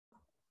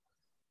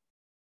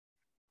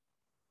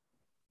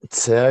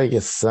Tell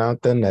you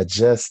something that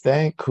just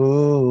ain't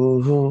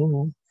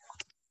cool.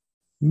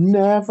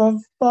 Never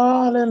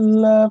fall in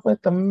love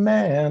with a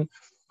man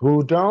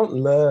who don't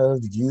love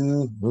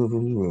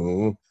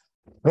you.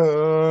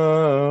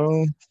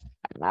 Oh,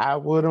 I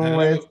wouldn't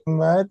waste Oh.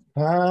 my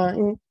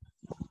time.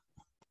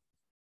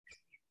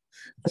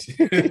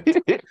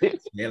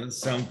 Feeling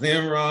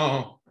something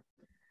wrong.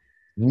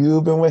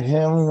 You've been with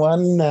him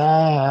one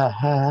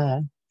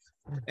night,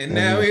 And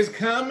now and he's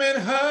coming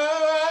home.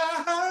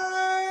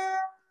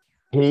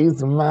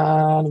 he's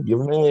mine. You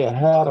may have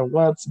had him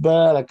once,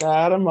 but I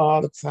got him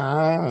all the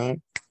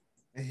time.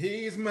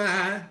 He's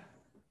mine.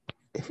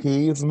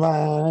 He's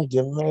mine.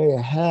 You may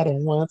have had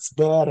him once,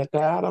 but I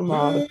got him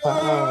all the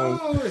time.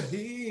 Oh,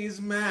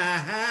 he's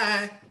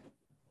mine.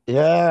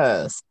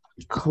 Yes.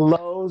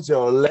 Close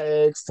your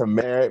legs to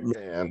married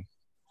men.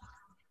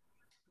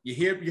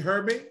 You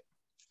heard me?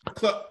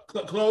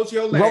 Close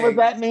your What was legs.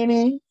 that,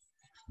 Nene?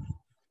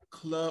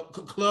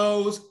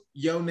 Close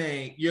your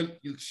name. Your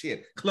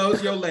shit.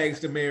 Close your legs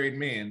to married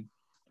men.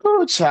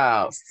 Oh,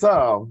 child.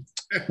 So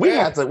we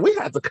had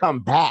to come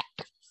back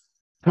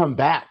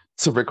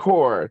to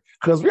record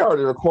because we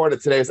already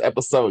recorded today's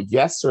episode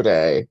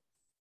yesterday,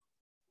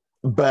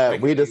 but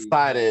we Breaking news, huh?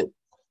 decided.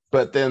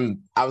 But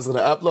then I was going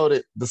to upload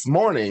it this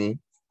morning,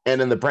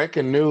 and then the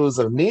breaking news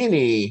of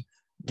Nene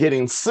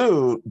getting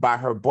sued by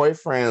her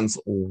boyfriend's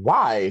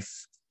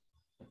wife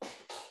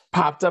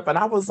popped up, and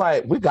I was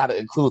like, we got to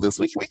include this.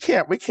 We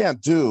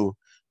can't do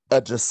a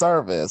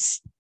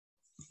disservice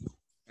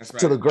That's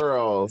to the right.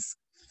 girls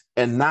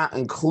and not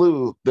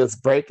include this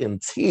breaking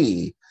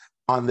tea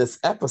on this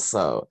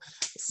episode.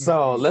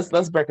 So Mhm.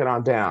 let's break it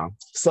on down.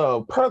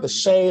 So per the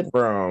Shade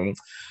Room,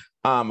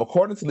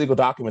 according to legal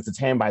documents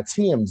obtained by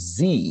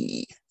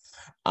TMZ,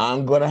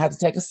 I'm gonna have to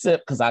take a sip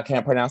because I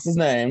can't pronounce his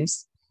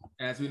names.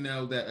 As we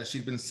know that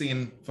she's been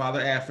seeing Father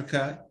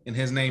Africa, and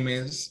his name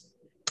is.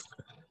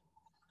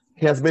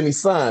 He has many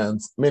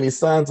sons. Many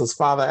sons is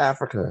Father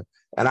Africa,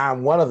 and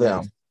I'm one of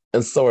Correct. them,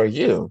 and so are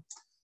you.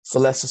 So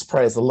let's just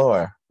praise the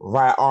Lord.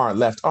 Right arm,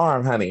 left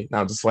arm, honey.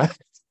 Now I'm just like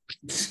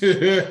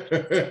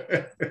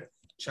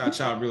Cha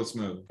cha, real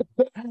smooth.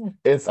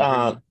 it's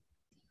Real.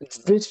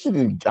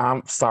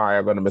 I'm sorry,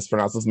 I'm gonna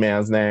mispronounce this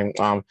man's name.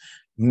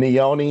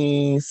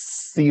 Neoni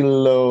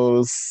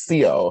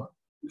Silosio.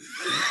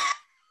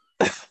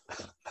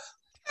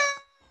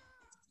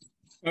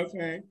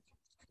 Okay.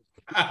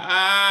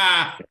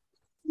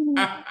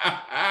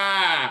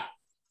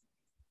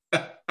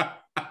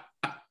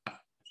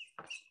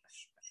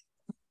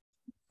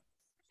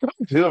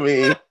 Feel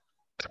me?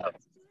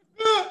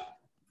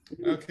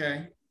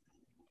 Okay.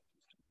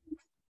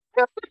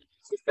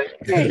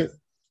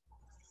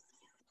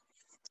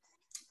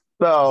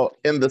 So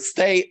in the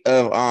state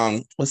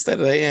of what state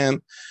are they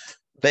in?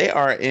 They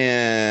are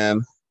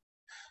in,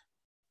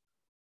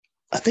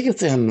 I think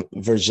it's in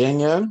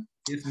Virginia,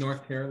 It's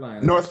North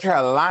Carolina. North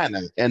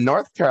Carolina. In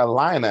North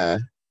Carolina,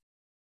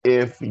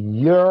 if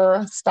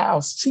your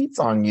spouse cheats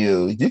on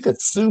you, you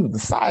could sue the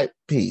side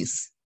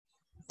piece.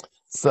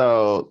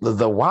 So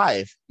the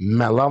wife,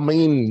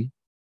 Melamine,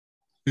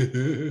 You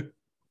ain't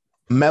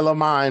no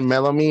damn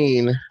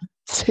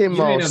Timosil,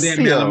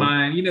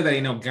 Malamine. You know that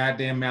ain't no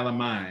goddamn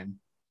Malamine.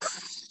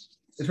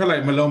 It's probably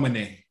like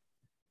Malomene.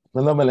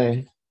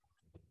 Melamine,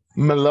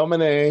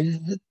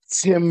 Melamine,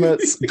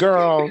 Timmons,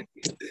 girl.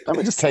 Let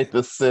me just take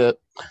this sip.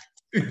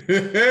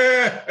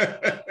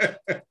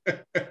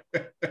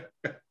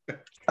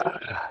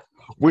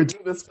 We do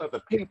this for the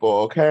people,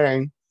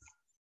 okay?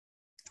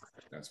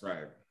 That's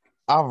right.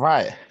 All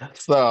right.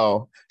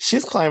 So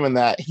she's claiming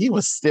that he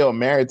was still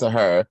married to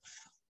her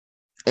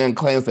and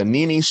claims that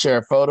Nene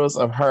shared photos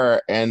of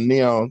her and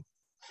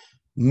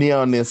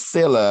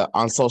Neonicilla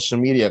on social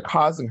media,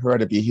 causing her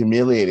to be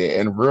humiliated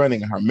and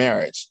ruining her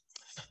marriage.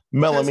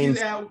 Because he's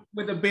Melamine, out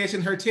with the bitch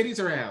and her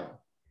titties are out.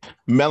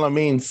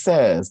 Melamine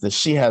says that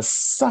she has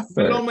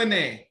suffered.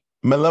 Malomene.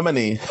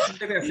 Melamine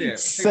Take that sip. Take that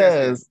sip.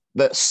 says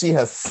that she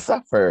has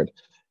suffered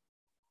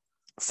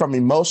from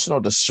emotional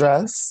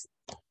distress,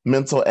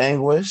 mental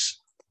anguish,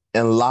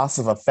 and loss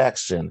of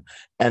affection.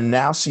 And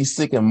now she's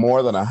seeking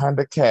more than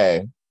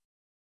 100K.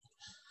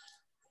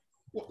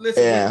 Well,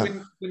 listen,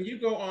 And when you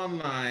go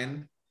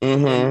online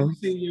and you mm-hmm,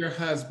 see your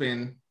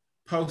husband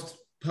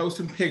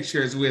posting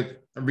pictures with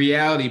a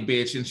reality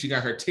bitch and she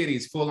got her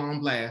titties full on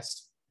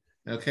blast,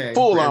 okay, for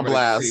full on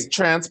everybody to see. blast,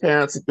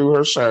 transparency through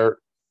her shirt.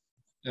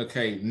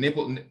 Okay,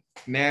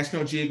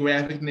 National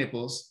Geographic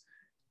nipples,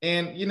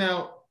 and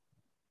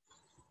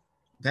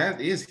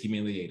that is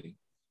humiliating.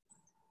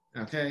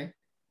 Okay,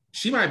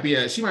 she might be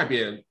a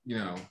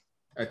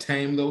a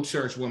tame little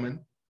church woman.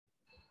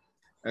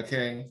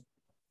 Okay,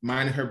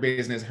 minding her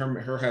business.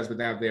 Her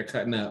husband out there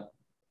cutting up.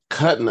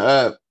 Cutting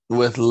up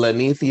with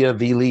Lanithia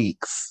V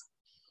Leaks.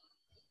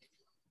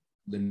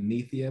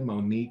 Lenithia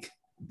Monique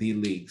the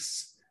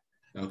Leaks.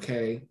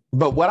 Okay.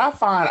 But what I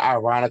find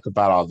ironic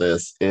about all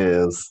this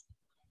is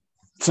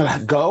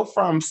to go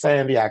from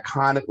saying the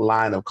iconic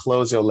line of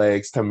close your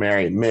legs to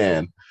married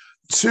men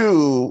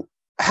to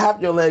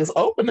have your legs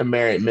open to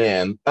married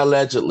men,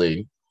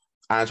 allegedly.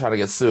 I ain't trying to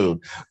get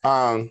sued.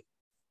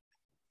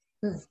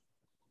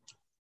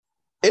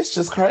 It's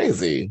just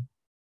crazy.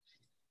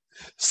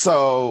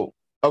 So,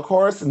 of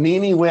course,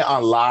 Nene went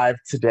on live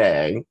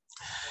today,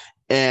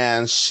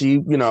 and she,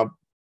 with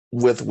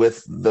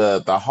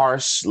the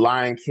harsh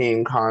Lion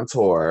King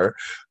contour,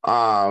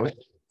 girl,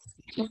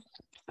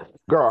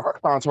 her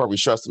contour be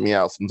stressing me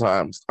out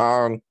sometimes.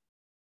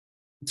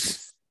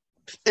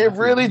 It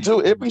really do.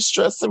 It be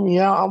stressing me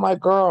out. I'm like,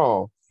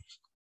 girl.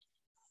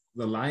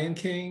 The Lion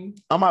King?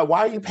 I'm like, why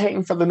are you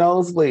paying for the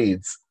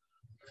nosebleeds?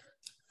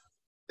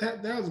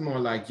 That was more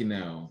like, I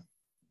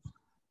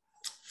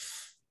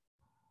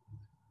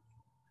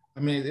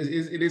mean,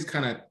 it is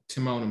kind of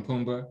Timon and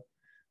Pumbaa,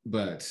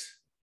 but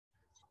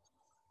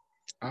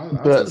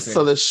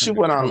so that she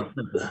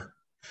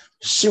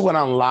went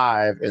on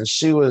live and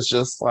she was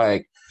just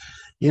like,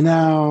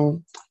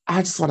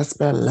 I just want to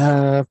spread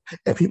love,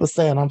 and people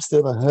saying I'm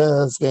still a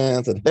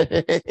husband,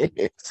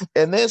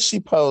 and then she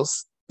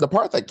posts. The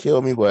part that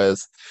killed me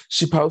was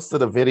she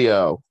posted a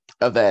video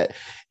of that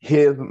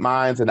His,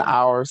 Mine's, and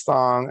Ours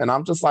song, and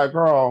I'm just like,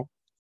 girl.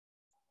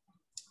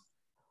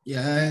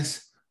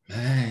 Yes,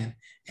 mine,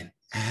 and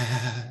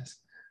ours.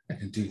 I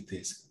can do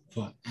this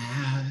for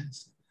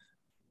hours.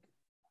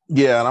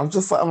 Yeah, and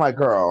I'm like,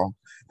 girl,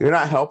 you're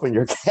not helping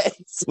your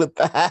case with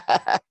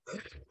that.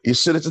 You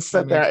should have just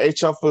sat there and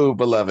ate your food,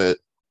 beloved.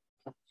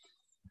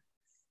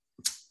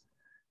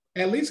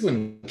 At least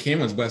when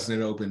Kim was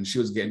busting it open, she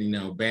was getting,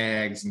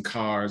 bags and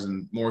cars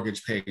and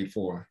mortgage paid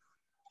for.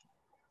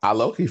 I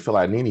low-key feel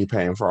like Nene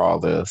paying for all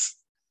this.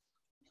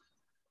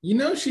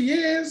 She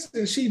is,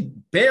 and she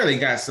barely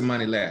got some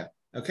money left.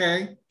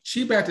 Okay,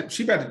 she better call.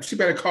 She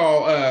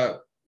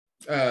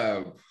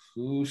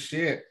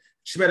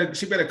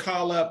better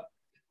call up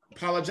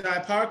Paula Jai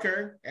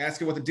Parker, ask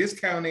her what the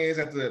discount is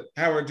at the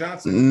Howard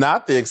Johnson.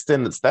 Not the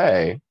extended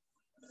stay.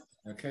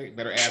 Okay,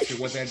 better ask her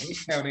what that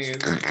discount is.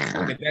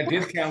 Get that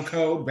discount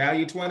code,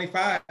 value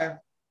 25.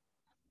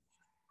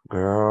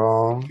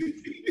 Girl.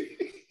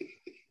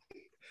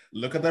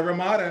 Look at the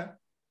Ramada.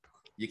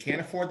 You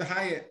can't afford the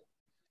Hyatt.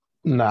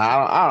 No,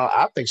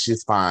 I think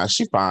she's fine.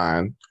 She's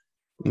fine.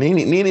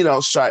 Nene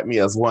don't strike me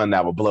as one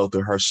that will blow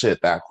through her shit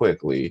that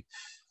quickly.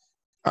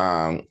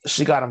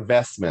 She got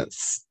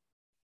investments.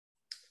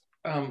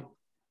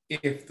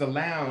 If the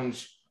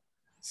lounge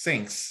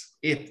sinks.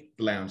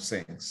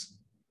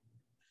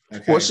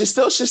 Okay. Well, she's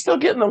still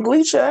getting them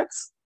Glee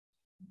checks.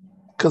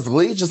 Because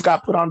Glee just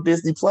got put on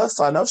Disney Plus,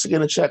 so I know she's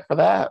getting a check for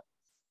that.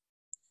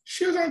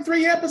 She was on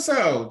 3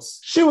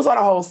 episodes. She was on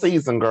a whole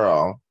season,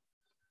 girl.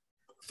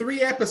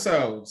 3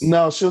 episodes.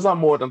 No, she was on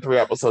more than 3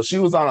 episodes. She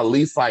was on at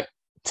least like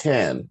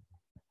 10.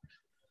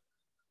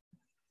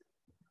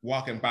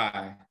 Walking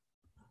by.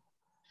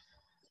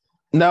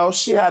 No,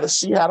 she had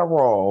a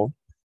role.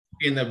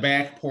 In the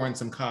back pouring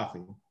some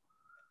coffee.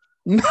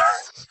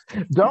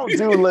 Don't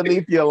do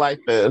Lanithia like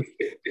this.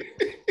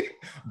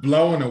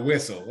 Blowing a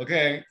whistle,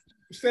 okay?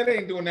 She said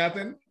ain't doing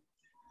nothing.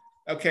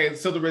 Okay,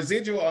 so the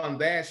residual on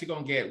that, she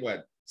gonna get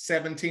what?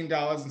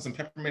 $17 and some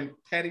peppermint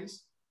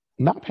patties?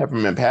 Not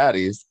peppermint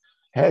patties.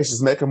 Hey,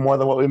 she's making more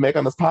than what we make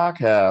on this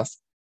podcast.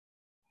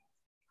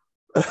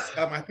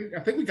 I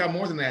think we got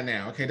more than that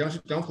now. Okay,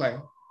 don't play.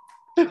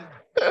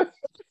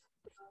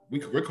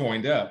 We're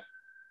coined up.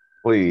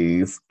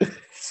 Please.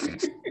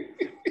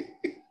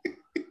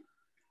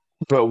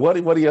 But what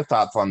are your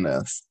thoughts on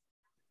this?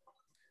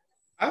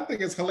 I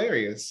think it's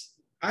hilarious.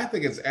 I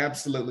think it's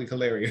absolutely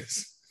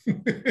hilarious.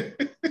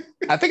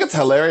 I think it's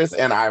hilarious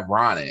and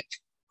ironic.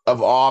 Of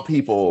all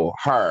people,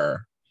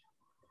 her.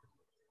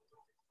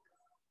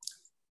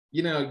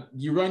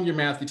 You run your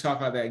mouth, you talk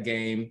about that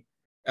game.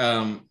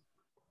 And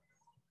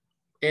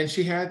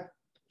she had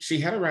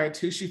a right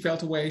to. She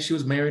felt away. She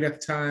was married at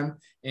the time.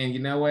 And you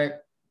know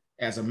what?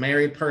 As a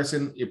married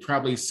person, it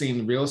probably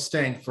seemed real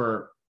stank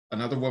for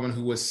another woman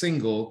who was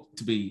single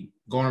to be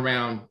going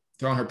around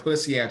throwing her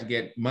pussy out to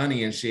get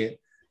money and shit.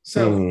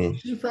 So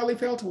she probably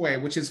felt away,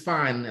 which is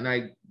fine. And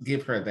I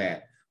give her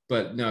that.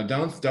 But no,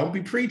 don't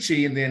be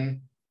preachy. And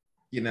then,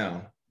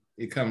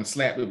 it comes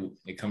slap you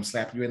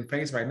in the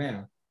face right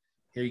now.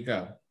 Here you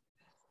go.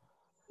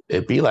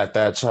 It be like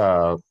that,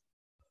 child.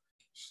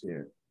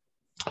 Shit.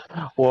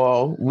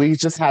 Well, we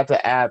just had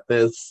to add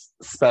this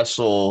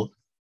special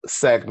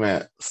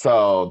segment.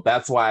 So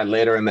that's why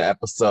later in the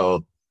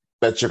episode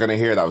that you're going to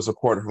hear that was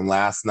recorded from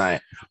last night,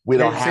 we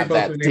don't have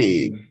that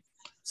tea.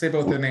 Say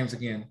both their names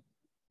again.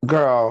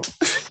 Girl,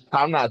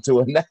 I'm not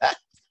doing that.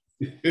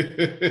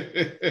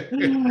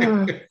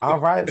 All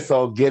right,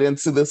 so get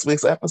into this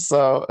week's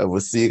episode and we'll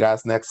see you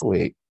guys next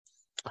week.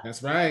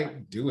 That's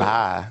right. Do it.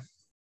 Bye.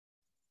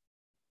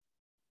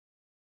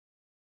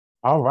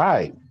 All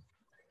right.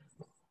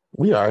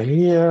 We are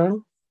here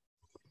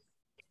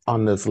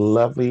on this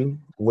lovely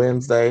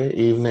Wednesday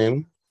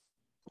evening,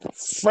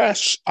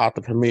 fresh out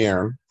the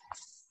premiere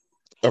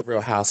of Real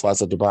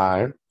Housewives of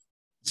Dubai.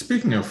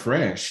 Speaking of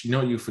fresh, you know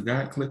what you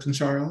forgot, Clifton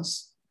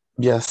Charles?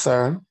 Yes,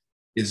 sir.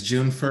 It's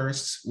June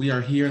 1st. We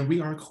are here and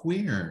we are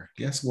queer.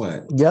 Guess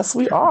what? Yes,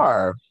 we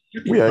are.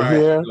 We are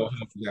here.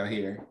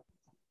 Here.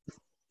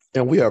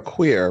 And we are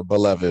queer,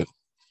 beloved.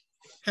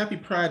 Happy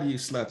Pride to you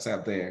sluts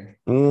out there.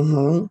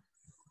 Mm-hmm.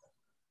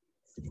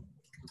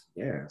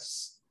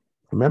 Yes.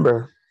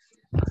 Remember,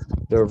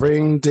 the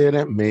ring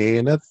didn't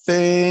mean a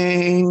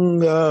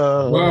thing.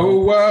 Whoa,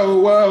 whoa,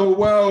 whoa,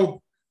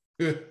 whoa.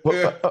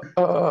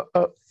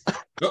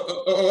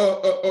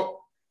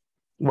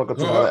 Welcome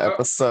to another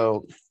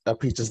episode of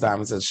Peaches,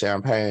 Diamonds, and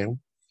Champagne.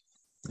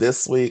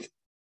 This week,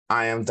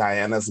 I am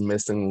Diana's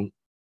missing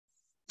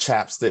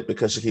chapstick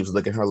because she keeps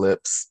licking her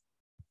lips.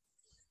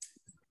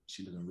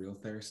 She looking real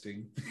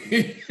thirsty.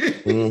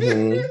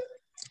 Mm-hmm.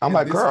 I'm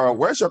like, girl,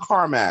 where's your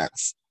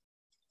CarMax?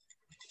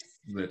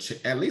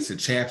 At least a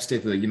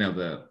chapstick,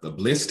 the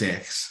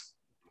Blistex.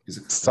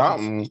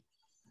 Something.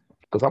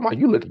 Because I'm like,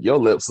 you look, your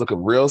lips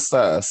looking real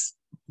sus.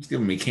 It's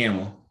giving me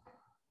camel.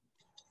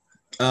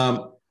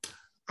 I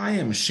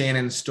am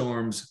Shannon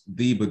Storms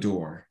the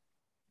Bador.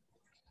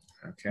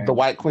 Okay. The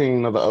White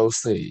Queen of the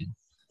OC.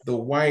 The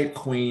White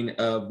Queen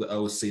of the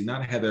OC,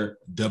 not Heather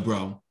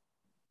Dubrow.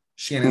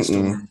 Shannon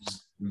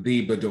Storms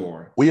the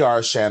Bador. We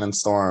are Shannon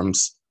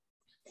Storms.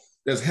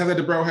 Does Heather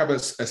Dubrow have a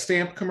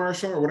stamp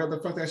commercial or whatever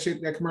the fuck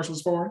that commercial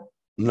is for?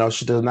 No,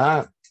 she does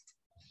not.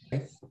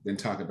 Then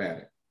talk about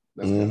it.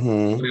 Let's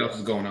go. What else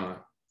is going on?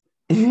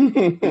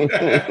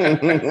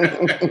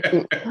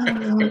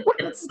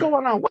 What else is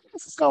going on? What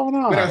else is going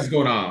on? What else is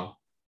going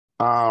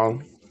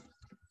on?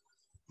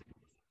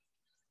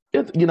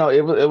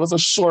 It was a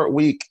short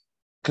week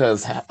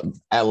because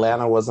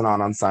Atlanta wasn't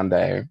on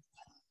Sunday.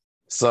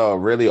 So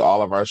really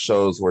all of our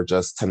shows were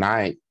just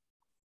tonight.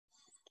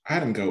 I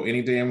didn't go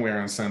any damn where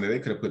on Sunday. They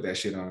could have put that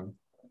shit on.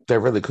 They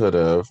really could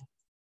have.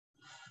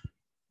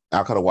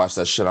 I could have watched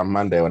that shit on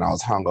Monday when I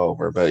was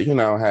hungover, but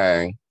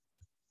hey.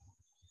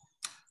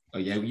 Oh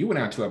yeah, you went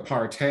out to a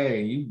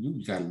party and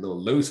you got a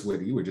little loose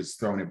with it. You were just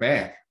throwing it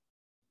back.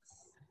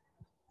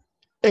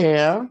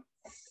 Yeah.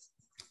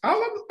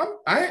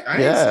 I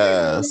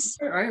yes.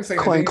 ain't saying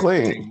clink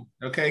clink.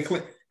 Okay,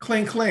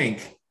 clink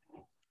clink.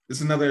 This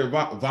is another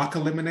vodka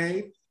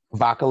lemonade.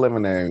 Vodka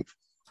lemonade.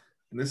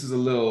 And this is a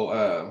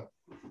little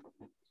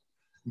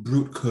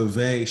Brut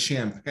Cuvée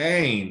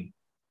champagne.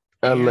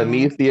 A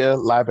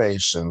Lenithia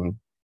libation.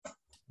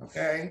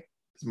 Okay,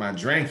 it's my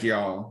drink,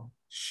 y'all.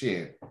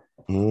 Shit.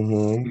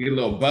 Mm-hmm. You get a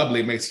little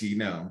bubbly, makes you,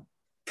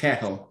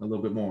 cackle a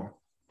little bit more.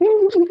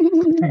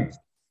 It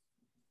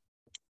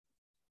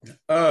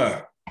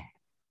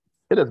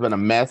has been a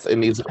mess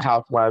in these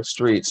housewife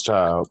streets,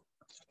 child.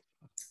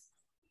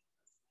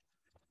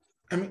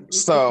 I mean,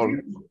 so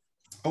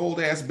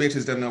old ass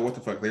bitches don't know what the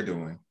fuck they're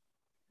doing.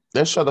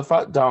 They sure the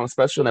fuck don't,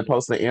 especially when they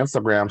post the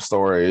Instagram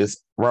stories.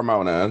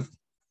 Ramona,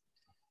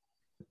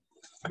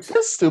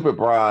 this stupid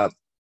broad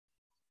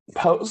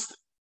posted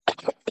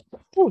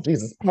on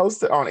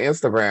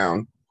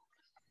Instagram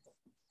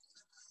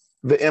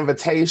the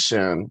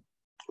invitation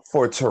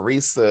for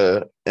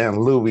Teresa and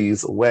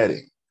Louis'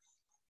 wedding.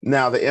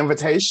 Now the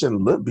invitation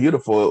looked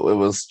beautiful. It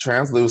was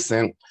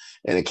translucent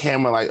and it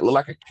came in it looked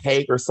like a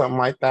cake or something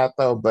like that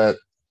though, but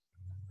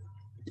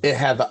it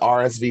had the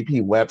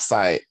RSVP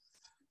website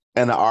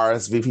and the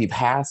RSVP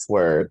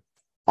password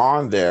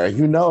on there.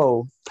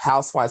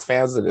 Housewives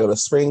fans are going to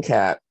screen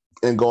cap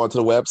and go onto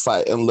the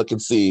website and look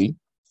and see.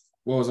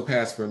 What was the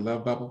password?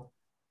 Love bubble?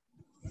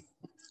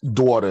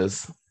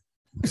 Daughters.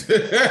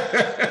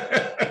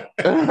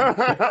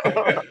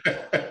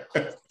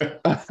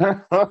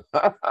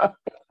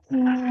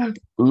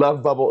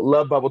 Love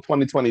bubble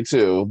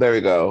 2022. There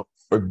we go.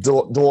 Or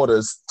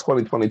daughters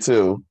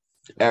 2022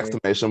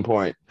 exclamation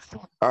point.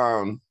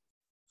 But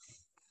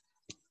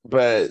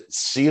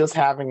she is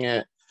having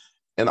it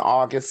in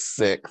August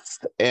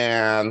 6th,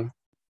 and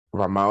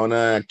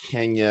Ramona,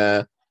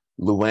 Kenya,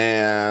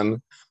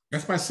 Luann.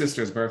 That's my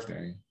sister's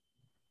birthday.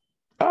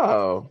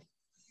 Oh.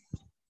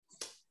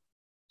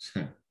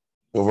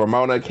 Well,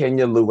 Ramona,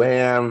 Kenya,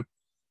 Luann,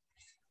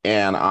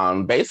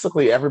 and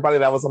basically everybody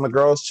that was on the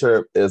girls'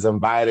 trip is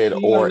invited.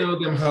 You don't know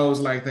them hoes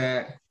like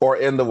that. Or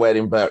in the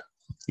wedding, but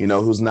you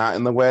know who's not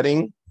in the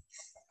wedding?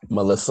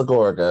 Melissa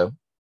Gorga.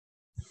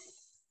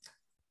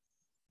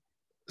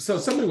 So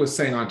somebody was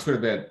saying on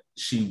Twitter that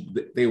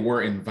they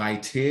were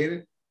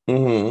invited,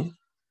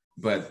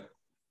 but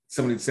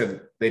somebody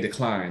said they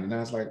declined, and I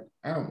was like,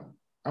 I'm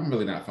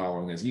really not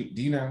following this. Do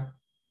you know?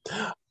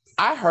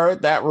 I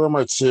heard that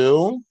rumor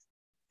too,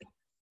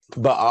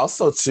 but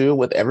also too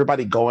with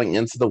everybody going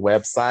into the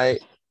website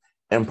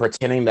and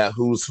pretending that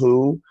who's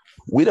who,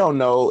 we don't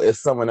know if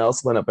someone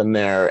else went up in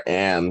there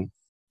and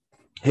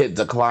hit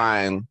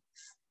decline.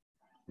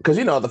 Because,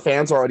 the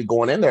fans are already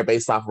going in there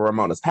based off of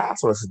Ramona's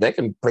password, so they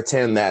can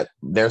pretend that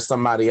there's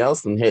somebody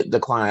else and hit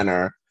decline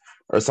or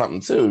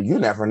something too. You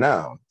never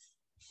know.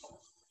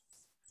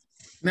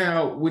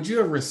 Now, would you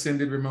have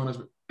rescinded Ramona's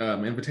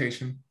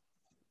invitation?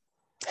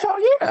 Hell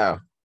yeah.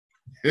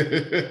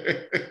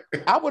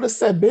 I would have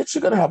said, bitch,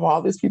 you're going to have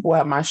all these people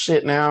at my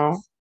shit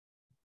now.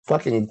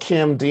 Fucking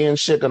Kim D and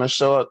shit going to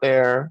show up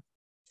there.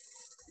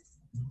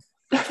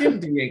 Kim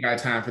D ain't got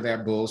time for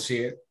that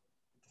bullshit.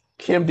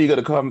 Kim D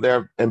gonna come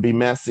there and be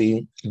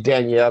messy.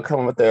 Danielle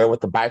coming up there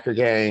with the biker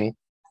gang.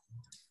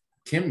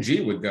 Kim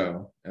G would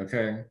go.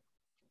 Okay.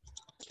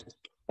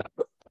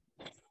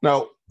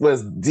 No,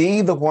 was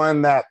D the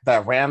one that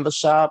ran the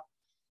shop?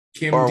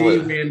 Kim Or D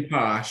was ran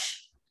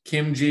Posh.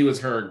 Kim G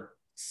was her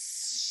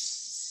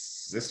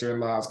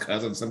sister-in-law's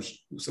cousin,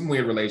 some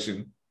weird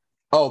relation.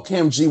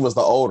 Kim G was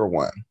the older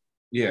one.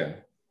 Yeah.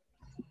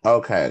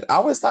 Okay. I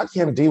always thought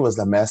Kim D was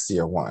the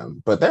messier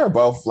one, but they're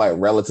both like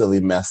relatively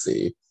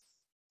messy.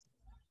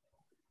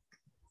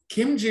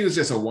 Kim G was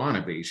just a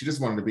wannabe. She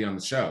just wanted to be on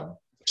the show.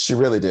 She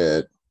really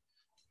did.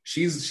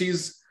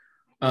 She's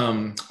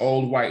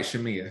old white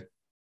Shamia.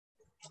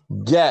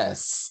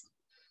 Yes.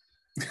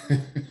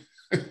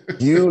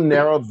 You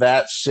narrowed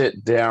that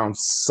shit down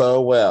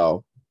so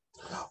well.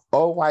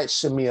 Old white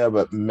Shamia,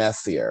 but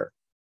messier.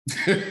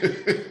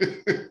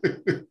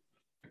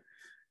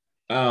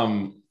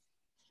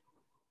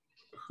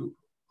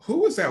 Who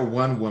was that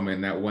one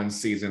woman that one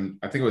season?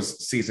 I think it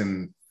was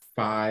season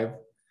 5.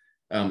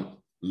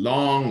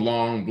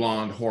 Long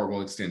blonde,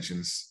 horrible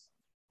extensions.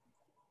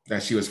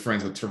 That she was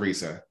friends with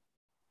Teresa.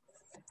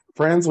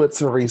 Friends with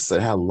Teresa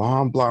had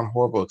long blonde,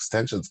 horrible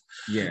extensions.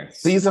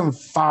 Yes. Season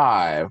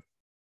 5.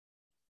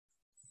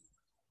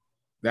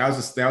 That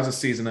was a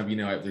season of,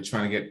 they're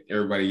trying to get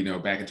everybody,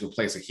 back into a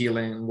place of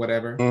healing and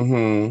whatever.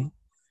 Mm-hmm.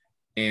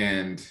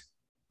 And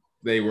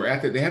they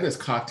had this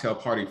cocktail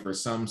party for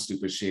some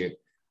stupid shit.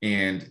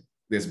 And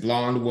this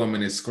blonde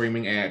woman is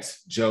screaming at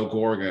Joe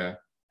Gorga,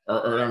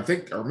 or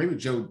maybe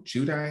Joe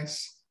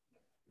Giudice.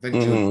 I think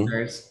Joe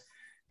Giudice.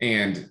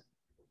 And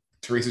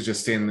Teresa's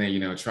just standing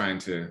there, trying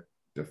to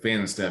defend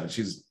and stuff. And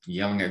she's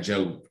yelling at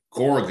Joe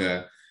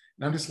Gorga.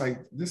 And I'm just like,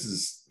 this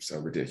is so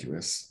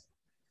ridiculous.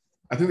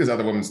 I think this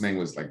other woman's name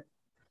was like,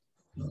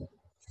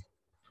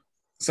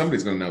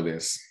 somebody's going to know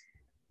this.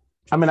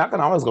 I mean, I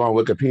can always go on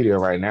Wikipedia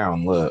right now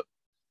and look.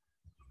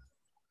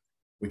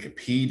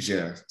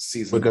 Wikipedia.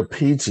 Season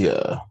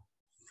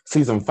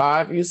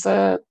 5, you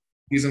said?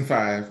 Season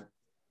 5.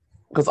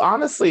 Because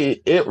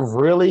honestly, it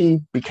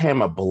really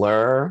became a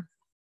blur.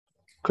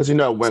 Because,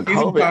 when season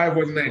COVID... 5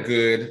 wasn't that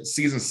good.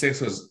 Season 6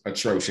 was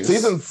atrocious.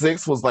 Season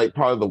 6 was like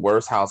probably the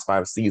worst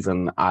Housewives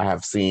season I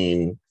have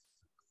seen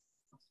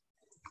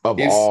of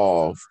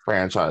all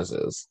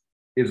franchises.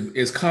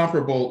 Is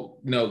comparable.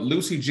 No,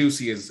 Lucy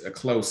Juicy is a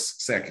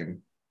close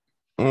second.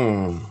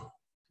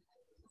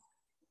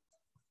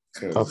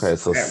 Okay,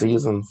 so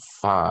season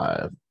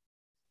 5.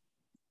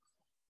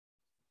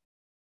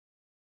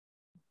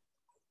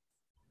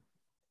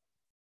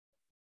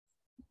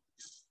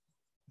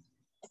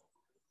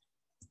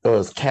 It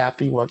was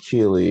Kathy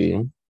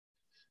Wakili.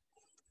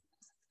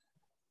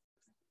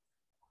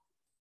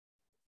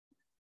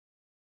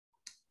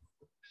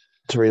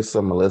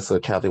 Teresa, Melissa,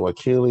 Kathy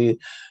Wakili.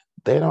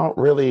 They don't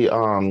really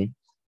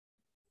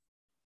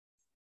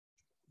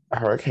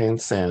Hurricane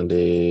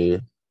Sandy.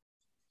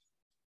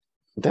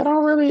 They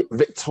don't really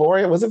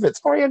Victoria. Was it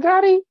Victoria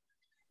Gotti?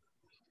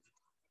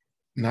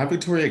 Not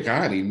Victoria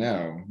Gotti,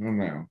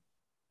 no.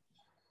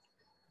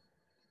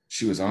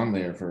 She was on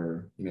there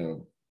for,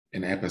 an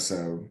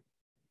episode.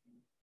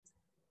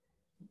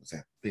 What was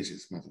that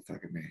bitch's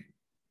motherfucking name?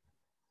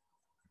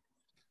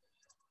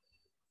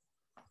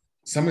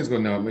 Somebody's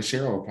gonna know.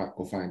 Michelle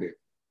will find it.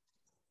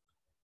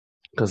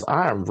 Because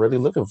I am really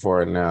looking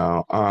for it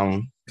now.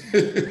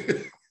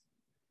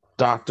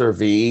 Dr.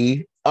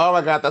 V. Oh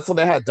my God, that's when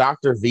they had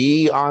Dr.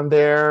 V on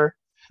there.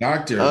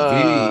 Dr. V.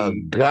 Oh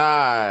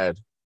God.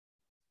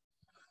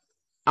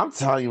 I'm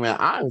telling you, man,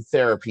 I'm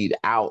therapied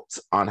out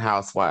on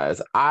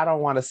Housewives. I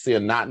don't want to see a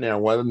not near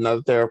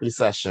another therapy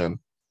session.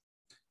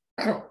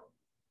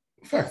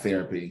 Fuck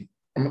therapy.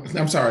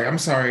 I'm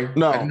sorry.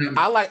 No,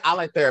 I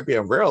like therapy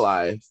in real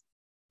life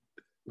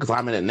because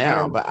I'm in it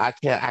now, but I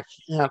can't.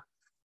 It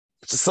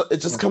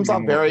just comes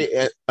out very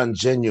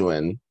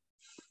ungenuine.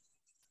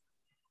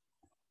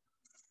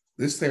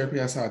 This therapy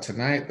I saw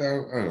tonight,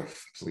 though, oh,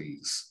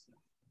 please.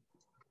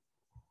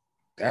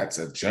 That's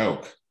a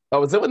joke.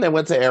 Oh, was it when they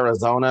went to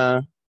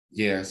Arizona?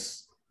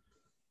 Yes.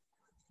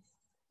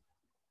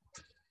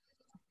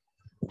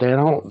 They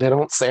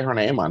don't say her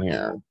name on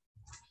here.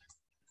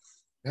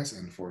 That's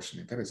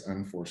unfortunate. That is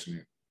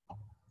unfortunate.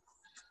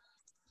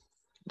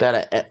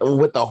 That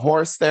with the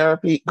horse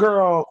therapy,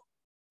 girl.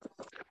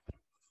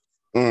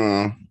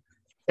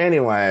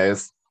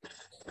 Anyways,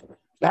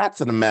 back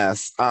to the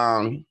mess.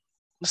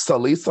 So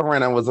Lisa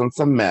Rinna was in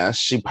some mess.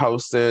 She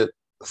posted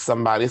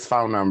somebody's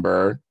phone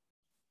number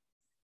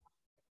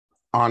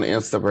on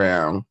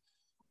Instagram,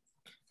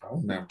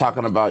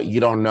 talking about you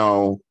don't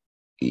want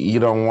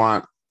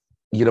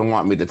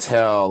me to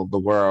tell the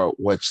world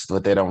what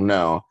they don't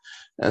know.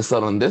 And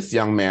so then this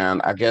young man,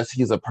 I guess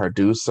he's a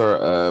producer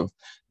of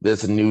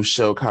this new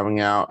show coming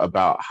out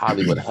about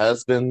Hollywood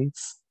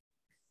husbands.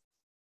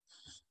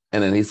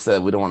 And then he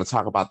said, we don't want to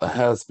talk about the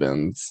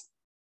husbands.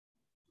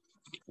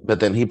 But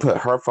then he put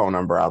her phone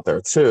number out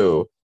there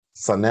too.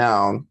 So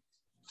now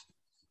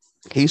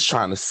he's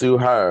trying to sue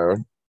her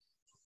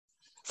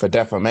for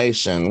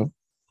defamation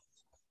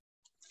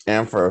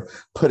and for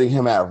putting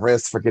him at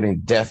risk for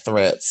getting death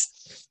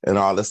threats and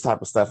all this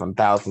type of stuff, and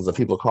thousands of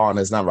people calling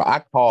his number.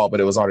 I called,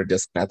 but it was already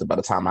disconnected by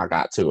the time I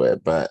got to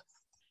it. But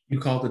You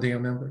called the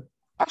damn number?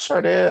 I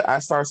sure did. I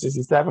star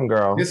 67,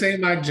 girl. This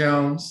ain't Mike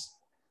Jones.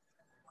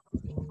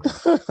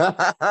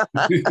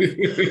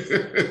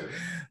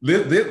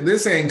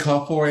 this ain't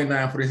call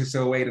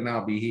 489-4608 and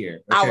I'll be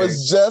here. Okay? I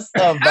was just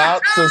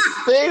about to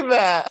say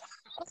that.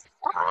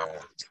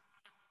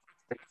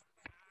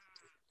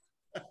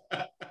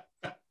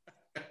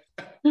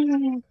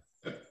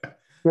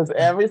 Because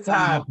every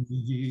time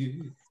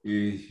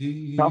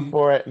come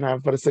for it,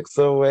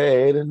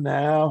 94608, and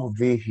now I'll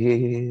be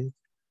here.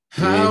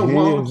 I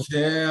won't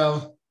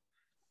tell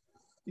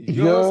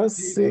your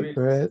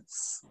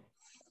secrets.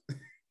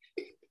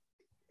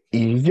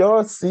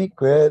 Your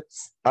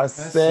secrets are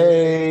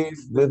safe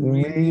with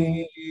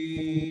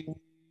me.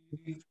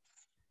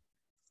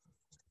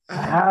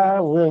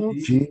 I will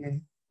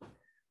keep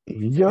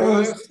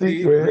your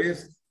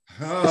secrets.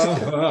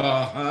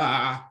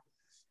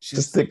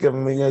 Just stick of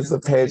me as the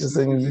pages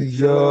in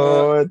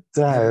your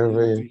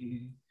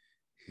diary.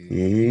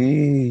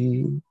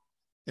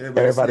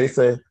 Everybody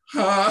say,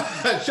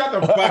 shut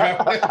the fuck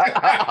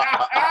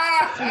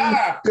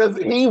up. Because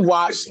he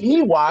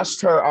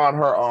watched her on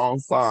her own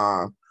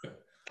song.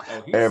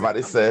 Oh,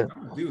 everybody said,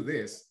 I'm gonna do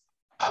this.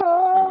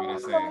 Everybody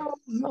say,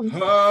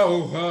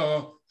 ho,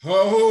 ho, ho,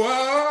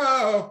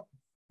 ho.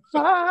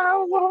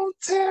 I won't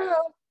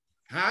tell.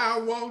 I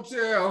won't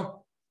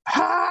tell.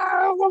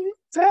 I won't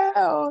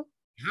tell.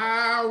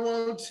 I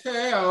won't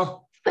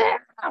tell.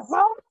 I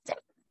won't tell.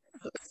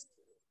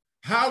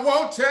 I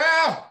won't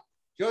tell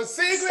your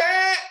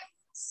secret.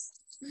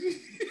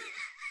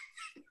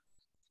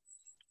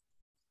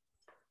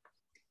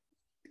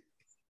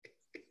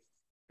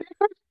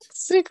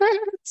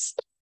 Secrets.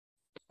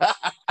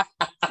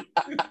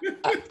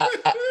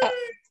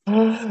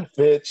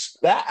 Bitch,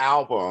 that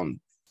album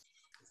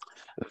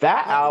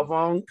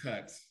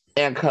Cuts.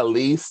 And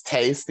Khalees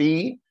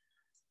Tasty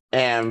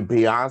and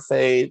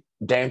Beyonce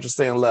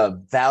Dangerously in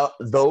Love,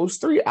 those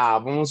 3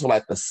 albums were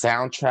like the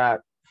soundtrack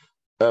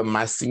of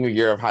my senior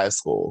year of high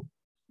school.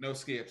 No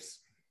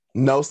skips.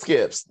 No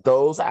skips.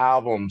 Those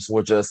albums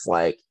were just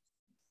like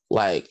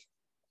I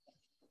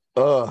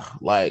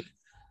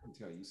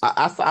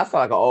sound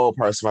like an old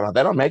person right now.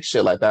 They don't make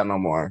shit like that no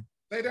more.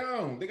 They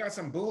don't. They got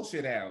some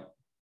bullshit out.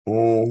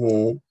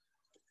 Mm-hmm.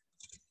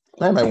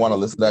 I may want to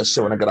listen to that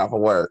shit when I get off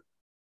of work.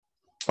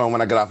 Or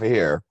when I get off of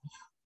here.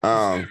 Get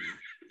off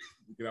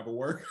of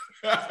work?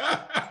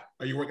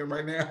 Are you working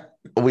right now?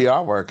 We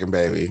are working,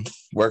 baby.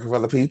 Working for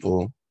the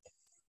people.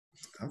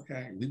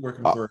 Okay. We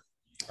working for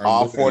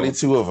all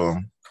 42 of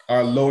them.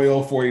 Our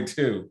loyal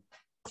 42.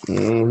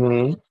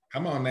 Mm-hmm.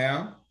 Come on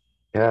now.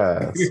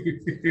 Yes.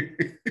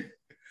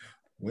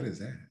 What is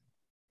that?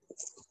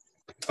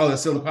 Oh,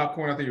 that's still the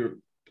popcorn? I thought you were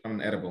on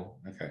an edible.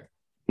 Okay.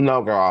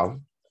 No, girl.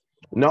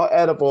 No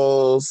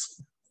edibles.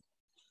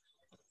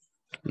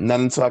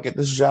 None until I get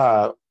this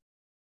job.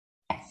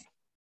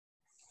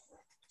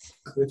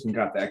 Christian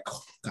got that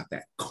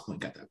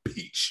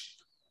peach.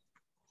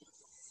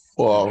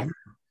 Well,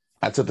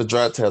 I took the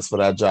drug test for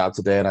that job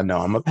today, and I know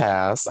I'm a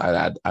pass.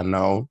 I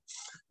know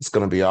it's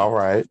gonna be all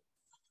right.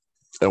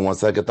 And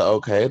once I get the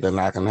okay, then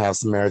I can have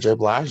some Mary J.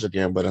 Blige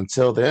again. But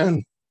until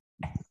then,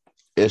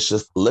 it's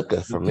just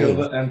liquor for me.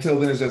 Until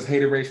then, it's just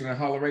hateration and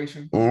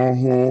holleration.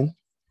 Mm-hmm.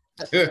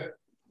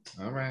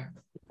 All right.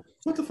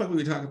 What the fuck were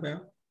we talking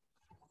about?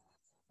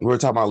 We were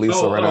talking about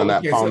Lisa Rinna and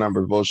that phone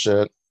number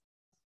bullshit.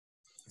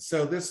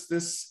 So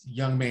this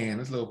young man,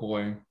 this little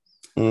boy,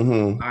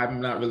 mm-hmm. I'm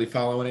not really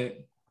following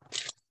it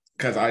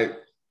because I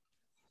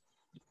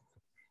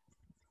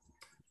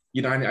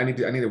need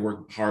to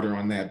work harder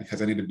on that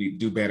because I need to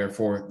do better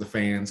for the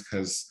fans.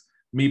 Because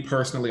me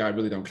personally, I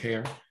really don't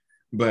care,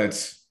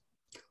 but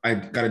I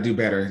got to do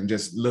better and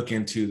just look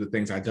into the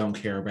things I don't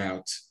care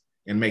about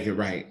and make it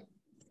right.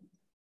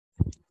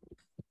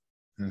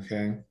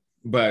 Okay,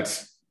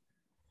 but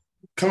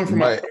coming from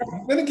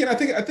then again, I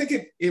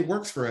think it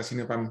works for us. You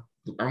know, if I'm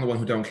the one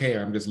who don't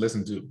care, I'm just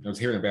listening to. I was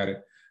hearing about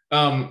it.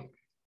 All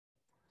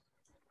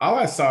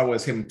I saw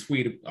was him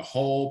tweet a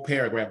whole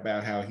paragraph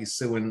about how he's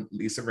suing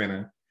Lisa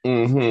Rinna.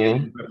 Mm-hmm.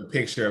 And a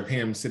picture of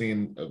him sitting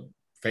in a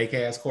fake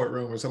ass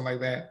courtroom or something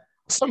like that.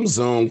 Some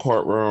Zoom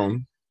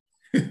courtroom.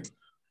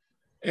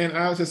 And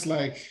I was just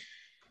like,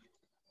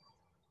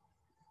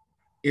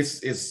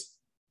 it's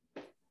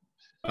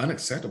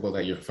unacceptable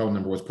that your phone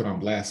number was put on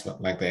blast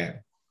like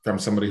that from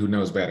somebody who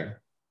knows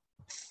better.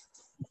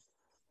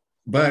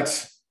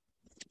 But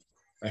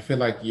I feel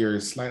like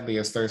you're slightly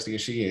as thirsty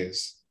as she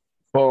is.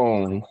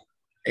 Boom.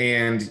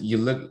 And you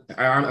look,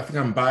 I think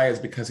I'm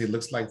biased because he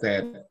looks like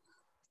that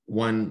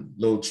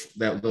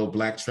little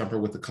black Trumper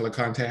with the color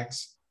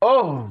contacts.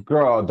 Oh,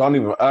 girl, don't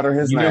even utter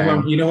his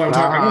name. You know who I'm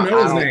talking about? I don't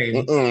know his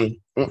name.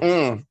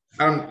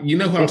 You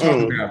know who I'm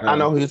talking about. I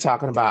know who you're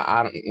talking about.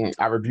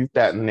 I rebuke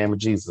that in the name of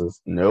Jesus.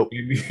 Nope.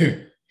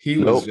 He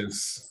was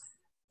just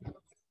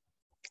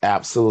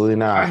absolutely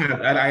not.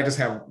 I just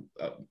have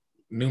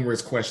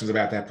numerous questions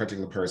about that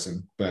particular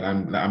person, but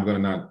I'm gonna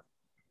not.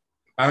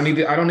 I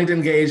don't need to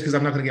engage because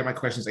I'm not gonna get my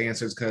questions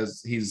answered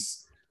because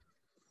he's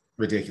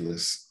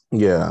ridiculous.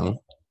 Yeah.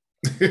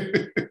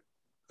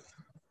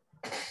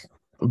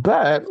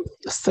 But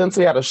since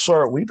we had a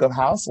short week of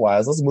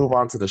Housewives, let's move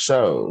on to the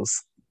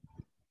shows.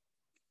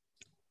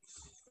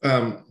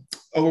 I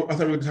thought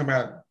we were talking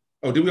about.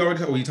 Oh, did we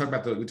already? We talked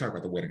about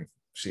the wedding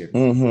shit.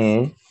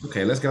 Mm-hmm.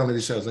 Okay, let's get on to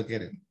the shows. Let's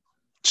get it.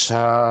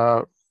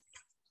 So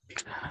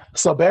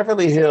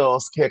Beverly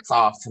Hills kicks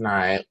off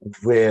tonight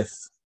with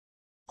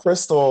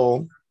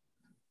Crystal.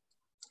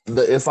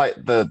 It's like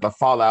the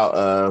fallout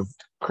of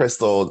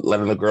Crystal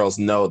letting the girls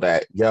know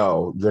that,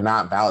 yo, you're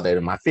not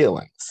validating my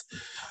feelings.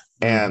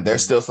 And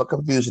there's still some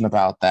confusion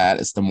about that.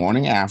 It's the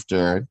morning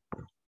after.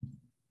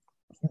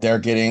 They're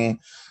getting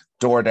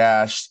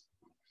DoorDash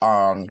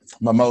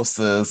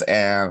mimosas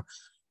and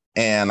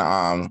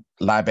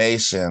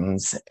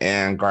libations,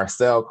 and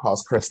Garcelle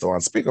calls Crystal on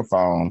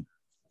speakerphone,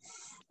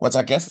 which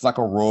I guess is like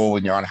a rule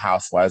when you're on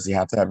Housewives. You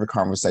have to have your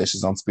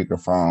conversations on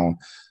speakerphone.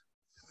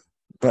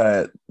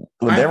 But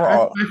when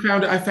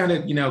I found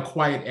it,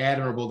 quite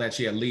admirable that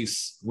she at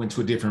least went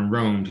to a different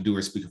room to do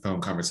her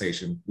speakerphone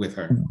conversation with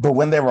her. But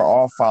when they were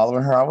all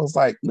following her, I was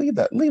like, leave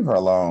her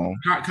alone.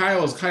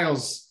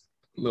 Kyle's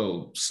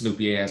little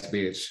snoopy ass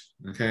bitch.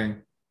 Okay,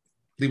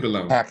 leave it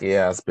alone. Tacky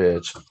ass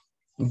bitch.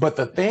 But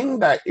the thing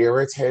that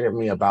irritated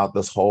me about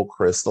this whole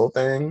Crystal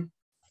thing,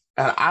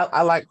 and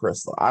I like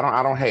Crystal.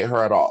 I don't hate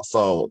her at all.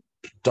 So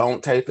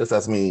don't take this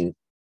as me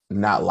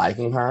not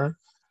liking her.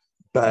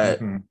 But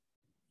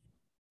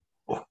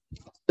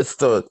it's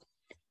the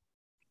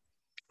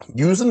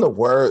using the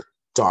word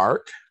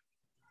dark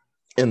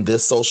in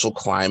this social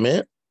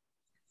climate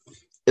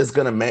is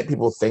going to make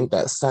people think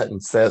that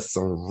Sutton says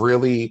some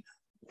really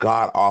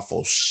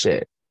god-awful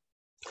shit.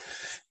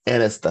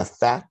 And it's the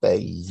fact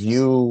that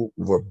you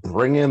were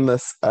bringing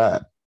this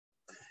up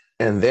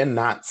and then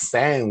not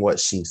saying what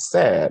she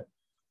said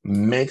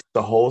makes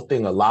the whole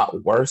thing a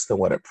lot worse than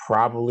what it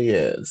probably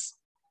is.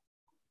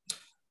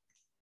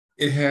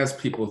 It has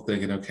people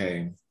thinking,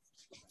 okay,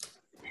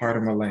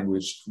 pardon my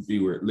language,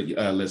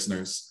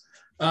 listeners,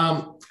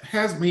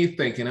 has me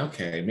thinking,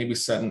 okay, maybe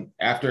Sutton,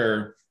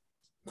 after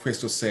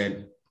Crystal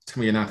said, tell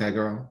me you're not that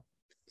girl.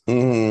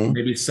 Mm-hmm.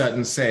 Maybe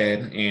Sutton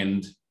said,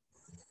 and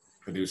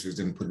producers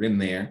didn't put it in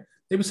there,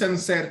 maybe Sutton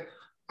said,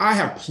 I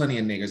have plenty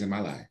of niggas in my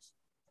life.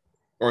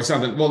 Or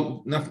something,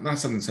 well, not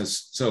something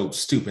so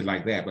stupid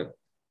like that, but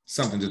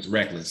something just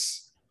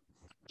reckless.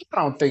 I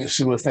don't think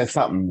she would say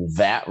something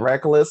that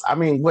reckless. I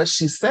mean, what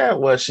she said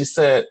was, she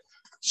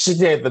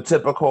did the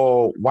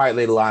typical white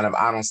lady line of,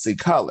 I don't see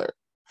color.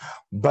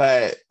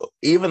 But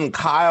even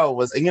Kyle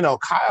was,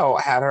 Kyle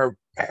had her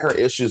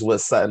issues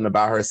with Sutton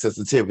about her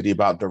sensitivity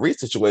about the Dorit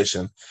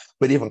situation.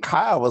 But even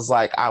Kyle was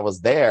like, I was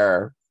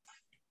there.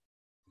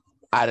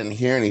 I didn't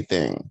hear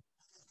anything.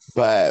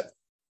 But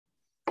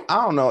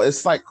I don't know.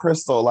 It's like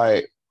Crystal,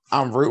 like,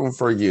 I'm rooting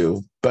for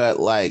you. But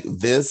like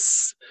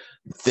this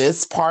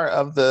part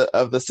of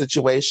the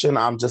situation,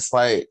 I'm just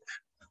like,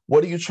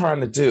 what are you trying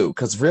to do?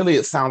 Because really,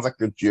 it sounds like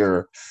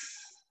you're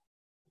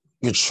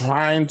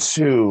trying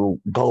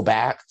to go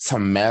back to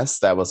mess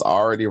that was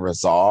already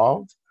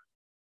resolved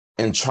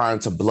and trying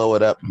to blow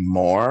it up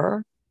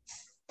more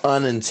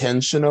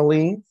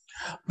unintentionally.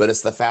 But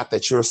it's the fact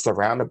that you're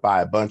surrounded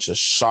by a bunch of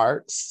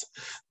sharks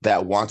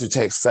that want to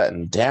take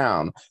Sutton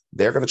down.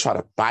 They're going to try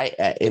to bite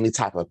at any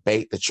type of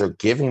bait that you're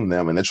giving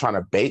them. And they're trying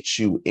to bait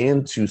you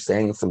into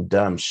saying some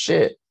dumb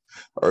shit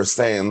or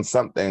saying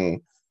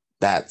something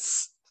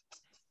that's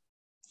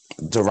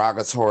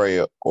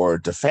derogatory or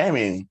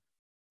defaming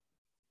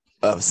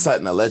of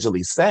Sutton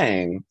allegedly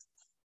saying,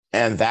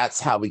 and that's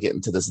how we get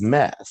into this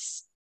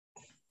mess.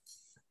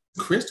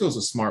 Crystal's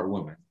a smart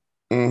woman.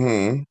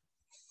 Mm-hmm.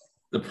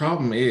 The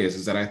problem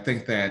is that I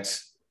think that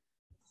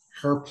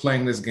her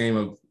playing this game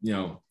of,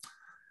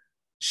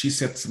 she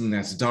said something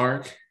that's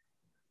dark,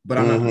 but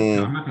I'm not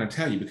going to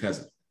tell you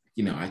because,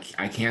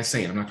 I can't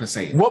say it. I'm not going to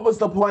say it. What was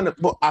the point of?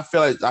 I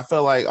feel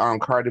like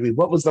Cardi B.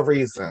 What was the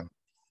reason?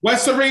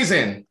 What's the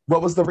reason?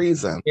 What was the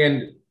reason?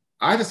 And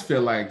I just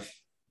feel like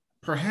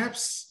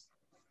perhaps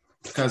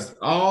because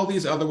all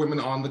these other women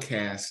on the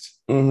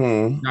cast,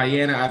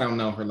 Diana, I don't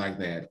know her like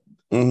that,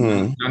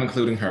 not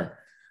including her.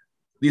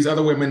 These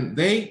other women,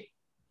 they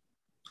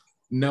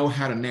know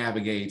how to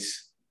navigate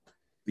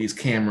these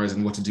cameras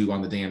and what to do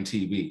on the damn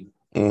TV.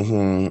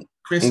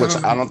 Crystal, which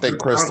I don't think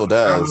Crystal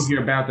does. I don't know if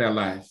you're about that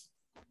life.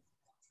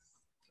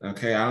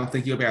 Okay, I don't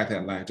think you're about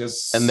that life.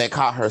 And they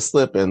caught her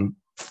slipping.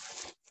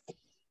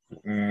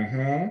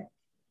 They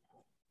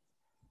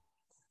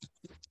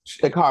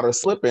caught her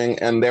slipping,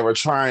 and they were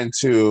trying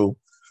to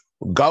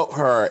goat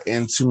her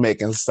into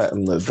making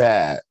Sutton look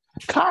bad.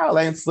 Kyle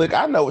ain't slick.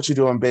 I know what you're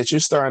doing, bitch. You're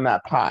stirring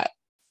that pot.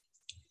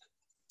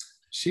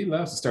 She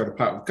loves to stir the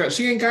pot because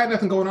she ain't got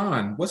nothing going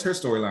on. What's her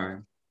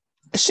storyline?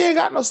 She ain't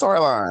got no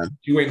storyline.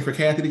 You waiting for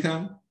Kathy to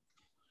come?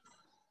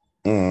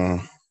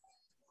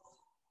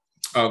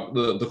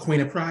 The Queen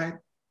of Pride?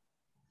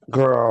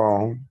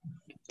 Girl,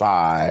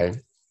 bye.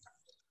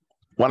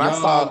 When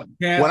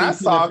I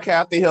saw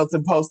Kathy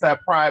Hilton post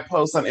that Pride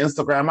post on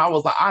Instagram, I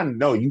was like, I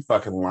know you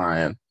fucking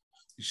lying.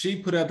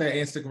 She put up that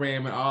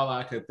Instagram, and all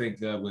I could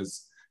think of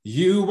was,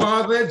 "You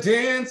are the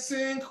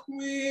dancing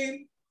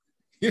queen."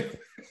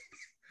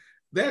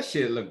 That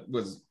shit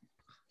was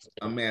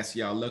a mess,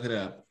 y'all. Look it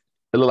up.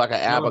 It looked like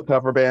an ABBA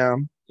cover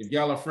band. If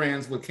y'all are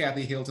friends with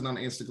Kathy Hilton on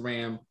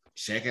Instagram,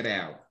 check it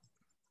out.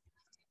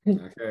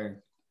 Okay.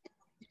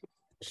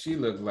 She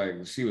looked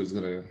like she was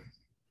gonna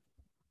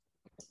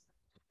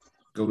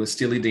go to a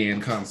Steely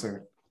Dan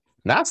concert.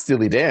 Not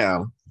Steely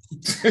Dan.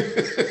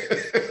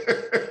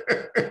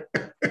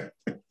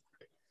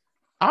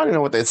 I don't even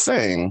know what they're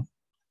saying.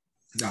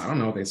 No, I don't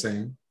know what they're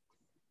saying.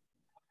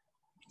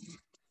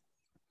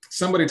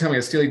 Somebody tell me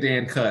a Steely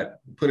Dan cut.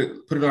 Put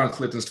it on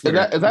Clifton's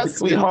Twitter. Is that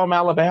Sweet Home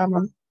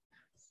Alabama?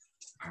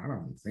 I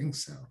don't think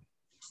so.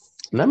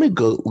 Let me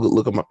go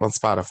look them up on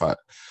Spotify.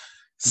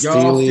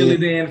 Y'all Steely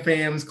Dan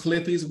fans,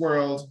 Cliffy's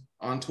World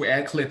on Twitter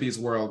at Cliffy's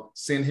World.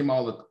 Send him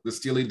all the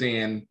Steely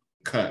Dan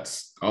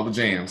cuts, all the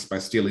jams by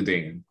Steely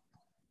Dan.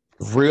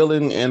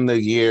 Reeling in the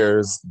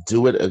Years,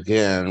 Do It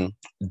Again,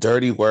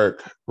 Dirty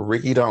Work,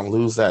 Ricky Don't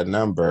Lose That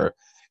Number,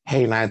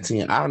 Hey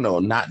 19. I don't know,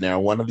 not there.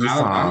 One of these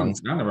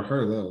songs. I never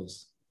heard of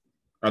those.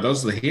 Are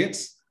those the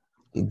hits?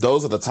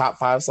 Those are the top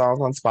 5 songs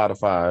on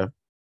Spotify.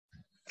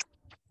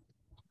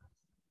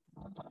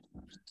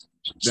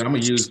 Then I'm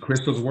gonna use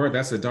Crystal's word.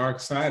 That's the dark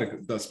side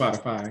of the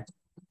Spotify.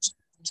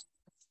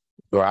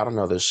 Girl, I don't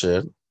know this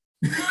shit.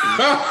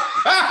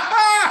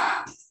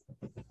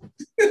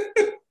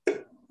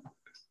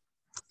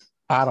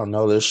 I don't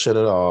know this shit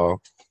at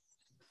all.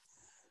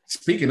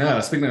 Speaking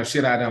of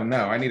shit I don't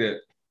know, I need to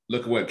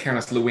look at what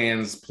Countess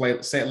Luann's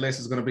set list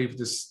is going to be for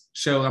this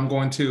show I'm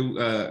going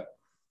to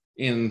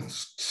in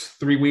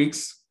 3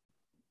 weeks.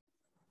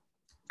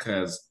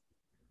 Because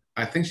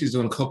I think she's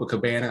doing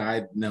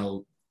Copacabana.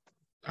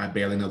 I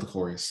barely know the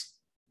chorus.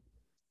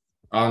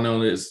 All I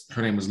know is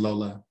her name is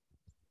Lola.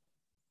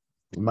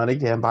 Money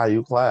can't buy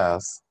you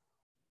class.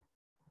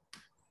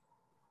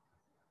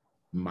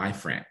 My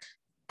friend.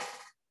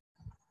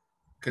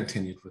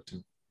 Continue,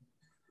 Clifton.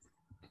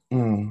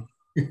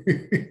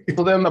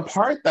 So then the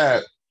part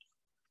that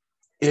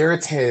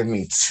irritated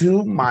me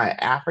to my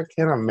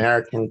African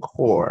American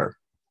core.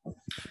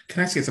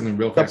 Can I say something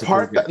real fast? The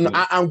part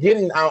that I'm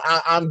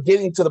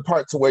getting to the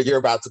part to where you're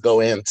about to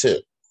go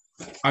into.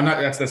 I'm not.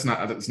 That's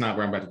not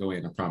where I'm about to go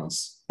in. I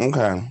promise.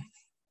 Okay.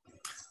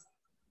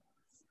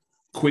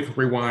 Quick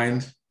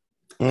rewind.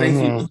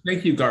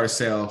 Thank you,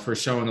 Garcelle, for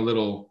showing a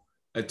little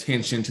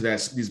attention to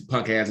these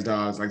punk ass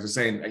dogs. Like they're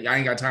saying, I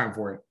ain't got time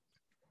for it.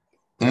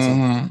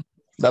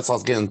 That's what I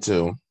was getting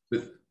to.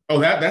 Oh,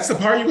 that's the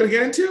part you're gonna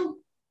get into?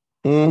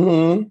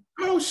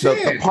 Oh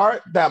shit. The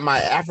part that my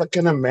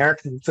African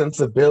American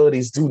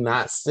sensibilities do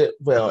not sit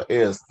well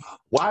is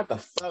why the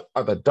fuck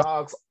are the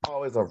dogs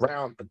always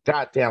around the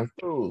goddamn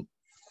food?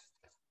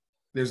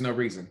 There's no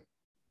reason.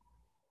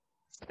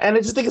 And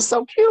they just think it's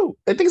so cute.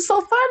 They think it's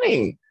so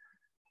funny.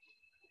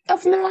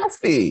 That's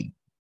nasty.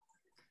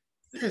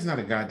 There's not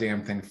a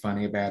goddamn thing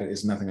funny about it.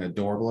 There's nothing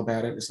adorable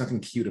about it. There's nothing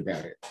cute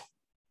about it.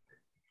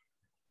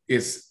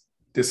 It's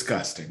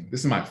disgusting.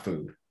 This is my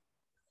food.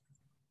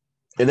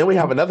 And then we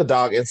have another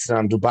dog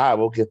incident in Dubai.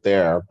 We'll get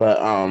there.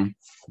 But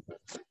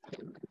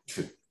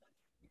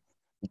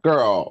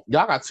girl,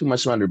 y'all got too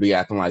much money to be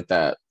acting like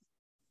that.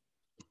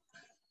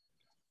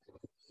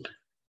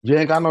 You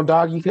ain't got no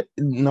doggy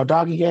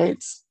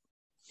gates?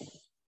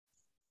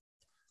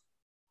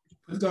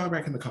 Put the dog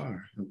back in the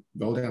car.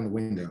 Roll down the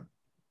window.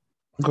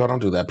 Girl, don't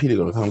do that. Peter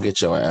gonna come get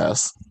your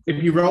ass.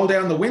 If you roll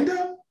down the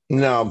window?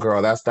 No,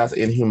 girl, that's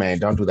inhumane.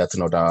 Don't do that to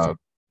no dog.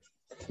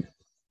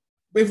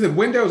 If the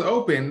window's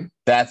open.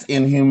 That's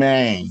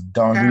inhumane.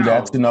 Don't do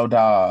that to no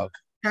dog.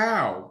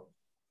 How?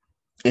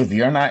 If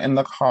you're not in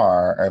the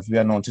car, or if you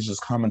have no intentions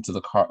coming to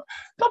the car,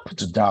 don't put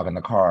your dog in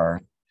the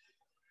car.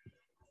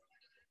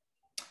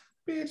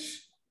 Bitch.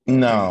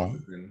 No.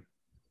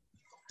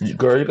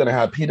 Girl, you're gonna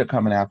have Peter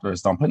coming after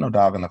us. Don't put no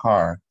dog in the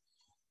car.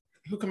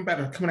 Who coming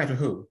after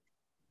who?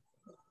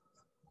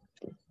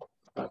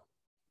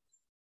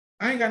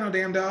 I ain't got no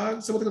damn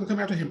dog. So what they gonna come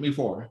after me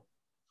for?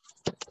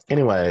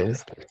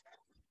 Anyways.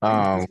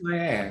 My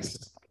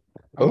ass.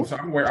 I'm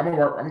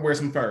gonna wear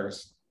some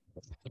furs.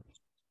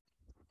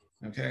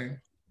 Okay.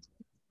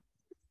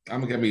 I'm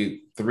gonna get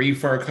me 3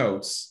 fur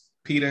coats.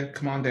 Peter,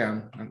 come on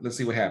down. Let's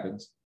see what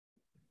happens.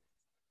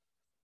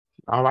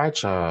 All right,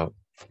 child.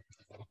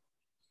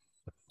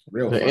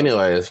 Real. But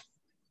anyways.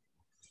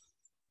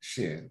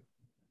 Shit.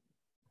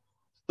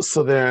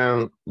 So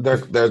then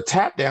they're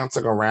tap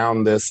dancing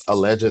around this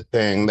alleged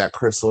thing that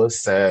Crystal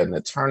has said, and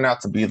it turned out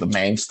to be the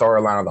main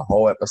storyline of the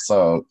whole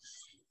episode.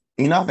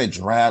 You know, they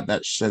dragged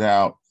that shit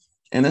out,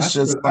 and it's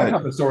I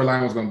thought the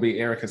storyline was going to be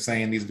Erica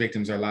saying these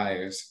victims are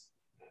liars.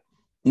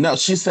 No,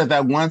 she said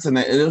that once, and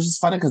it was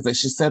just funny because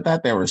she said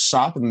that they were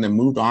shocked and then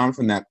moved on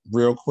from that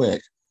real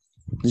quick.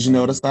 Did you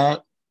notice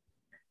that?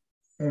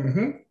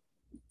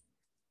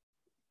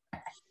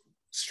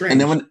 Strange.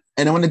 And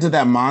then when they did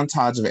that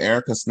montage of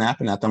Erica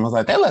snapping at them, I was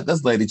like, they let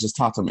this lady just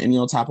talk to them any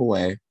old type of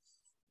way.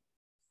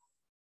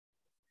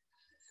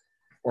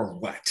 Or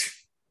what?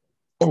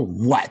 Or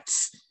what?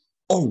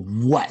 Or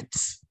what?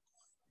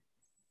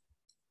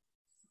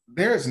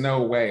 There's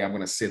no way I'm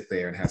going to sit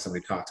there and have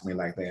somebody talk to me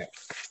like that.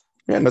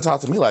 You ain't gonna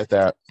talk to me like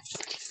that.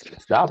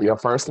 That'll be your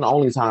first and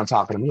only time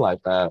talking to me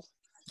like that.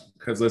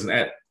 Because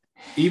listen,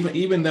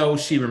 even though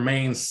she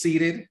remains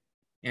seated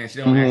and she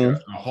don't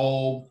act a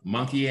whole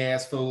monkey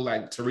ass fool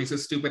like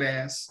Teresa's stupid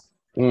ass,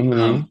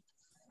 I'm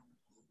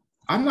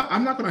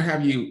not gonna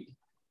have you.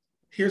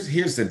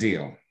 Here's the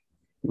deal.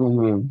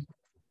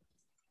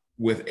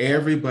 With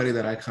everybody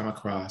that I come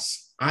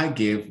across, I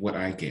give what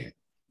I get.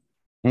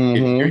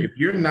 If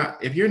you're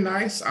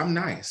nice, I'm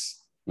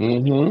nice.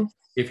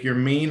 If you're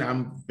mean,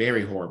 I'm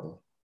very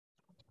horrible.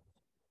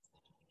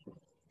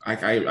 I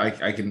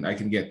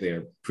can get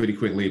there pretty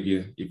quickly if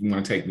you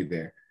want to take me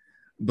there.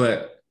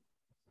 But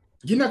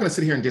you're not gonna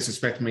sit here and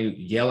disrespect me,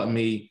 yell at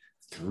me,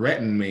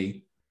 threaten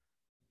me.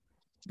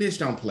 Bitch,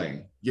 don't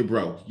play. You're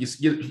broke. You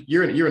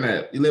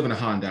live in a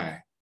Hyundai.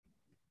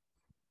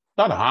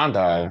 Not a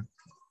Hyundai.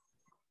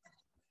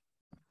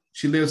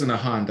 She lives in a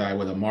Hyundai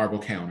with a marble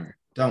counter.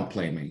 Don't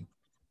play me.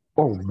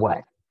 Or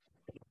what?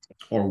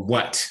 Or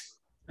what?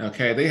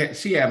 Okay,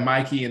 she had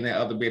Mikey and that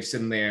other bitch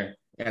sitting there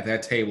at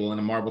that table in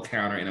a marble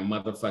counter in a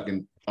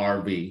motherfucking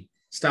RV.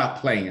 Stop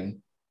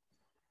playing.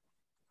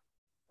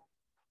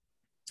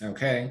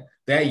 Okay,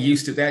 that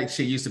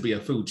shit used to be a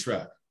food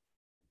truck.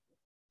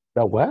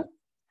 The what?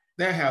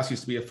 That house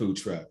used to be a food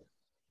truck.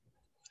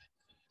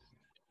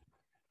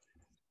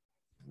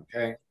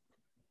 Okay,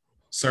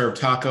 serve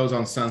tacos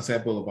on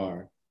Sunset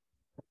Boulevard.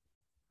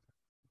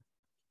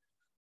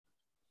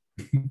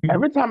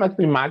 Every time I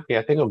see Mikey,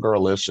 I think of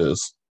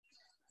Girlicious.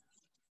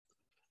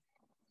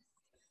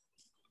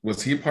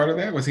 Was he a part of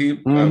that? Was he?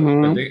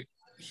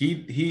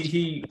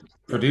 He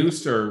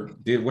produced or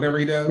did whatever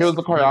he does. He was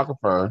the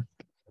choreographer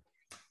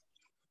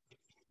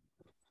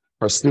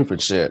for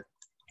stupid shit.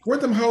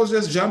 Weren't them hoes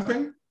just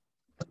jumping?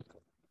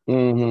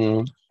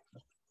 I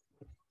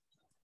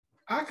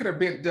could have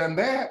done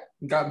that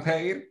and gotten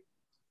paid.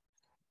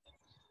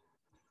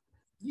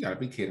 You gotta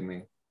be kidding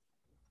me.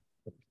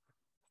 I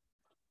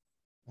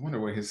wonder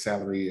what his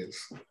salary is.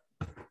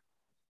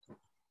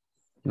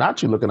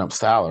 Not you looking up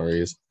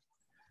salaries.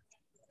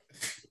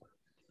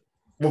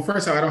 Well,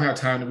 first of all, I don't have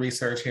time to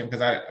research him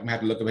because I'm gonna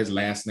have to look up his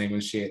last name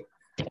and shit.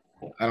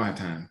 I don't have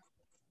time.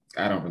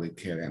 I don't really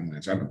care that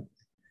much. Let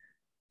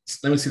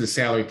me see the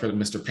salary for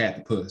Mr. Pat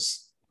the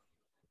Puss.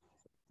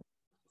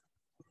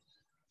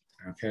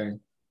 Okay.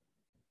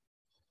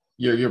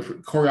 You're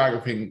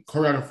choreographing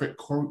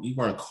you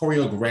are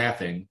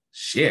choreographing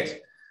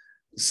shit.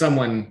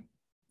 Someone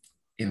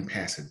in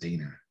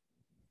Pasadena,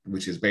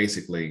 which is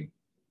basically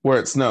where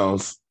it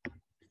snows.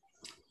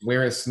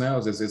 Where it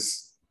snows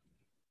is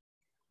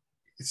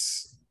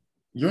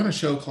you're on a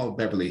show called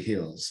Beverly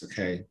Hills,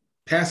 okay?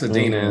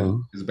 Pasadena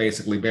is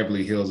basically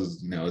Beverly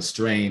Hills'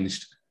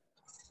 estranged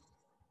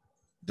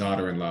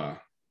daughter-in-law.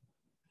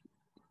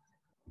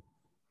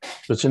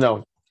 But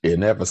it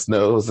never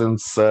snows in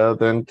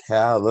Southern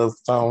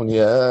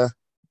California.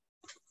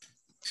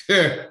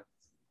 Okay.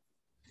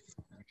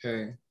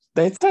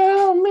 They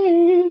tell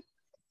me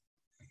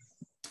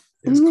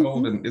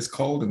it's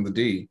cold in the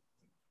D.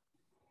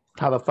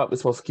 How the fuck we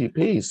supposed to keep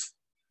peace?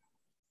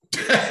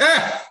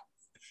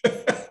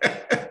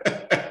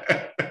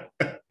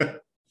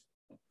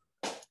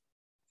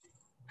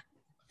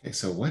 Okay,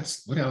 so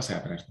what else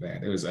happened after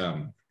that? It was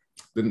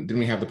didn't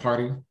we have the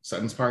party,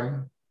 Sutton's party?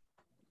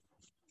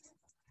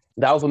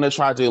 That was when they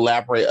tried to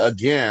elaborate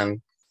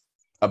again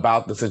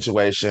about the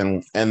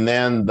situation, and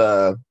then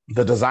the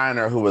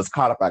designer who was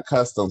caught up at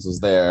customs was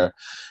there,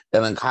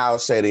 and then Kyle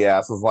shady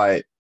ass was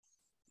like,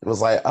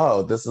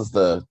 oh, this is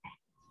the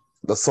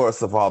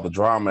source of all the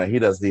drama he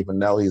doesn't even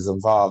know he's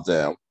involved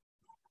in.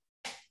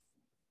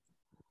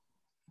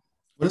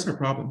 What is her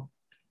problem?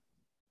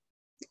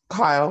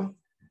 Kyle.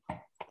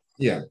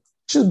 Yeah.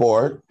 She's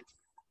bored.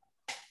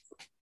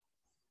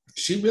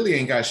 She really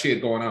ain't got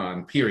shit going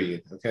on,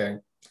 period. Okay.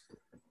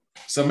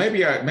 So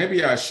maybe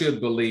I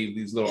should believe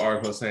these little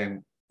articles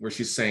saying where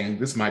she's saying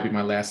this might be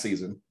my last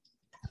season.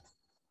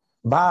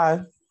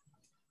 Bye.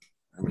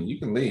 I mean, you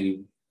can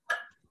leave.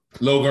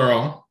 Little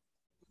girl.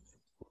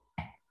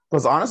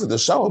 Because honestly, the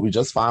show will be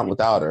just fine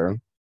without her.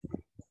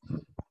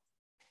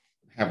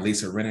 Have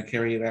Lisa Rinna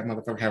carry that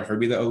motherfucker. Have her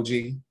be the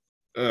OG.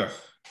 Ugh.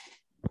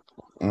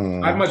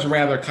 I'd much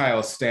rather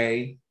Kyle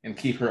stay and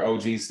keep her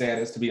OG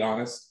status, to be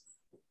honest.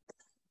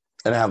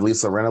 And have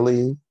Lisa Rinna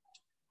leave?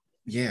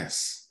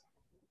 Yes.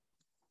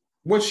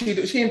 What she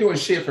ain't doing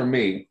shit for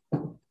me,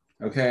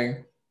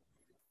 okay?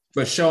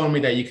 But showing me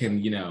that you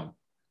can,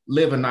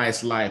 live a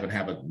nice life and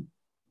have a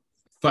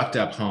fucked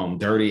up home,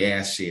 dirty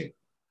ass shit.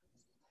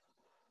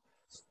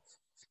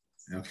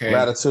 Okay.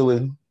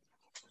 Ratatouille.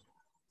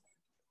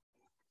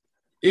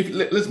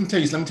 Let me tell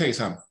you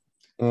something.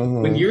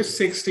 When you're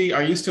 60,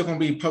 are you still gonna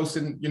be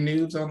posting your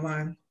nudes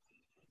online?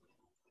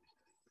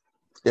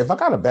 If I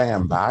got a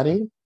banging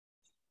body,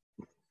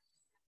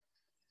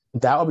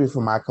 that would be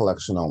for my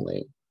collection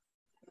only.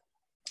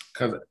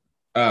 Because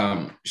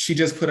she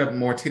just put up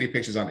more titty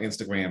pictures on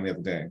Instagram the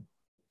other day.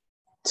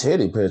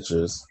 Titty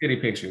pictures? Titty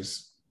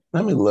pictures.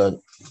 Let me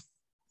look.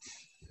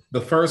 The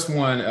first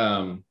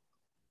one,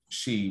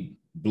 she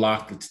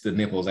block the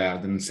nipples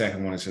out. Then the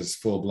second one is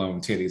just full blown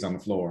titties on the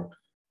floor.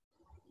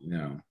 You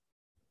know,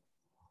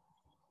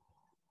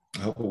 I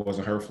hope it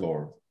wasn't her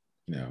floor.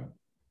 You know,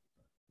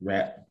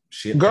 rat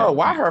shit. Girl,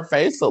 why her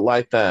face look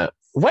like that?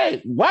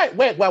 Wait, why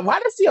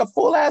does she a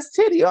full ass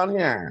titty on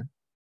here?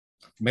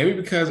 Maybe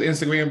because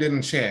Instagram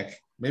didn't check.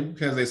 Maybe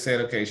because they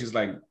said, okay, she's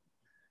on.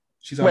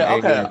 Wait,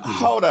 okay,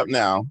 hold up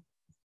now.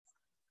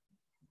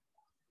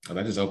 Oh,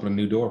 that just opened a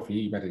new door for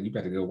you. You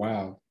better go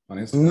wild on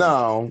Instagram.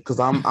 No, because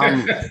I'm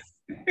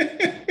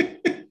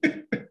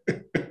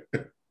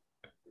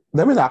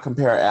let me not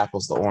compare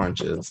apples to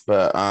oranges,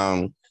 but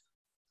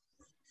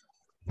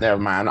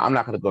never mind. I'm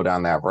not gonna go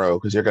down that road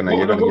because you're gonna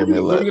give me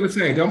a look. What are you gonna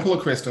say? Don't pull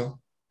a crystal.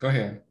 Go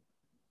ahead.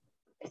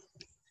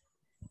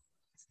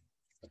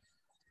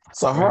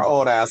 So her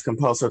old ass can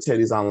post her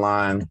titties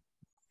online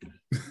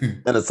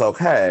and it's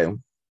okay.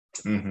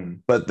 Mm-hmm.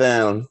 But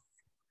then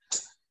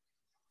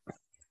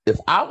if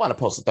I want to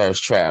post a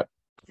thirst trap,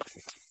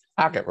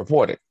 I get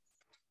reported.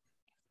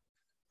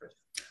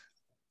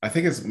 I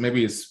think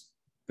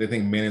they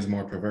think men is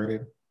more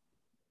perverted.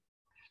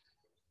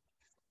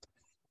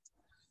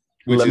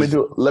 Let me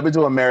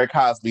do a Mary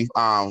Cosby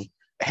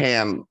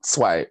hand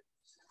swipe.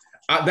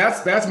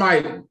 That's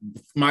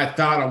my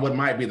thought on what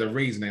might be the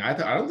reasoning. I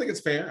don't think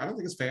it's fair. I don't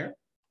think it's fair.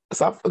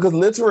 Because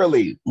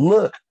literally,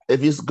 look,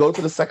 if you go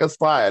to the second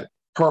slide,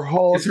 her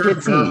whole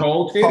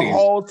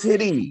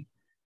titty,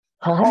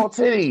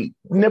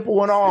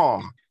 nipple and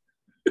all.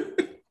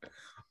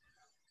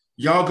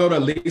 Y'all go to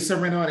Lisa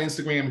Rinna on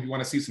Instagram if you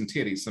want to see some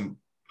titties, some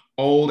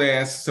old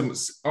ass, some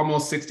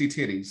almost 60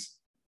 titties.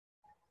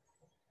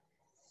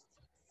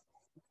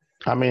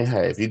 I mean,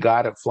 hey, if you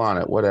got it, flaunt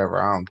it, whatever.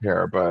 I don't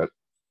care, but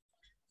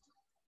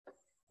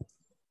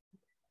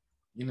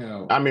you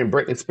know, I mean,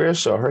 Britney Spears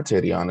showed her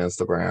titty on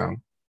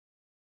Instagram.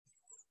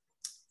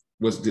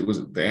 Was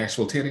the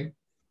actual titty?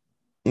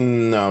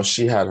 No,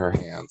 she had her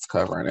hands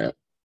covering it.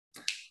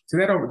 See,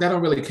 that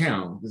don't really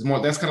count. It's more,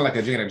 that's kind of like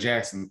a Janet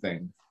Jackson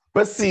thing.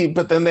 But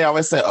then they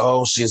always say,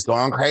 "Oh, she's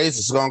going crazy.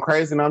 She's going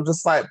crazy," and I'm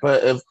just like,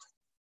 but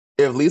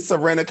if Lisa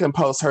Rinna can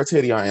post her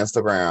titty on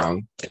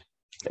Instagram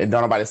and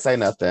don't nobody say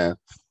nothing,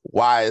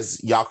 why is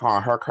y'all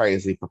calling her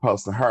crazy for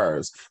posting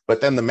hers?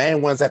 But then the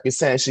main ones that be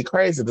saying she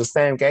crazy, the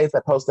same gays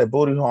that post their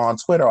booty hole on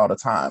Twitter all the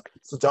time.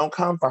 So don't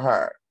come for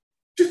her.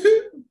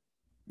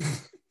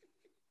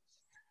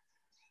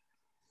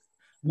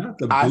 Not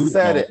the I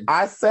said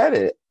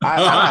it.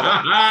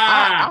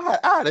 I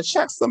had to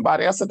check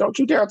somebody. I said, don't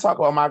you dare talk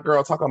about my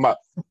girl talking about,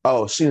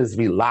 oh, she needs to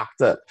be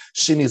locked up.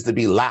 She needs to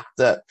be locked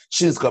up.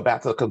 She needs to go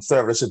back to the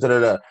conservatorship. Da, da,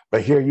 da.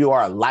 But here you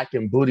are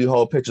liking booty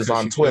hole pictures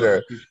on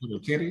Twitter.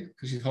 Because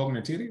she's holding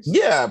her titties?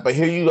 Yeah, but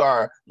here you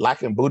are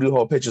liking booty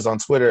hole pictures on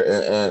Twitter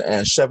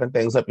and shoving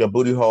things up your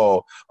booty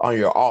hole on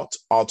your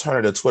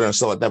alternative Twitter and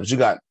stuff like that. But you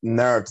got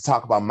nerve to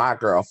talk about my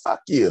girl.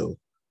 Fuck you.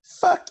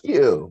 Fuck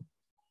you.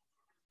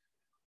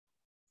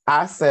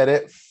 I said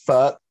it.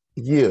 Fuck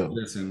you.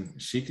 Listen,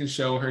 she can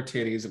show her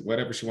titties,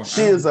 whatever she wants.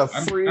 She is a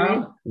free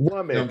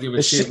woman. Don't give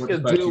a shit. She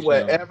can do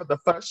whatever the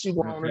fuck she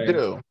wants to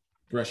do.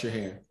 Brush your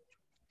hair.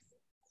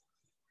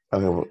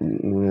 Okay, well,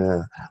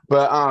 yeah.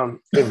 But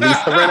if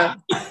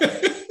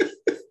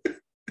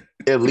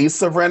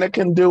Lisa Rinna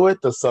can do it,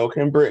 then so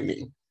can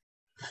Britney.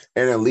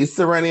 And if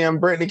Lisa Rinna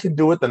and Britney can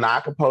do it, then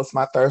I can post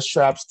my thirst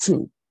traps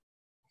too.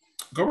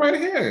 Go right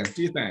ahead.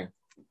 Do your thing.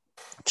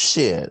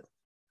 Shit.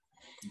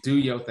 Do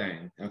your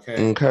thing,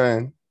 okay?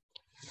 Okay.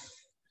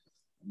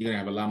 You're gonna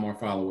have a lot more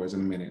followers in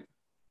a minute.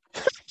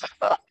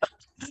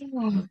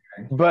 Okay.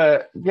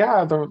 But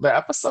yeah, the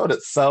episode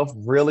itself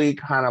really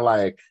kind of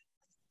like,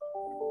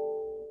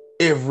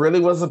 it really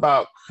was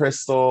about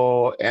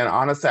Crystal. And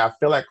honestly, I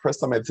feel like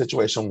Crystal made the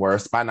situation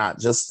worse by not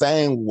just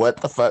saying what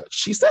the fuck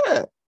she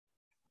said.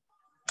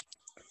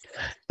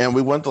 And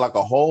we went to like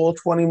a whole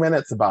 20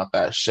 minutes about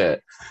that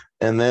shit.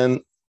 And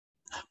then,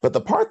 but the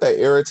part that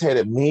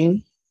irritated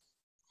me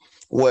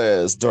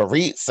was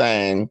Dorit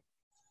saying,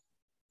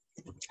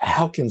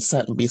 how can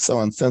Sutton be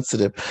so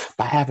insensitive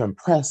by having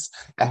press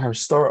at her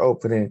store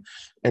opening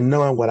and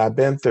knowing what I've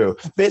been through?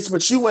 Bitch,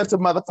 but you went to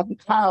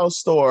motherfucking Kyle's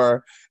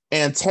store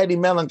and Teddy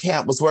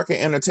Mellencamp was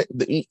working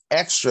the Eat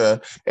Extra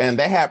and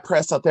they had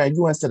press out there and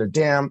you went to the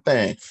damn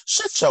thing.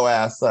 Shut your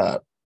ass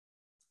up.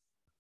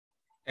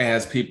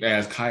 As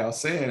Kyle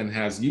said and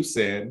as you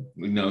said,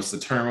 it's the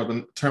term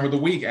of the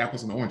week,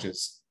 apples and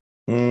oranges.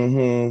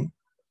 Mm-hmm.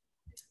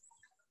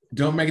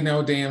 Don't make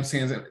no damn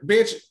sense.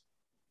 Bitch.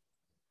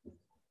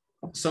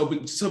 So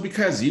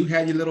because you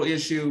had your little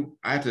issue,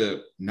 I have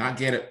to not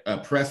get a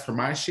press for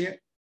my shit?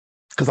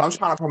 Because I'm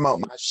trying to promote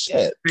my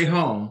shit. Stay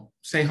home.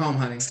 Stay home,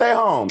 honey. Stay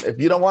home.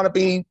 If you don't want to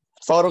be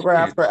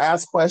photographed or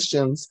ask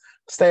questions,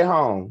 stay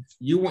home.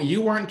 You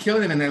weren't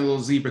killing it in that little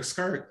zebra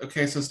skirt.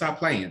 Okay, so stop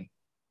playing.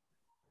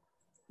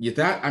 You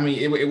thought,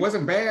 it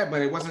wasn't bad,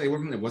 but it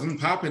wasn't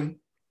popping.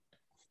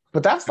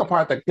 But that's the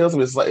part that kills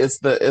me. It's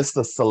the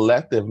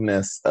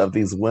selectiveness of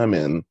these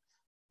women.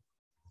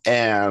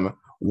 And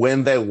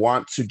when they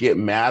want to get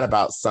mad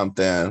about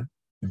something,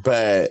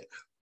 but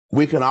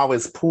we can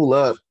always pull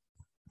up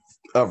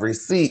a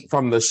receipt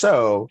from the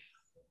show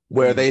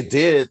where they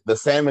did the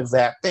same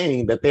exact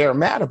thing that they're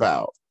mad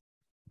about.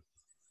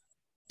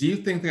 Do you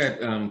think that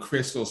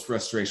Crystal's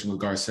frustration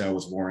with Garcelle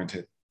was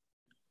warranted?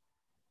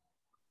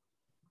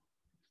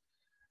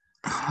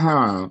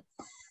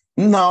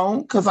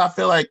 No, because I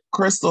feel like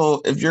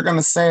Crystal, if you're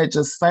gonna say it,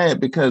 just say it,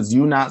 because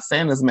you not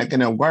saying is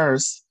making it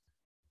worse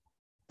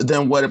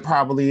than what it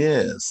probably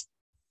is.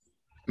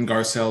 And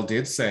Garcelle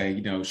did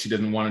say, she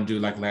didn't want to do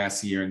like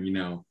last year,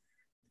 and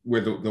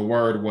where the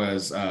word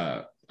was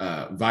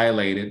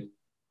violated,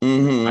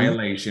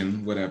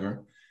 violation,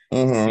 whatever.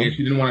 And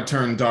she didn't want to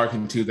turn dark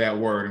into that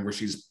word, and where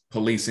she's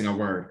policing a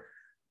word.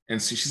 And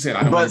she said,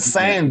 "I don't." But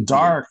saying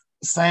dark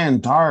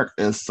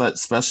is such,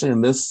 especially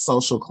in this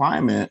social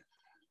climate.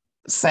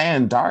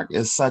 Saying dark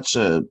is such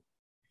a.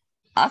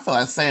 I feel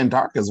like saying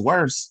dark is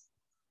worse.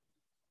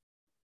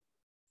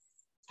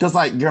 Because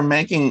like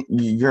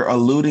you're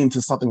alluding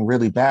to something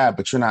really bad,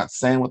 but you're not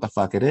saying what the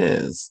fuck it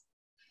is.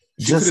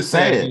 Just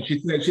say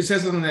it. She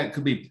said something that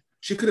could be.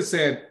 She could have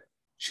said.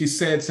 She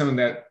said something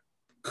that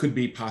could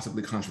be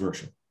possibly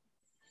controversial.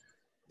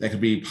 That could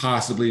be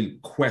possibly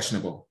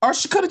questionable. Or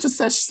she could have just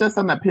said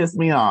something that pissed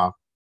me off.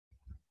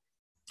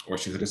 Or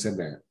she could have said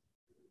that.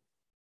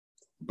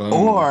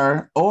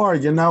 Boom. Or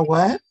you know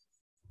what?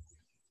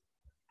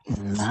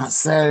 Not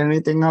said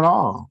anything at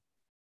all.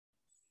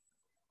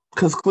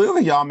 Because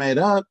clearly y'all made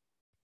up.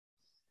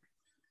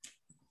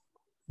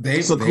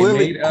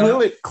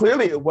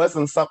 Clearly it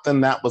wasn't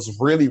something that was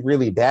really,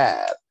 really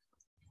bad.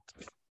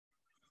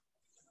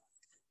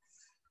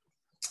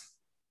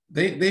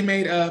 They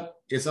made up.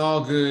 It's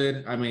all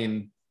good. I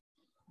mean,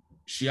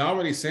 she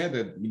already said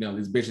that,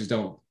 these bitches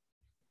don't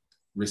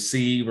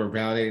receive or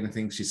validate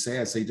anything she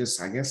said. So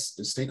I guess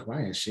just stay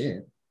quiet.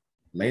 Shit.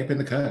 Lay up in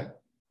the cut.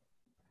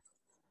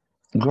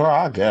 Girl,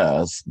 I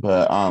guess.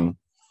 But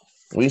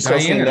we still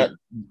seen that.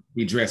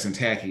 Be dressing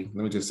tacky.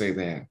 Let me just say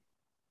that.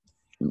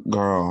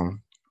 Girl.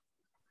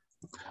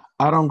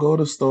 I don't go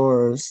to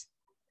stores.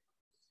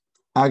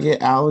 I get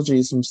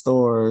allergies from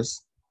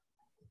stores.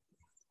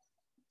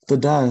 The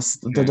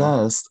dust.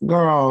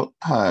 Girl,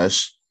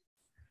 hush.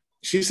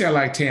 She said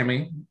like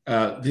Tammy,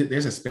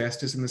 there's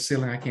asbestos in the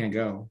ceiling. I can't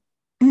go.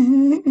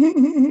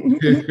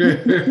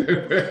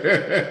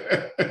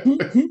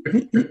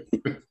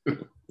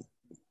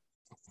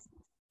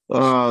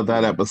 Oh,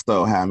 that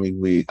episode had me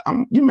weak.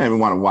 You made me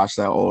want to watch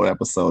that old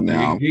episode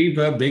now.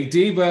 Big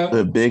diva.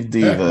 The big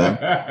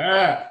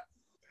diva.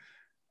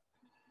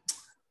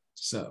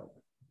 So,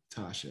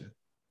 Tasha,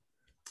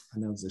 I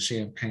know it's a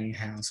champagne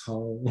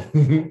household,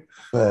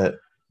 but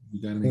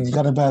you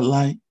got a Bud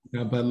Light.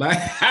 Got a Bud Light.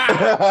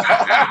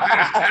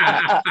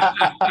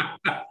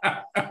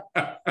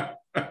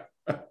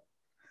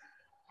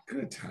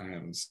 Good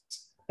times.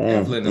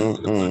 Evelyn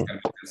that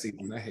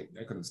season. I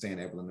couldn't stand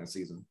Evelyn that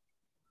season.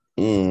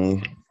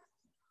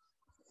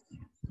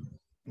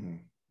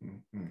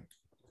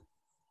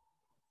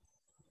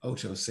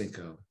 Ocho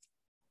Cinco.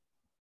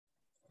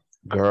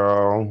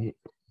 Girl,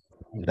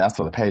 that's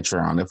for the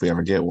Patreon if we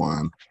ever get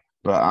one.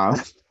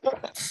 But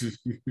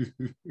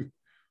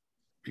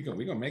we're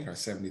gonna make our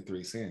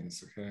 73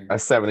 cents, okay? Our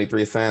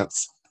 73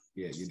 cents.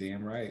 Yeah, you're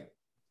damn right.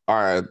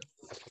 All right.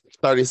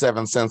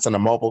 37 cents in a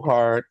mobile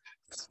card.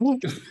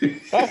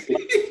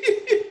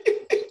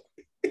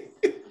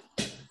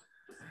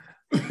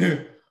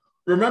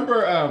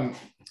 Remember,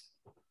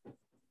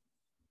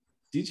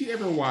 did you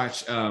ever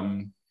watch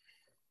the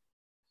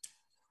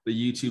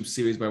YouTube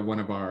series by one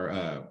of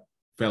our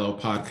fellow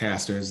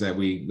podcasters that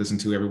we listen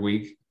to every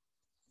week,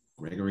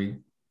 Gregory?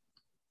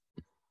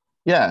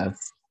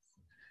 Yes.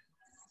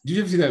 Did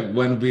you ever see that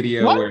one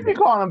video? Why did you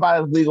call him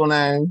by his legal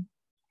name?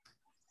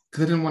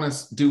 Because I didn't want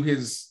to do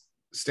his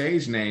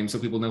stage name so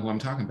people know who I'm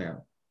talking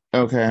about.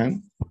 Okay.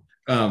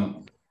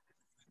 Remember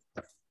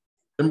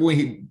when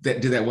he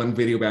did that one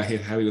video about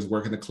how he was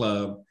working the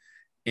club,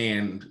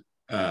 and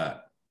the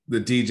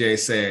DJ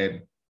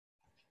said,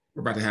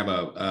 "We're about to have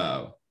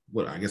a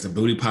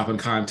booty popping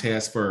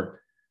contest for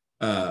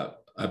a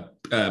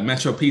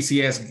Metro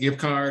PCS gift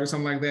card or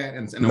something like that."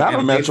 And Not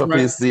a Metro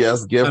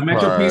PCS gift card. A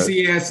Metro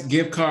PCS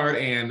gift card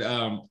and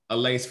a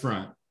lace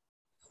front.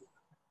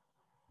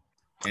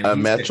 And a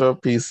Metro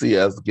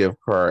PCS gift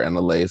card and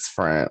a lace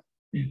front.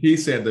 He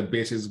said the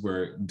bitches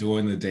were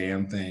doing the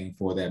damn thing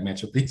for that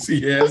Metro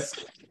PCS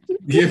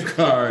gift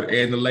card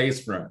and the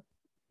lace front.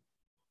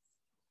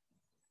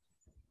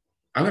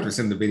 I'll have to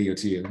send the video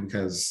to you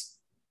because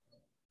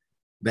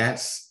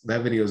that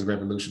video is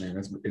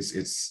revolutionary.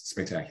 It's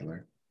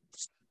spectacular.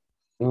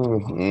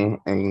 Mm-hmm.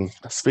 And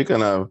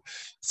speaking of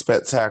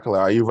spectacular,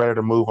 are you ready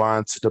to move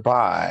on to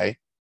Dubai?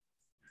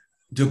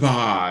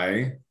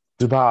 Dubai,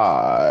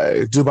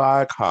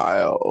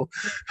 Kyle.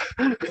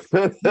 You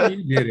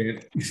did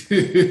it.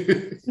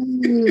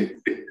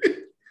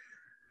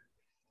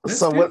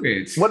 So what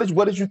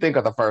did you think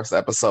of the first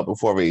episode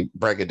before we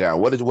break it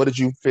down? What did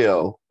you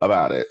feel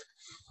about it?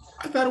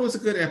 I thought it was a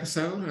good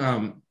episode.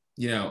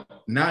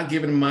 Not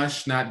giving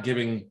much, not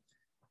giving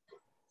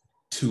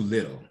too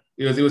little.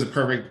 It was a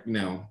perfect,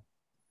 it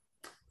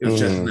was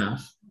just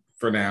enough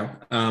for now.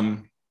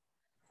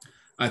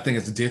 I think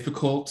it's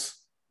difficult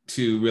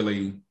to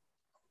really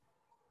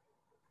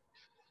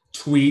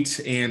tweet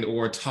and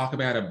or talk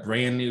about a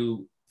brand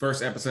new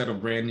first episode of a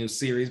brand new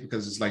series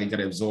because it's like you got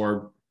to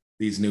absorb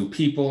these new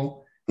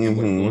people and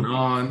what's going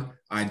on.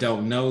 I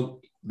don't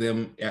know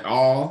them at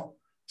all,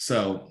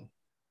 so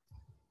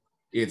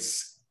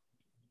it's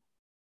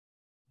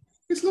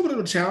a little bit of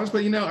a challenge.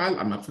 But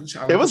I'm up for the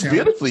challenge. It was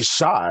beautifully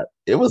shot.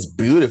 It was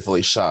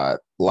beautifully shot.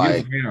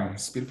 Like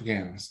beautiful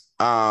gowns.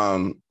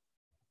 The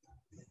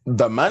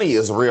money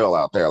is real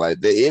out there. Like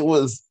it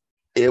was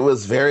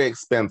very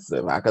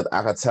expensive. I could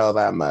tell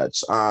that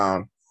much.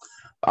 I'm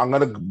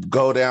gonna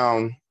go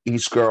down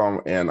each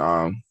girl and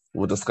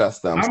we'll discuss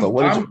them.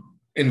 I'm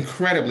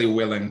incredibly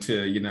willing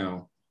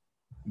to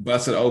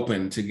bust it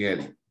open to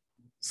get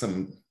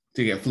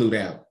flued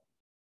out.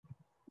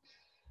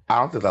 I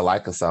don't think they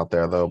like us out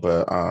there though,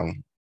 but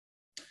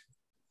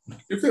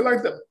you feel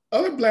like the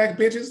other black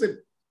bitches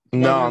that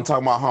no, I'm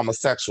talking about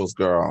homosexuals,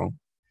 girl.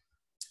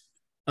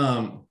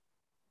 Maybe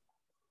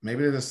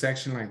there's a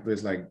section like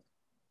there's like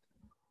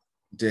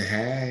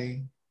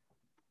hey.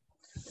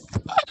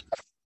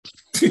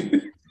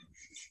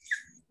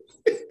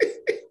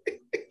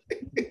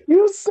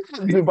 You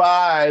said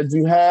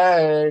Dubai,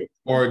 hey.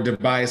 Or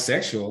Dubai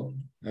sexual.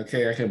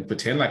 Okay, I can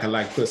pretend like I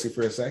like pussy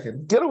for a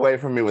second. Get away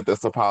from me with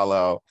this,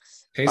 Apollo.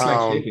 Tastes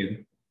like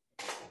chicken.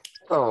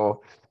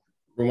 Oh.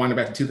 Rewind it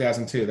back to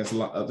 2002. That's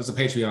a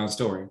Patreon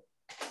story.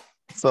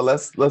 So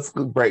let's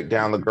break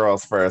down the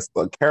girls first.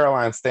 So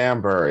Caroline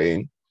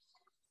Stanbury.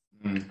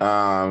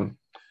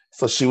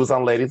 So she was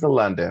on Ladies of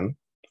London.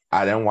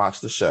 I didn't watch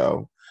the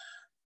show.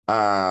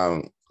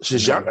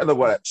 She's younger than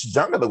what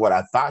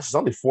I thought. She's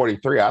only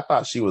 43. I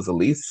thought she was at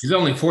least. She's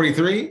only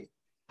 43.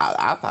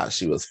 I thought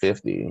she was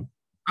 50.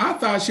 I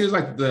thought she was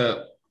like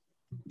the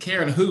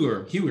Karen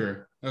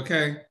Huger.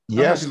 Okay.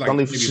 Yeah, she's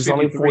only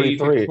 43.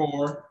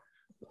 54.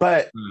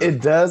 But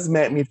it does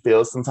make me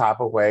feel some type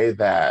of way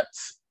that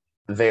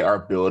they are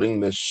building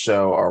this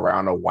show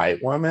around a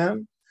white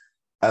woman,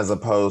 as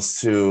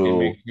opposed to. It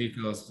makes me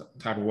feel some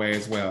type of way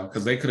as well,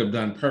 because they could have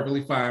done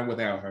perfectly fine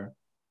without her.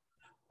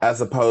 As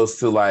opposed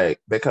to like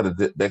they could have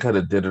did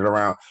it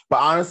around. But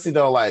honestly,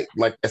 though, like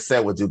I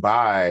said with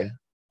Dubai,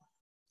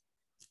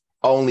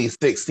 only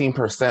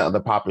 16% of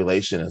the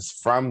population is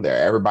from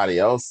there. Everybody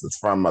else is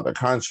from other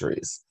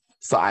countries.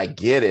 So I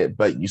get it,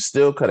 but you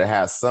still could have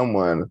had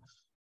someone.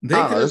 They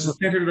could have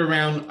centered it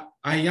around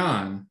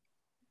Ayan.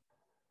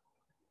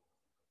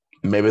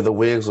 Maybe the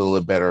wigs would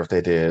look better if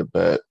they did,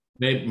 but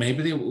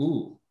maybe they.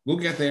 Ooh, we'll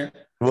get there.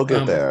 We'll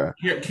get there.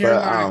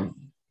 Caroline.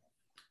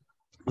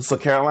 So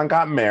Caroline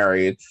got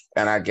married,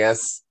 and I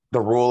guess the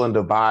rule in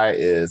Dubai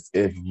is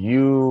if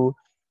you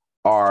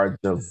are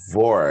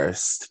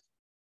divorced,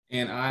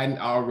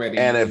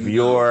 and if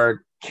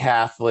you're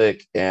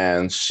Catholic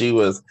and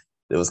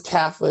it was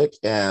Catholic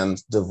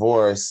and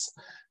divorced,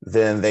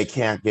 then they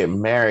can't get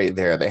married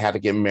there. They had to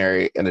get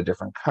married in a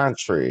different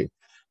country.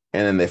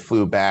 And then they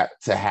flew back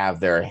to have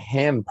their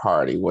hen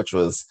party, which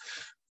was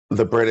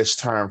the British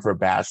term for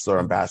bachelor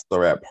and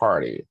bachelorette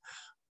party.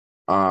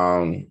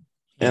 And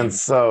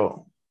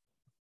so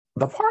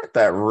the part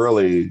that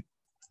really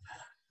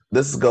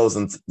this goes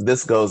in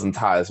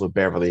ties with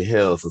Beverly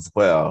Hills as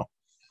well.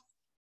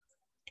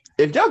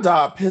 If your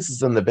dog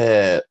pisses in the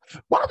bed,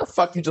 why the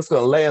fuck you just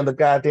gonna lay in the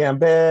goddamn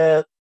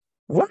bed?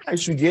 Why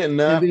aren't you getting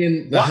up? And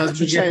then the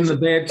husband gets in the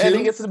bed too? And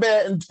he gets in the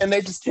bed and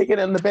they just kick it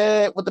in the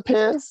bed with the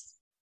piss?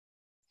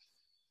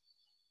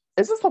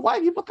 Is this a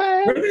white people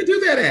thing? Where do they do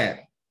that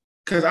at?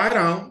 Because I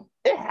don't.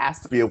 It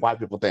has to be a white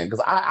people thing.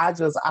 Because I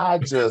just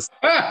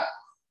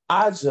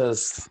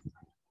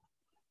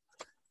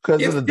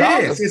because if the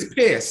dog is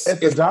pissed. If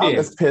the dog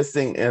is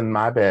pissing in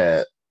my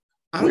bed,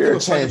 we're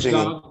changing.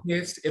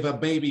 If a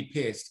baby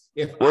pissed,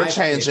 we're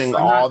changing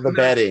all the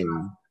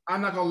bedding.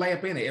 I'm not gonna lay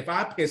up in it. If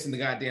I piss in the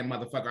goddamn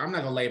motherfucker, I'm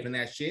not gonna lay up in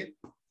that shit.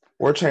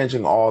 We're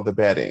changing all the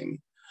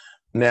bedding.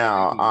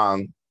 Now,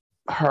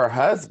 her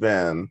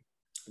husband,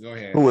 go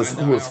ahead. Who is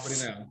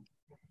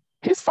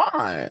he's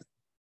fine.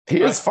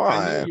 He is fine.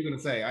 I knew what you were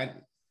gonna say.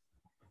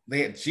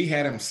 She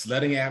had him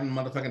slutting at him,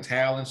 motherfucking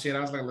towel and shit. I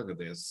was like, look at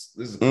this.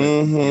 This is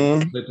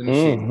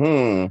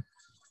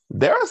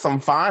There are some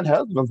fine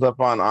husbands up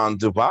on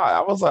Dubai.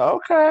 I was like,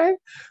 okay.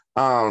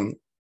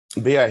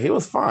 But yeah, he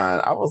was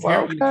fine. I was like,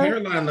 okay.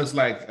 Caroline looks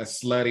like a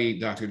slutty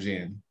Dr.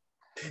 Jen.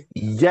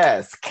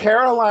 Yes,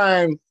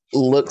 Caroline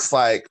looks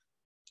like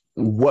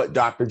what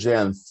Dr.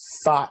 Jen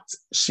thought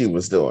she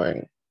was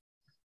doing.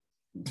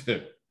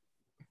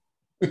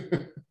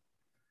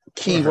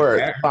 Keyword.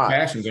 Her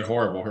fashions are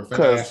horrible. Her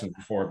fashions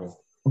are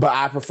horrible. But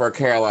I prefer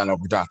Caroline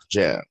over Dr.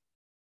 Jen.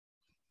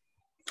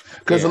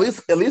 Because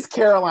at least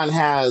Caroline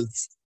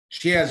has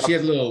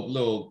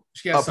a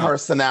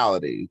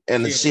personality,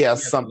 and she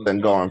has something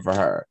going for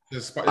her.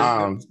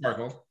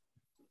 Sparkle.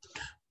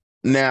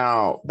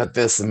 Now, but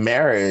this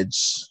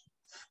marriage,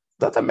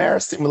 does the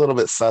marriage seem a little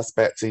bit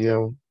suspect to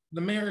you?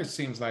 The marriage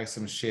seems like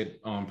some shit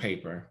on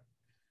paper.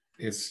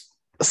 It's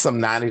some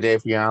 90 Day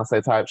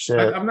Fiance type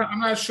shit. I'm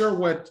not sure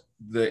what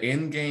the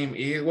end game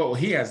is. Well,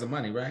 he has the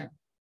money, right?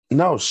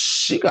 No,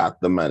 she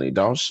got the money,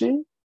 don't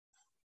she?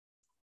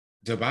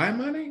 Dubai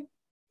money?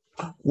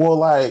 Well,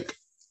 like,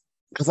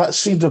 because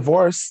she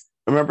divorced.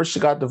 Remember, she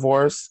got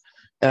divorced,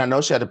 and I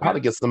know she had to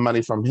probably get some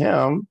money from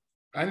him.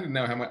 I didn't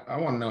know how much. I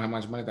want to know how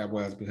much money that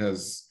was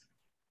because,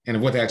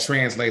 and what that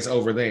translates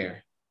over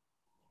there.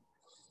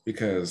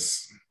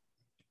 Because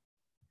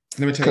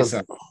let me tell you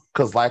something.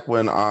 Because like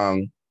when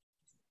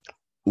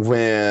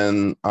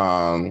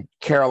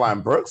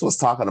Caroline Brooks was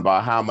talking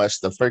about how much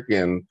the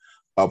freaking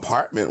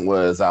apartment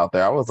was out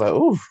there, I was like,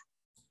 ooh.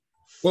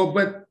 Well,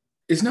 but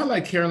it's not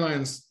like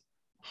Caroline's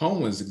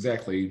home was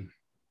exactly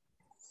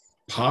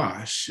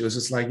posh. It was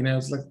just like,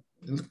 it's like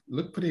it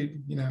looked pretty,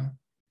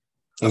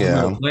 upper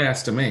middle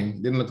class to me.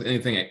 Didn't look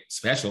anything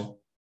special.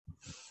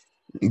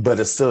 But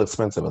it's still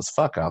expensive as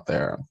fuck out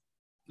there.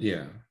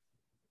 Yeah.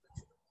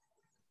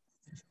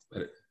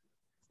 But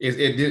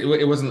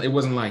it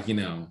wasn't like,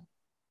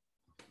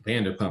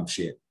 Vanderpump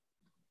shit.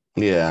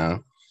 Yeah.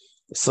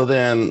 So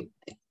then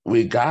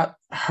we got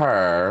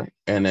her,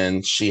 and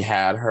then she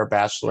had her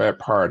bachelorette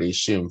party.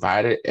 She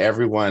invited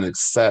everyone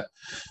except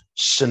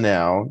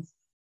Chanel.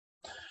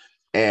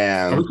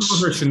 And are we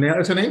calling her Chanel?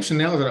 Is her name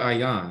Chanel or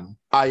Ayan?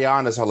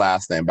 Ayan is her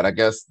last name, but I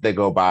guess they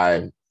go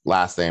by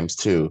last names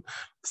too.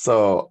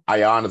 So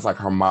Ayan is like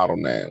her model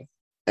name.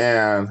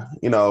 And,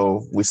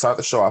 we start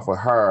the show off with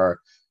her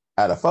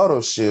at a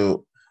photo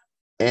shoot.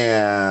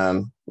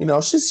 And,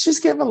 she's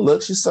giving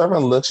looks. She's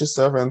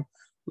serving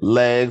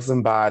legs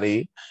and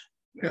body.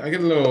 Yeah, I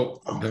get a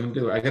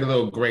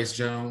little Grace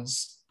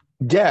Jones.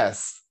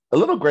 Yes. A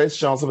little Grace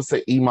Jones. I would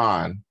say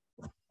Iman.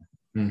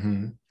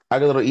 Mm-hmm. I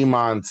get a little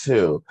Iman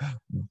too.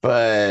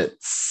 But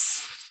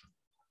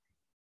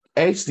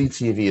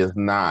HDTV is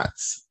not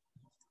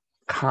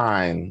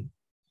kind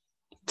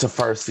to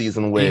first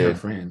season wigs. Her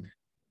friend.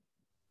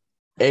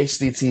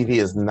 HDTV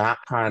is not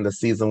kind to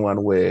season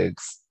 1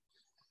 wigs.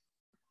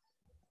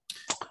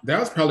 That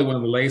was probably one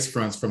of the lace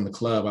fronts from the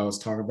club I was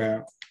talking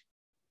about.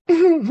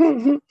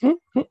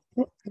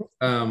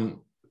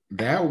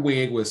 That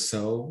wig was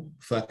so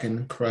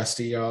fucking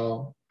crusty,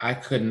 y'all. I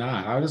could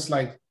not. I was just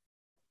like,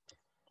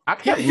 I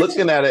kept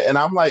looking at it, and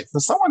I'm like, for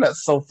someone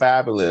that's so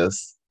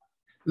fabulous.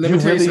 Let me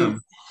tell you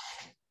something.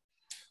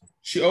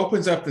 She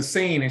opens up the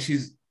scene and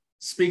she's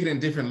speaking in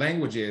different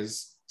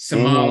languages: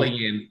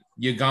 Somalian,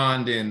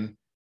 Ugandan.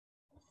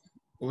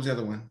 What was the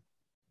other one?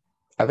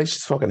 I think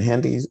she's spoken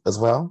Hindi as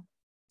well.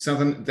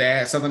 Something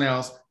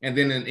else, and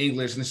then in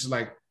English, and she's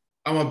like,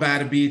 "I'm a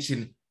bad bitch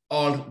in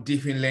all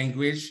different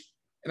language,"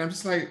 and I'm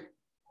just like,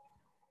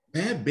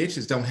 bad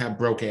bitches don't have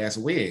broke ass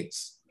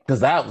wigs.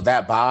 Because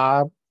that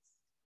bob,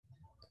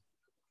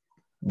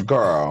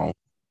 girl,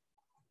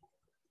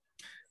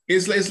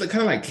 it's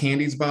kind of like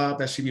Candy's bob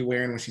that she be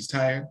wearing when she's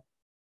tired.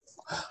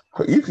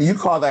 You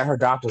call that her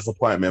doctor's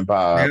appointment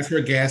bob? That's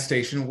her gas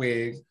station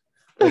wig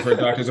or her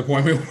doctor's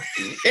appointment wig.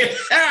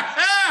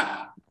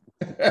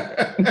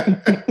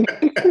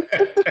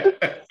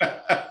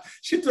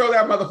 She throw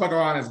that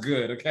motherfucker on as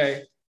good,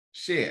 okay?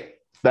 Shit.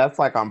 That's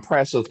like on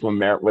Precious when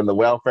the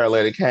welfare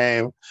lady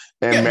came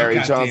and Mary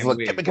Jones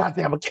looked, get me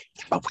goddamn wig.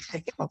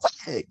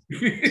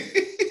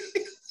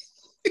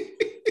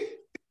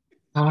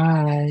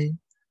 Hi.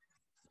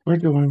 We're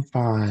doing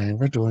fine.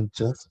 We're doing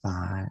just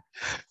fine.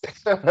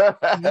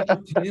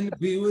 Pretend to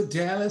be with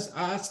Dallas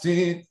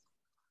Austin.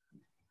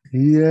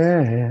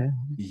 Yeah.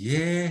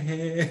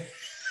 Yeah.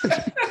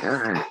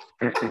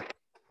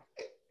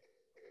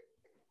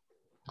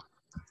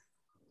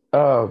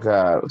 Oh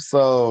God.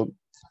 So,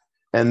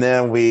 and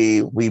then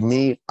we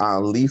meet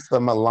Lisa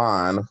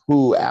Milan,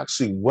 who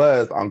actually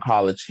was on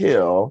College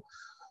Hill.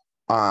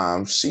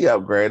 She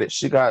upgraded.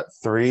 She got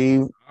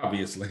 3.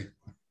 Obviously.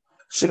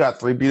 She got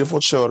 3 beautiful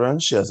children.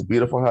 She has a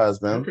beautiful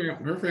husband.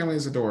 Her family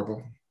is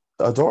adorable.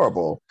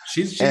 Adorable.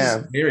 She's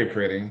very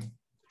pretty.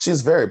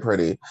 She's very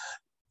pretty.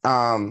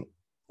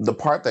 The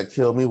part that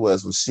killed me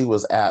was when she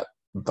was at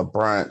the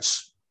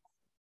brunch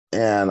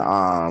and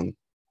on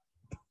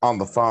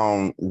the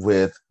phone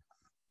with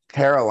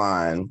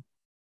Caroline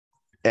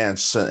and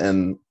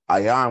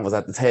Ayan was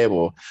at the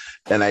table,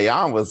 and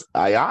Ayan,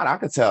 I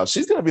could tell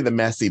she's gonna be the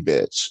messy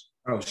bitch.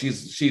 Oh,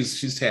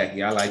 she's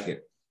tacky. I like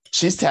it.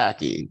 She's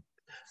tacky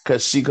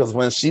because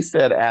when she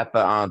said at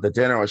the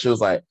dinner, when she was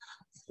like,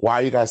 "Why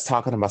are you guys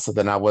talking about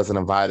something I wasn't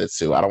invited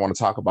to? I don't want to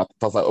talk about."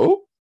 I was like,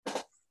 "Oh."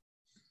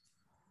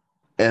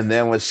 And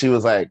then when she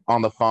was like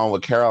on the phone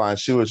with Caroline,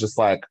 she was just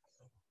like,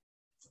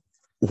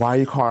 "Why are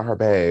you calling her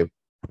babe?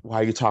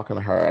 Why are you talking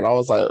to her?" And I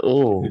was like,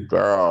 "Oh,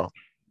 girl,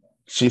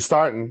 she's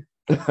starting."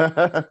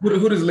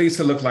 Who does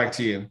Lisa look like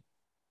to you?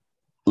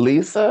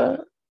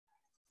 Lisa,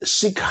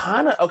 she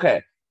kind of,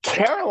 okay.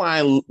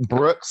 Caroline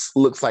Brooks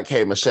looks like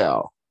K.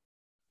 Michelle.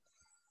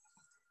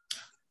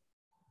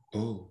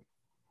 Oh.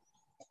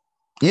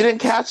 You didn't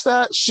catch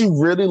that? She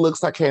really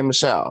looks like K.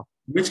 Michelle.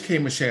 Which K.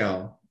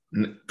 Michelle?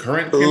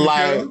 Current K.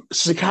 Michelle?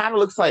 She kind of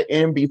looks like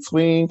in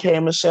between K.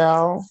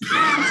 Michelle.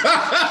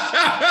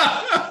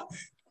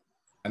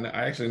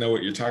 I actually know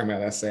what you're talking about.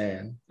 That's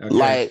sad.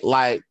 Okay.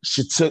 Like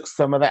she took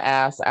some of the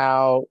ass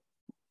out.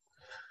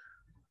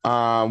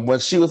 When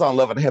she was on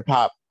Love and Hip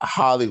Hop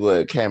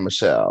Hollywood, K.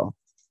 Michelle.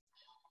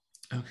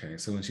 Okay,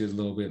 so when she was a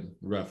little bit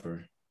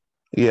rougher.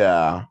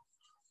 Yeah.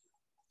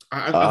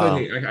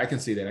 I can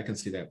see that. I can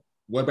see that.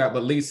 What about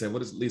but Lisa? What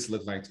does Lisa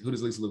look like? Who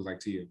does Lisa look like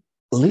to you?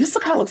 Lisa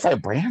kind of looks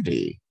like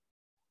Brandy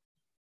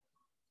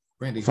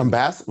Brandy who? from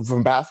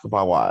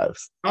Basketball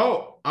Wives.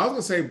 Oh, I was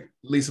gonna say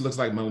Lisa looks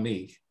like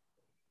Monique.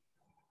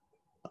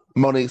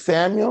 Monique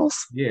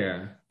Samuels.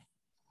 Yeah.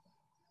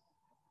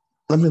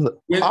 Let me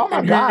look. Oh my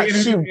In her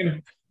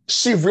God,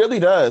 she really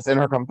does in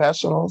her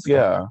confessionals.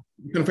 Yeah.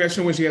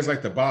 confession when she has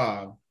like the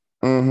bob.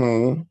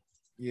 Mm-hmm.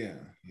 Yeah,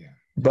 yeah.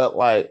 But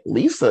like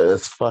Lisa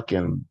is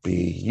fucking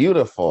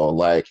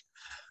beautiful.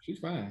 She's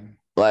fine.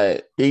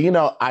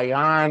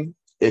 Ayan,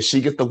 if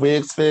she get the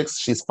wigs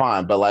fixed, she's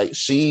fine.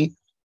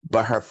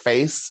 But her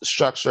face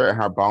structure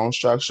and her bone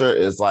structure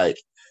is like,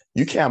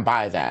 you can't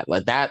buy that.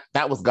 Like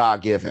that was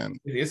God given.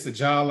 It's the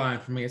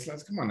jawline for me. It's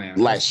like, come on now.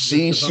 Like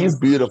she's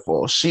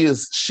beautiful. She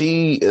is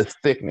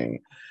sickening.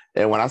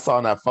 And when I saw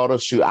in that photo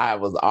shoot, I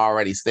was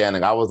already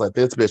standing. I was like,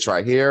 this bitch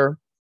right here.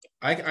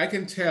 I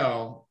can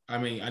tell. I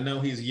mean, I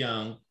know he's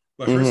young,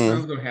 but her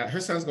son's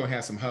gonna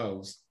have some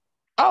hoes.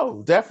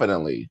 Oh,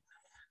 definitely.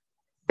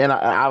 And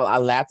I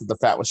laughed at the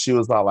fact when she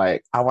was all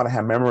like, I want to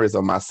have memories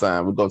of my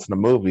son. We go to the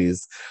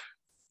movies.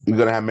 You're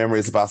gonna have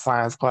memories about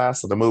science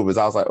class or the movies.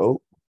 I was like,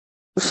 oh.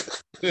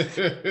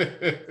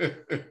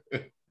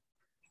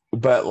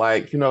 But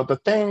the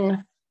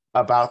thing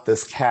about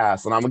this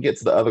cast, and I'm gonna get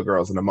to the other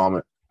girls in a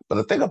moment, but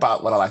the thing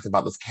about what I liked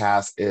about this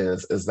cast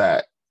is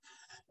that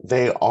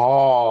they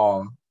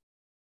all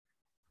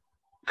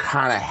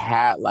kind of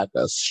had like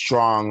a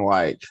strong,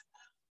 like,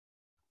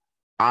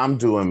 I'm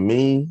doing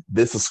me,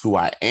 this is who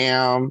I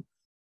am.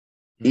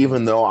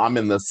 Even though I'm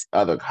in this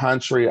other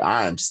country,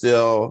 I am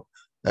still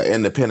an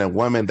independent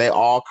woman. They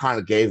all kind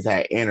of gave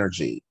that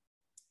energy.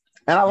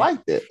 And I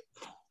liked it.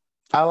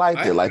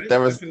 Like there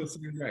was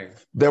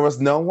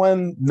no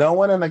one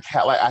in the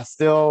cat. Like I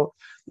still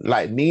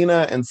like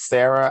Nina and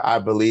Sarah. I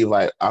believe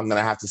like I'm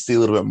gonna have to see a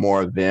little bit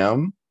more of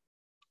them.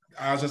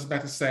 I was just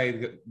about to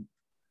say,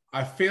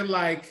 I feel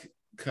like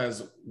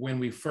because when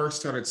we first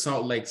started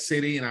Salt Lake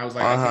City, and I was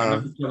like, I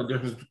never saw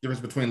the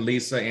difference between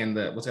Lisa and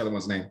what's the other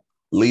one's name?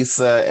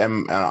 Lisa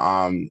and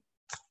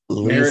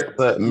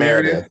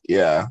Meredith.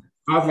 Yeah.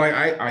 I was like,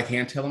 I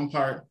can't tell them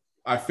apart.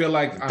 I feel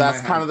like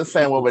that's kind of the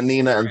same with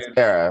Nina and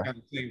Sarah.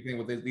 The same thing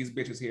with these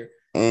bitches here.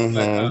 Mm-hmm.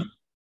 But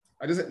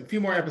I just a few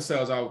more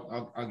episodes.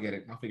 I'll get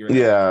it. I'll figure it out.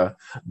 Yeah,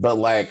 but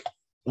like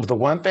the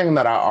one thing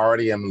that I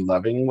already am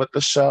loving with the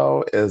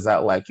show is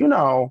that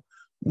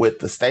with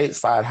the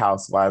stateside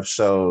housewife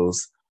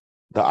shows,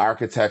 the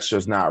architecture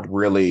is not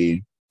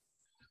really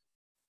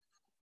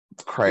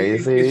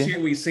crazy. It's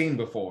shit we've seen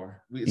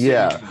before.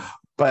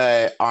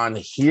 But on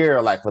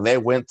here, like when they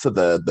went to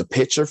the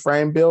picture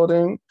frame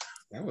building,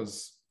 that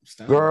was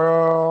stunning.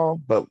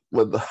 Girl, but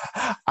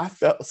I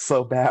felt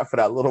so bad for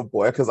that little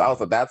boy because I was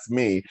like, that's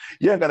me.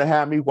 You're gonna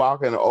have me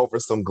walking over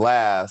some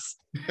glass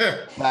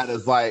that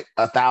is like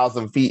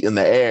 1,000 feet in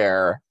the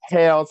air.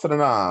 Hell to the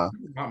nah.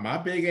 My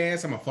big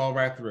ass, I'm gonna fall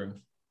right through.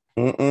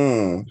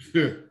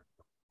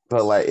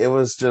 But like it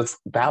was just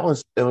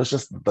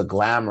the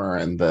glamour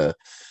and the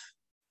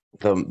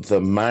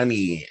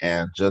money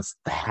and just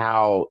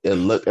how it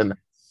looked. And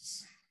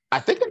I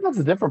think it was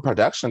a different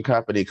production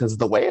company because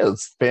the way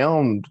it's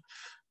filmed,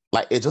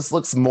 like it just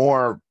looks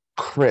more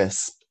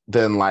crisp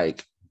than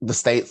like the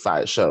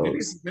stateside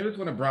shows. Maybe it's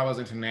one of Bravo's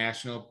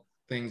international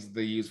things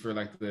they use for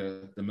like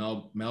the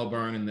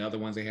Melbourne and the other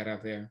ones they had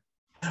out there.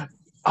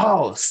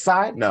 Oh,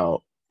 side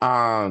note,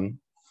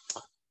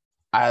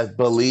 I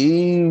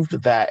believe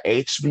that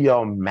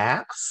HBO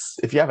Max,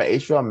 if you have an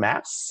HBO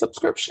Max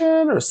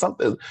subscription or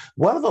something,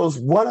 one of those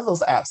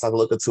apps, I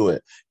look into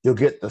it, you'll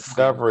get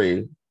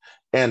Discovery,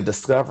 and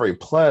Discovery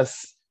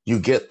Plus, you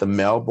get the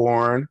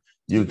Melbourne,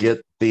 you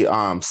get the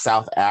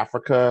South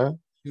Africa,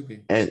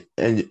 and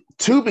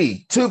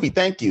Tubi,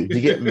 thank you. You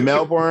get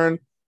Melbourne,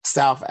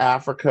 South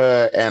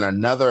Africa, and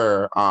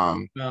another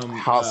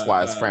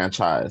Housewives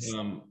franchise.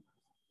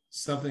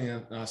 Something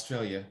in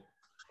Australia.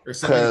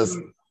 Because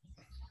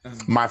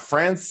my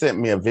friend sent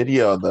me a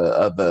video of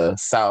the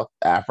South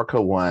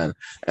Africa one,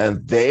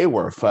 and they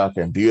were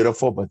fucking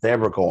beautiful, but they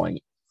were going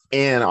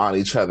in on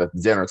each other at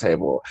the dinner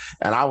table.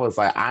 And I was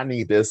like, I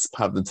need this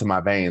pumped into my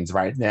veins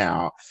right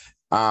now.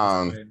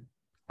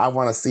 I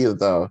want to see it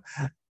though.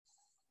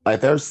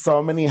 Like there's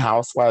so many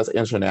Housewives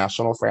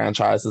international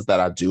franchises that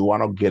I do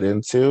want to get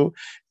into.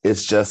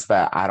 It's just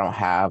that I don't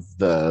have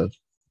the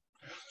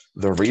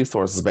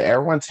resources, but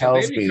everyone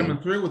tells me coming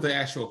through with the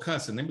actual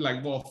cussing. They'd be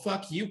like, well,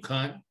 fuck you,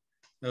 cunt.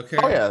 Okay.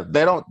 Oh yeah,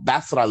 they don't.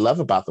 That's what I love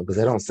about them because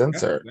they don't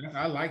censor.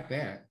 I like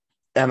that.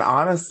 And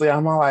honestly,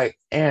 I'm all like,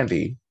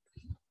 Andy,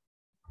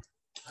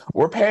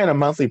 we're paying a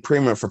monthly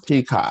premium for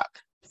Peacock,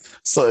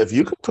 so if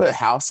you could put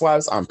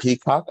Housewives on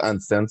Peacock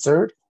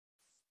uncensored,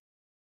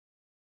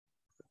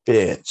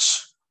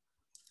 bitch.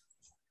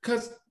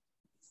 Because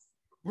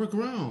we're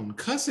grown.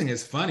 Cussing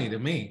is funny to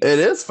me. It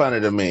is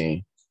funny to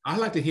me. I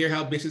like to hear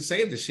how bitches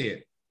say the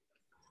shit.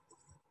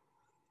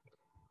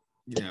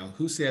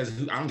 Who says,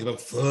 I don't give a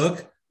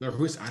fuck. I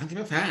don't give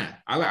a fuck.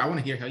 I want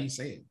to hear how you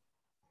say it.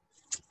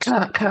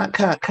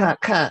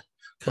 Cunt.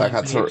 Like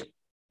I told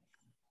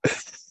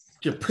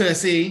your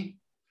pussy.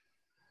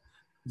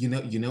 You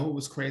know what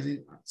was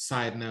crazy?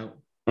 Side note.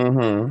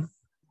 Mm-hmm.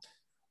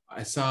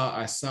 I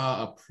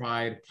saw a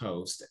pride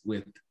post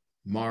with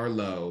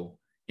Marlo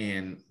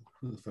and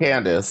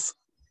Candace.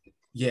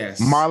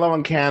 Yes. Marlo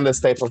and Candace,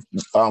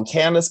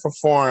 Candace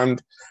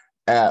performed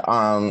at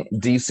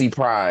DC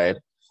Pride.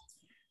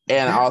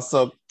 And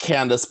also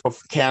Candace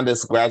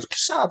graduated.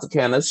 Shout out to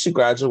Candace. She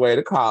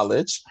graduated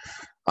college.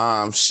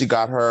 She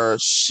got her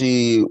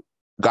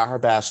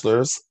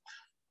bachelor's.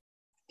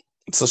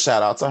 So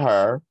shout out to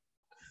her.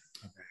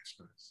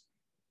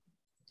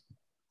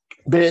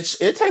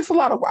 Bitch, it takes a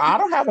lot of. I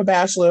don't have a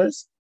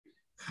bachelor's.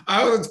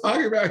 I was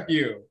talking about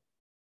you.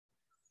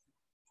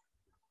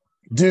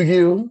 Do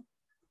you?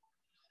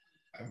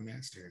 I have a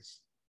master's.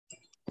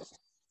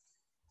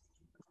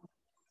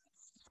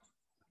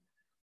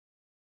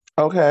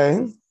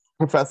 Okay,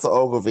 Professor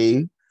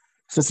Ogilvy.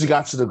 Since you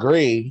got your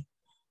degree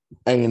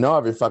and you know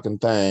every fucking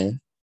thing,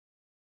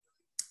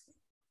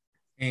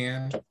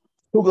 and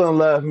who gonna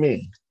love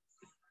me?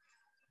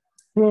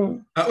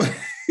 What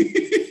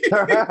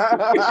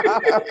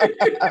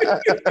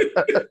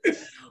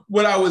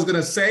I was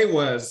gonna say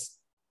was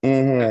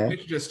that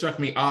picture just struck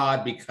me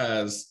odd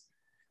because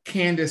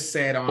Candace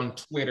said on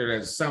Twitter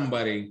that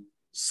somebody,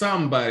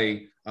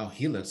 oh,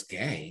 he looks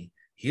gay.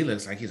 He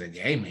looks like he's a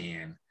gay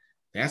man.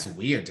 That's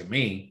weird to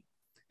me.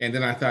 And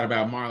then I thought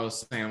about Marlo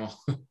saying, well,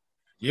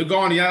 you're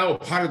going to your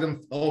part of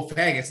them old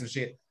faggots and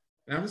shit.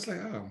 And I'm just like,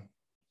 oh,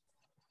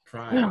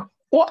 pride.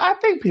 Well, I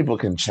think people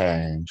can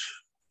change.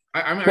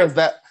 I mean,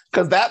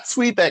 because that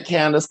tweet that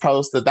Candace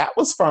posted, that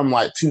was from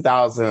like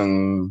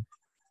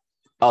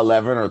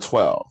 2011 or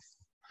 12.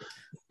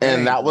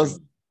 And that was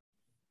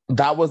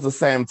the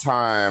same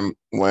time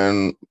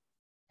when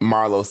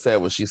Marlo said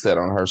what she said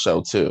on her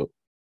show too.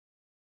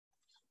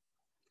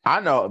 I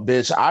know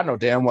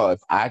damn well if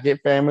I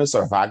get famous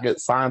or if I get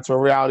signed to a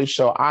reality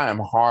show, I am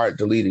hard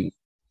deleting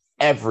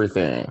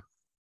everything.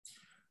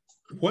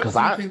 What do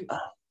you think,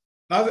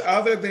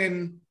 other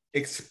than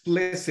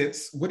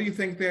explicits, what do you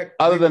think that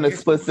other than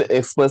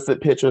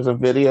explicit pictures and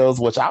videos,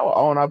 which I will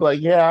own, I'll be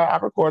like, yeah, I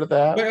recorded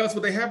that. What else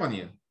would they have on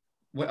you?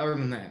 What other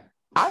than that?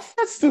 I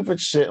said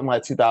stupid shit in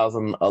like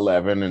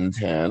 2011 and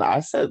 10. I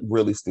said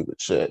really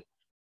stupid shit.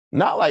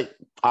 Not like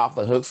off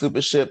the hook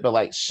stupid shit, but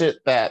like shit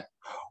that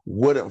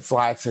wouldn't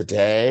fly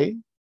today,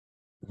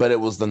 but it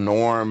was the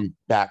norm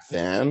back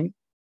then.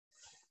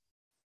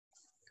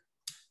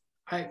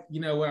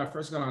 When I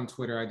first got on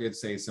Twitter, I did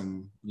say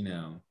some,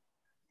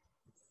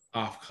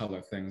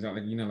 off-color things. I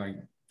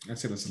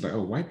said this, like,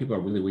 oh, white people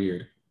are really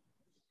weird.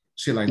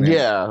 Shit like that.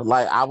 Yeah,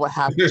 like I would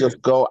have to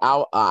just go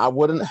out. I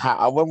wouldn't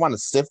want to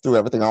sift through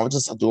everything. I would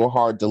just do a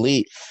hard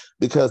delete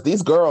because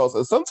these girls,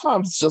 and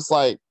sometimes just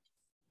like,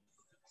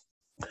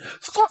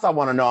 sometimes I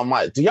want to know, I'm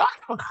like, do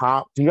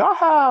y'all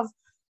have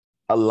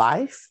a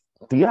life?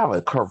 Do you have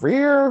a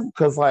career?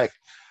 Because like,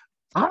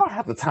 I don't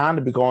have the time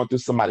to be going through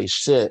somebody's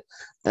shit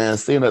and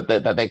seeing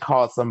that they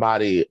called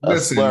somebody a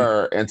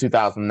slur in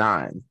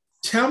 2009.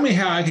 Tell me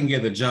how I can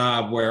get the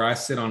job where I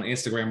sit on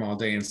Instagram all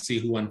day and see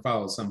who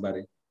unfollows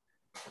somebody.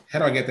 How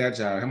do I get that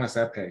job? How much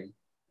that pay?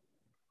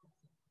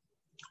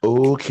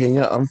 Ooh, can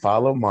you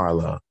unfollow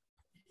Marlo?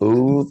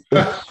 Ooh.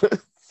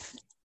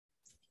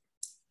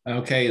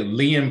 Okay,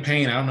 Liam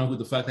Payne. I don't know who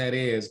the fuck that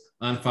is.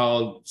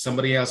 Unfollowed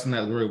somebody else from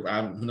that group.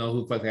 I don't know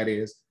who the fuck that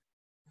is.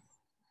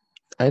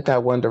 Ain't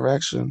that One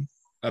Direction?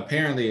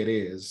 Apparently it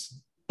is.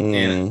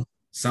 And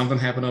something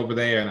happened over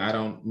there, and I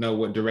don't know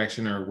what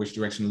direction or which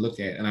direction to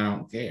look at, and I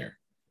don't care.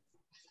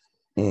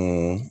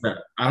 But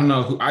I don't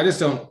know who. I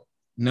just don't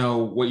know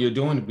what you're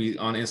doing to be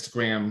on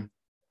Instagram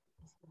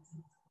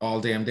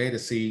all damn day to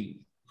see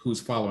who's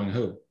following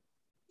who.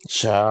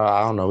 Child,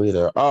 I don't know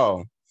either.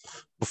 Oh,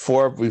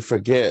 before we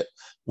forget,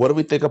 what do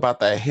we think about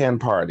that hen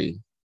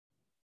party?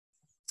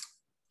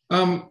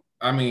 I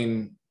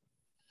mean,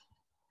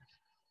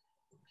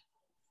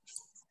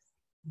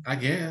 I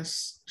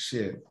guess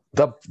shit.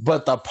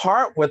 But the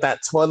part with that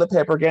toilet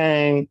paper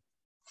gang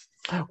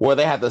where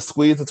they had to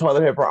squeeze the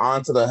toilet paper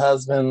onto the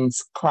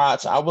husband's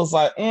crotch, I was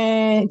like,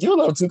 you're a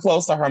little too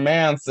close to her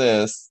man,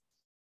 sis.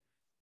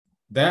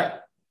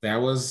 That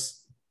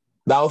was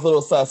a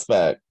little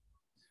suspect.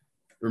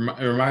 It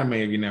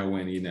reminded me of,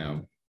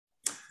 when,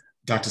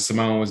 Dr.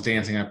 Simone was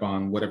dancing up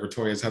on whatever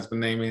Toya's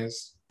husband name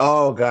is.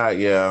 Oh, God,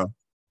 yeah.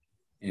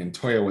 And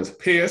Toya was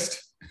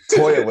pissed.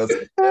 Toya was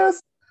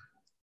pissed.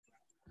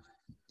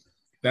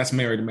 That's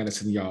Married to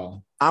Medicine,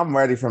 y'all. I'm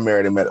ready for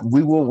Married to Medicine.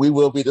 We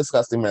will be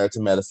discussing Married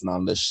to Medicine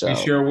on this show. We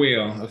sure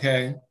will,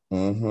 okay?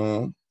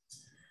 Mm-hmm.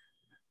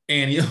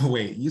 And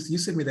wait, you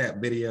sent me that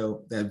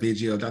video,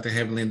 Dr.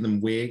 Heavenly in them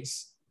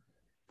wigs.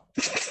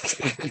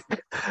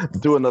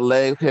 Doing the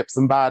legs, hips,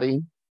 and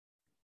body.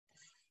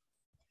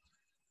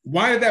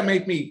 Why did that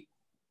make me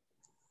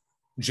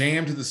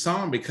jam to the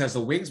song? Because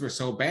the wigs were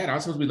so bad. I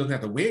was supposed to be looking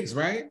at the wigs,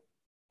 right?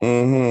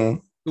 Mm-hmm.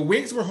 The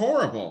wigs were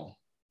horrible.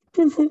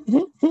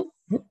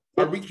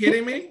 Are we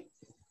kidding me?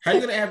 How are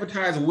you going to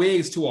advertise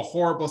wigs to a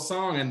horrible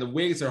song and the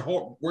wigs are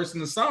worse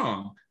than the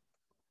song?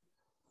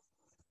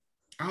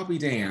 I'll be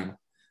damned.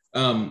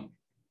 The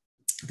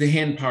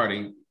hen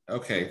party.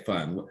 Okay,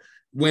 fun.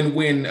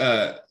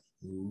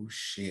 Oh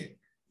shit.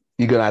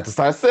 You're gonna have to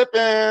start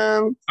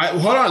sipping.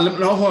 Hold on.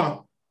 No, hold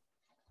on.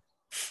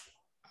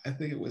 I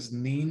think it was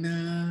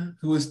Nina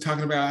who was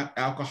talking about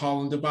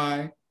alcohol in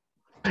Dubai.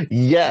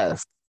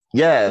 Yes.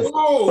 Yes.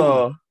 Whoa.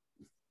 So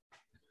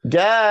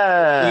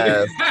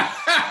yes.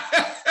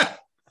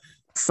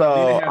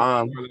 So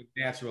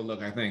natural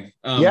look, I think.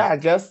 Yeah, I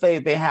guess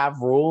they have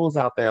rules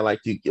out there. Like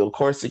you, of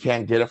course, you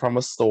can't get it from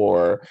a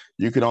store.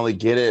 You can only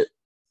get it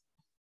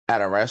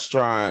at a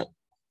restaurant.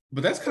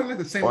 But that's kind of like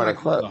the same or like a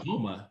club.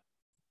 Oklahoma.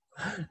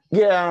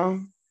 Yeah.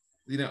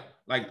 You know,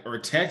 like or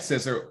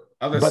Texas or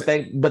other. But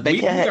they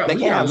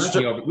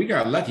can't we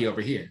got lucky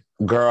over here.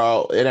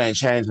 Girl, it ain't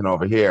changing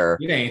over here.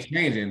 It ain't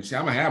changing.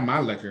 I'm gonna have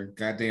my liquor.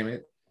 God damn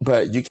it.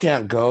 But you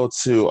can't go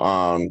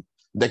to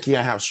they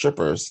can't have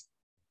strippers.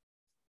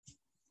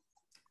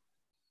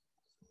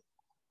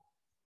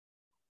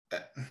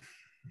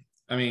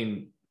 I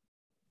mean,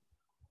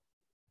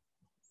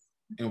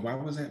 and why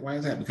was that? Why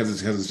is that? Because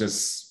it's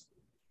just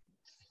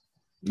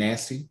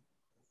nasty.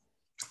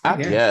 I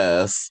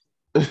guess.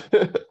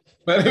 But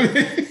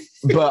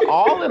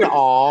all in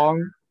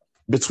all,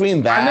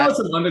 between that, I know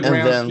some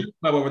underground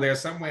club over there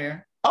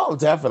somewhere. Oh,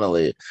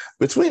 definitely.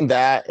 Between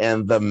that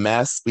and the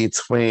mess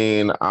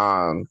between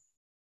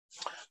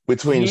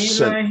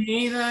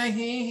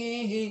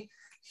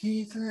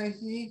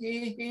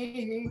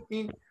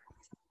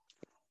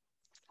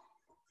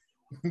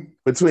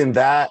between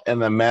that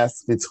and the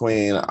mess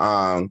between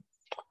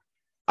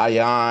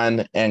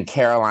Ayan and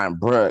Caroline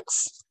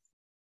Brooks.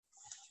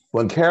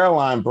 When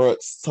Caroline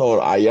Brooks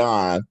told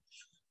Ayan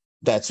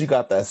that you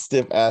got that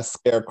stiff ass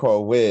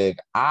scarecrow wig,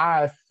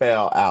 I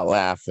fell out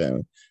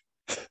laughing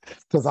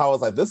because I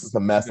was like, this is the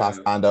mess I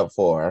signed up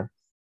for.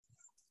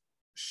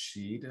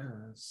 She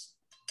does.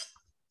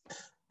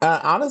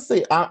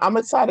 Honestly, I'm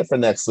excited for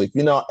next week.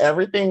 You know,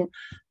 everything.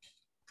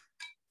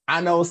 I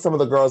know some of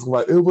the girls were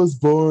like, it was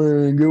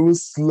boring, it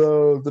was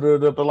slow,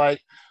 but like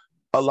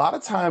a lot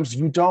of times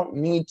you don't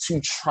need to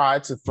try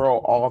to throw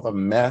all the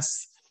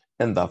mess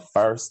in the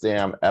first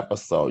damn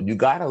episode. You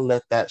got to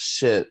let that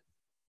shit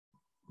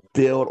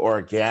build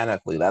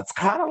organically. That's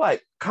kind of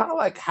like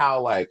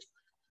how like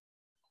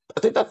I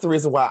think that's the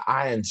reason why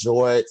I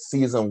enjoyed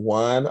season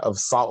 1 of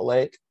Salt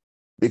Lake,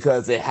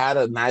 because it had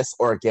a nice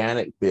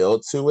organic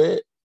build to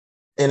it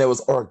and it was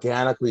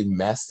organically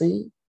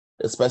messy,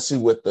 especially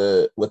with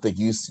the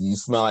you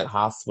smell like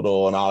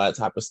hospital and all that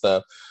type of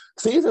stuff.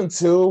 Season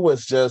 2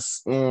 was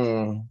just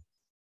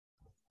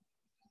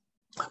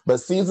but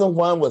season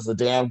 1 was a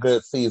damn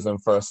good season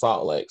for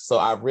Salt Lake. So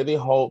I really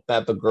hope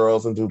that the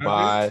girls in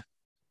Dubai,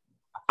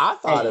 I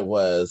thought it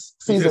was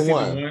season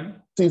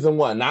 1. Season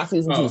 1, not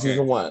season 2,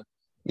 season 1.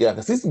 Yeah,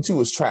 because season 2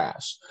 was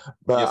trash.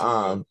 But yes,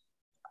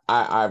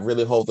 I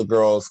really hope the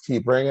girls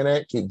keep bringing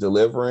it, keep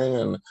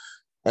delivering,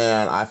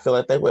 and I feel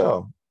like they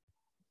will.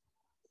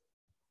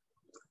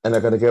 And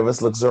they're going to give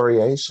us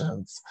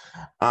luxuriations.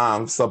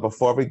 So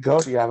before we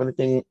go, do you have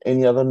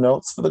any other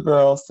notes for the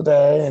girls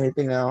today?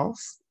 Anything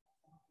else?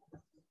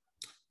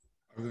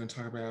 We're going to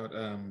talk about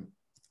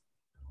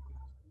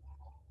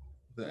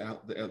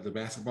the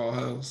basketball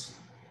hoes.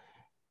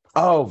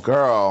 Oh,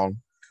 girl.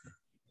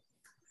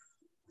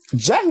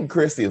 Jackie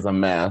Christie is a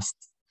mess.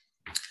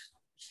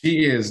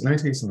 She is. Let me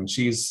tell you something.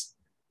 She's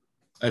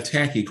a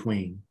tacky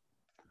queen.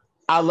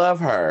 I love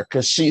her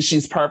because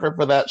she's perfect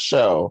for that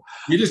show.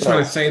 You're just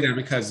trying to say that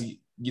because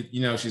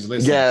you know she's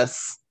listening.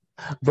 Yes,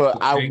 but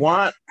okay. I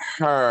want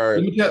her.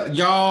 Let me tell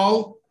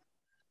y'all,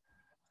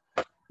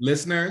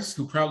 listeners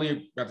who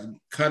probably got to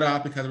cut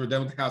off because we're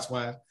done with the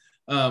Housewives.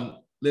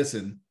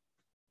 Listen,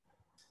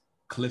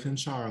 Cliff and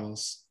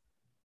Charles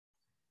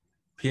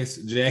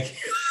pissed Jackie.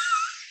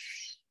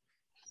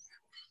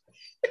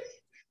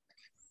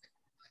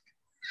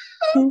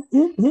 I'm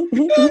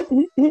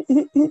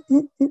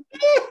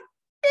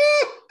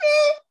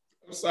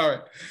sorry.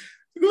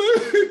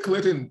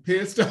 Clinton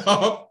pissed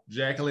off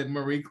Jacqueline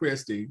Marie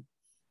Christie.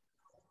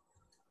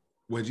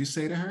 What'd you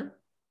say to her?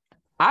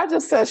 I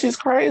just said she's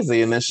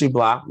crazy, and then she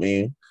blocked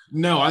me.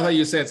 No, I thought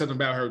you said something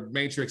about her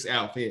Matrix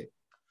outfit.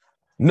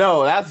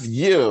 No, that's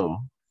you.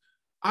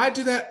 I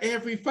do that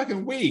every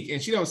fucking week,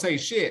 and she don't say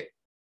shit.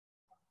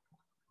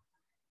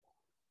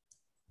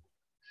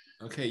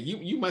 Okay,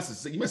 you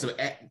must have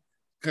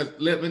because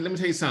let me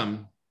tell you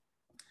something.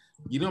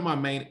 You know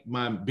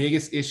my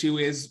biggest issue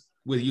is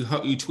with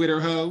you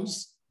Twitter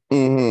hoes.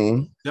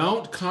 Mm-hmm.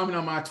 Don't comment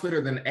on my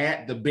Twitter then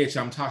at the bitch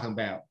I'm talking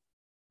about.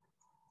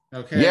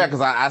 Okay. Yeah,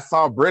 because I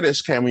saw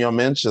British came in your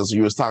mentions.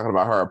 You was talking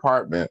about her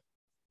apartment.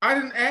 I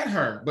didn't add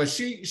her, but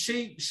she.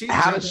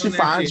 How did she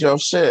find your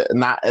shit?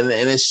 And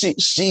then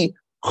she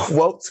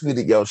quote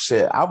tweeted your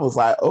shit. I was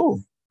like, oh.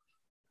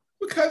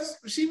 Because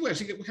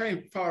how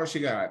many followers she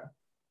got?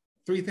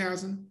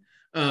 3,000.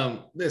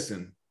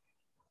 Listen,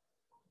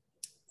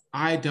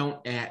 I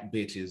don't at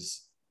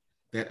bitches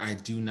that I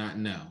do not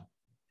know.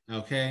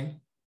 Okay.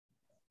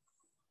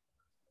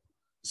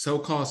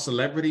 So-called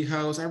celebrity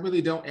hoes, I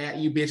really don't at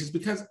you bitches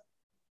because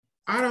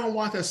I don't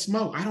want the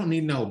smoke. I don't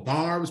need no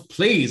barbs.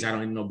 Please, I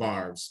don't need no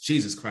barbs.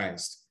 Jesus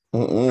Christ. I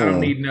don't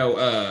need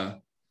no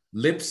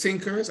lip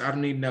syncers. I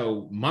don't need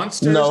no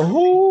monsters. No,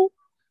 who?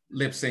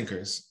 Lip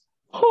syncers.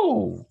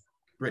 Who?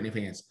 Britney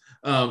Pants.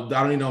 I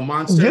don't need no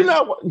monsters. You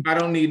know what? I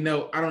don't need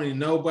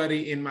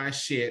nobody in my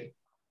shit.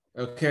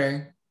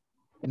 Okay?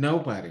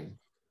 Nobody.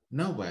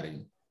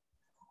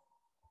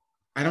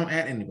 I don't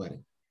add anybody.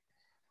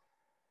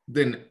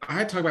 Then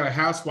I talk about a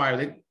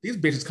housewife. These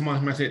bitches come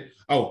on my shit.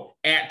 Oh,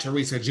 at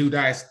Teresa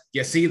Giudice.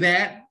 You see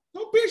that?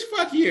 Oh, bitch,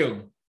 fuck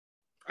you.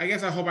 I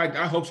guess I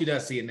hope she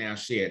does see it now.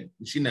 Shit.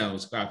 She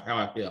knows how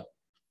I feel.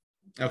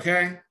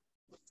 Okay?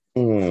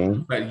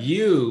 But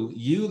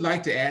you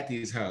like to add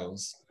these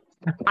hoes.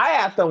 I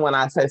add them when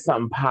I say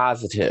something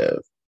positive.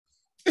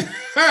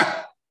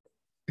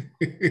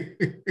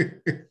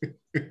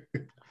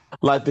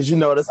 Like, did you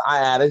notice I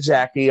added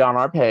Jackie on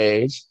our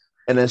page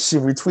and then she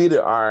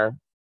retweeted our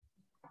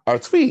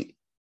tweet?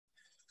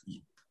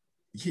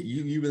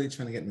 You really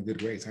trying to get in the good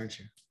grades, aren't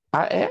you?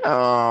 I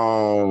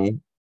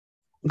am.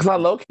 Because I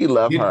low-key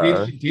love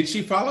her. Did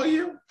she follow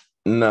you?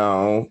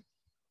 No.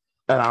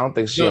 And I don't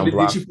think she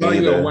unblocked Did she follow me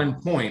you either.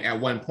 at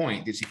one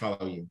point, did she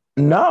follow you?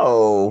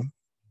 No.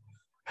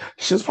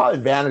 She was probably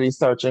vanity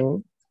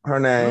searching her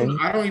name.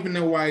 I don't even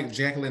know why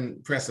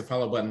Jacqueline pressed the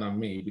follow button on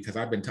me because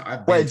I've been.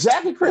 Wait,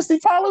 Jackie Christie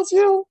follows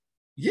you?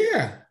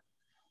 Yeah.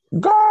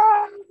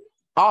 Girl.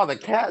 All the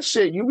cat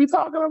shit you be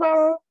talking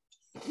about?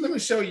 Let me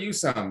show you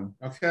something,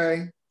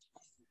 okay?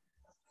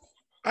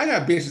 I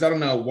got bitches. I don't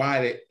know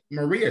why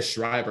Maria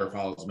Shriver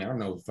follows me. I don't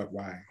know the fuck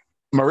why.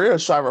 Maria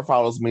Shriver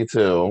follows me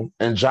too.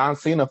 And John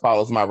Cena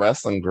follows my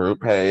wrestling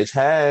group page.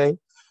 Hey.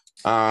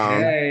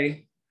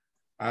 Hey.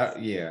 I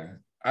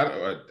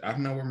don't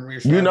know where Maria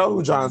Shriver. You know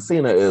who John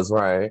Cena is,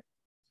 right?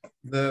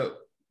 The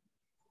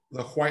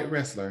white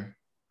wrestler.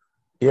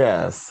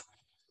 Yes.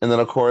 And then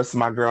of course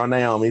my girl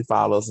Naomi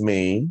follows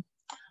me.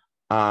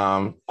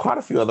 Quite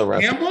a few other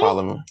wrestlers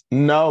follow me.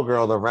 No,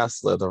 girl, the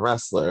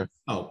wrestler.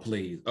 Oh,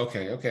 please.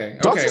 Okay.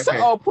 Don't you say,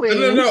 oh,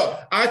 please. No.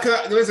 I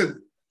could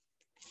listen.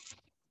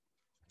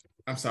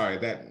 I'm sorry,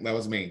 that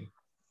was me.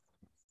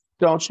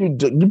 Don't you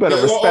better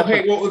respect.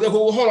 Okay,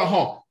 hold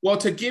on. Well,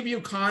 to give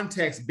you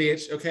context,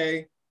 bitch,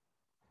 okay,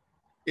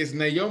 is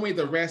Naomi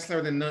the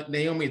wrestler than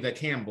Naomi the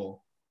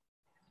Campbell?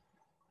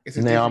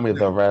 Naomi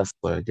the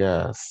wrestler,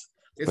 yes.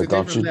 But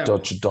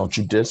don't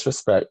you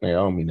disrespect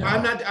Naomi now.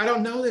 I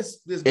don't know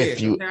this bitch.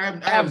 If you I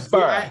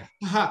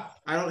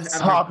don't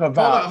talk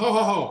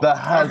about the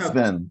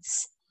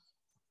husbands.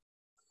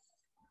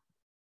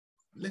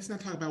 Let's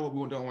not talk about what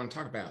we don't want to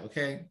talk about,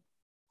 okay?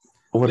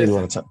 What do you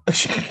want to talk?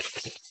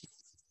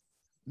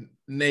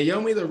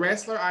 Naomi the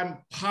wrestler, I'm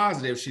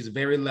positive she's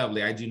very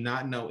lovely. I do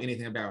not know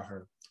anything about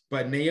her.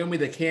 But Naomi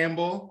the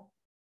Campbell,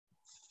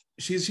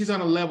 she's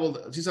on a level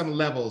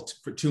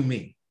to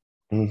me.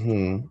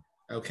 Mm-hmm.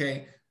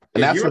 Okay.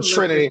 And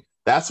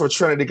that's where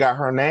Trinity got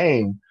her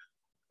name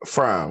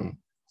from.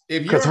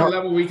 If you're on a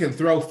level where you can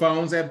throw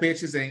phones at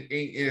bitches and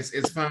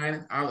it's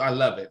fine, I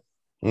love it.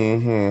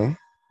 Mm-hmm.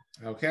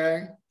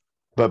 Okay.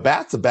 But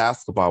back to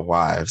Basketball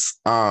Wives.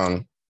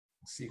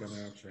 See, got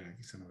me off track.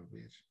 You son of a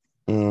bitch.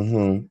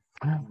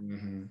 Mm-hmm.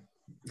 Mm-hmm.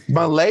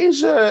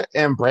 Malaysia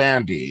and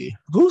Brandy,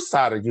 whose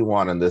side are you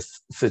on in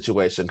this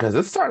situation? Because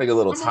it's starting to get a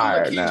little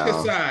tired now.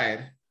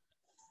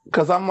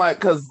 Because I'm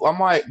like,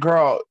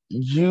 girl,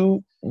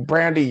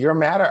 Brandy, you're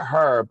mad at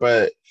her,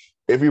 but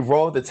if you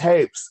roll the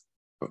tapes,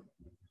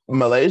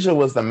 Malaysia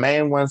was the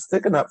main one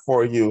sticking up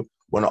for you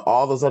when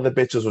all those other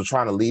bitches were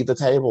trying to leave the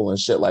table and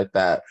shit like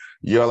that.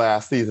 Your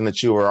last season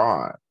that you were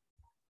on.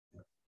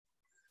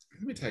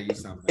 Let me tell you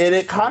something. And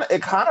it kind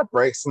of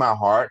breaks my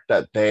heart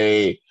that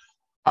they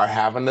are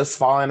having this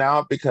falling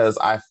out, because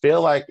I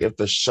feel like if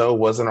the show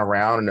wasn't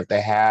around and if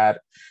they had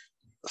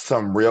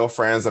some real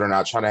friends that are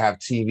not trying to have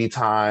TV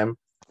time,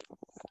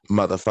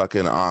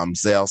 motherfucking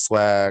Zale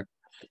Swag,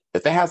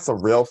 if they had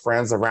some real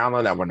friends around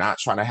them that were not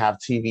trying to have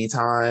TV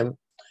time,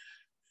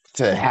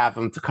 to have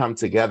them to come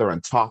together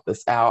and talk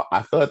this out,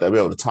 I feel like they'll be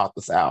able to talk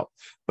this out.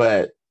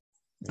 But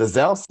the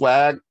Zale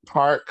Swag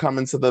part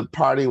coming to the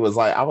party was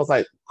like, I was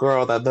like,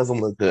 girl, that doesn't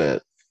look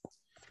good.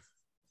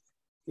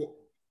 Well,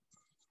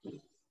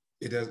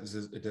 it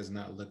does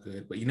not look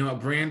good. But you know what,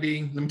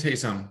 Brandy, let me tell you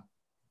something.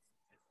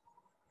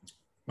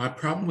 My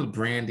problem with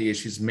Brandy is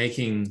she's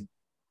making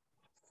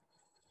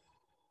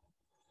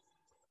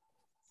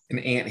an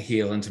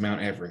anthill into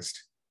Mount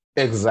Everest.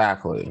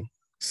 Exactly.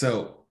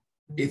 So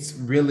it's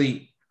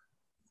really,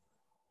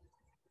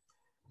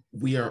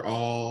 we are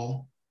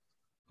all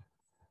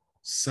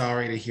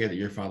sorry to hear that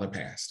your father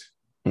passed.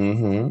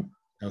 Mm-hmm.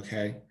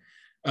 Okay.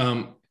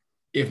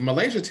 If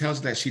Malaysia tells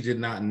you that she did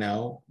not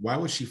know, why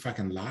would she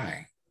fucking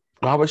lie?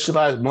 Why would she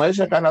lie?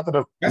 Malaysia got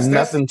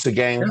nothing to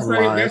gain from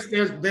lying.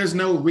 There's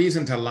no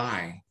reason to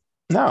lie.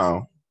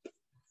 No.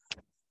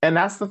 And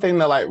that's the thing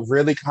that like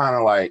really kind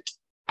of like,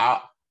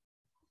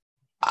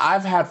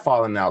 I've had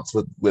falling outs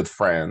with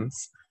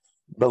friends,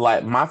 but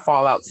like my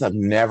fallouts have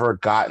never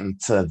gotten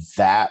to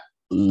that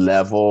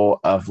level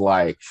of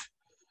like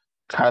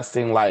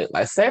cussing. Like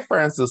say for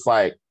instance,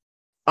 like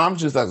I'm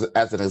just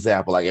as an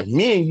example. Like if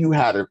me and you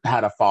had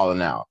a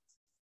falling out,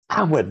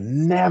 I would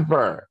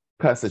never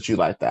cuss at you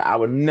like that. I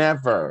would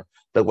never.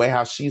 The way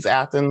how she's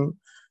acting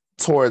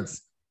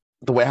towards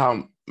the way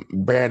how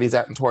Brandy's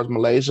acting towards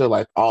Malaysia,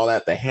 like all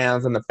that, the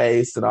hands in the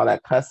face and all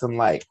that cussing,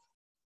 like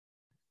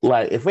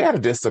if we had a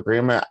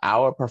disagreement, I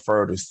would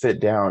prefer to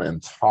sit down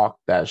and talk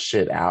that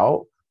shit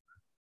out.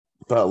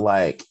 But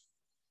like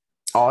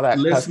all that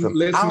cussing, I don't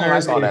like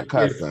Listeners, all that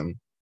cussing.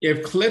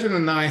 if Clifton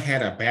and I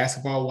had a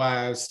Basketball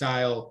Wives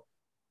style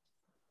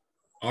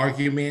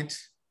argument,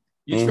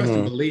 you're supposed to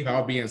Mm-hmm. believe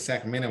I'll be in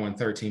Sacramento in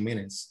 13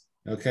 minutes,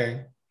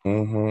 okay?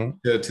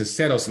 Mm-hmm. To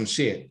settle some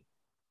shit.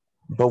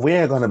 But we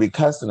ain't gonna be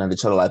cussing at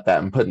each other like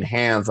that and putting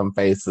hands on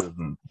faces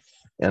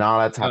and all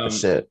that type of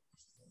shit.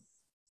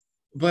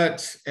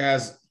 But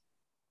as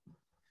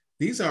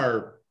these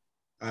are,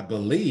 I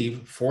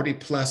believe, 40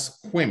 plus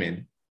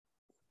women.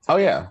 Oh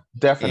yeah,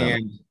 definitely.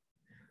 And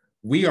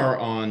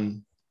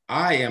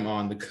I am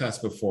on the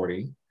cusp of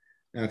 40.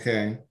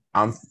 Okay.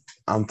 I'm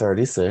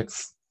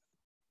 36.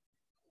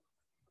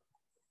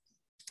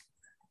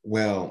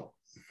 Well,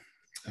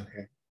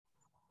 okay.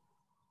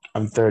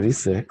 I'm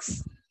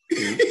 36.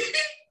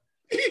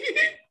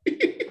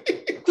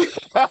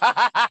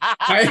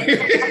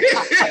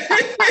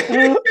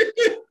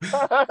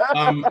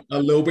 I'm a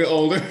little bit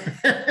older.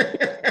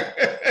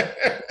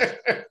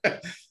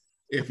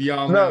 If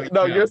y'all know,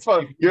 no, you're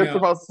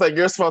supposed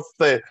to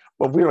say,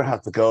 but we don't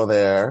have to go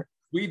there.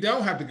 We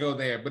don't have to go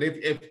there, but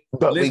if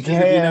we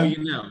can. If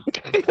you know.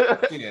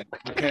 Yeah.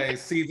 Okay.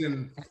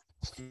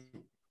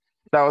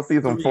 That was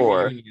season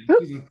 4.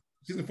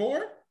 Season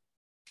 4?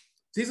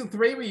 Season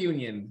 3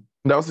 reunion.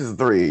 That was season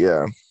 3,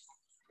 yeah.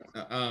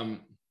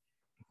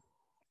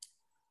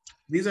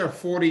 These are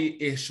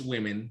 40-ish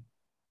women.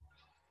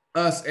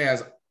 Us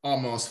as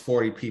almost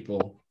 40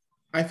 people.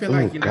 I feel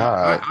like,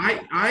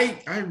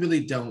 I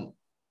really don't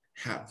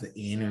have the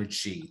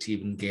energy to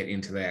even get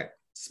into that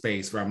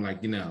space where I'm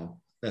like,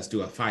 let's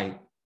do a fight.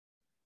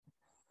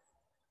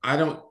 I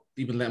don't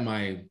even let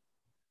my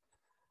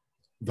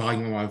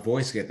volume of my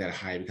voice get that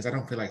high because I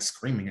don't feel like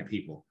screaming at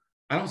people.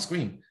 I don't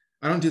scream.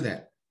 I don't do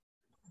that.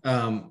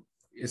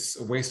 It's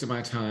a waste of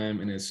my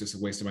time and it's just a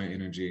waste of my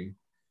energy.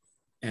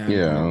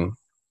 And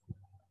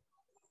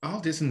I'll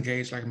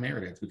disengage like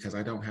Meredith because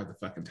I don't have the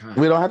fucking time.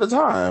 We don't have the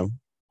time.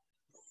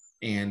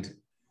 And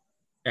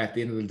at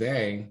the end of the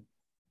day,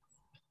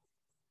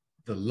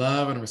 the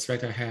love and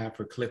respect I have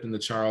for Clifton the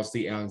Charles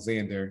D.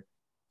 Alexander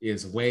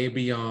is way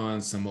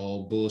beyond some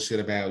old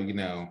bullshit about,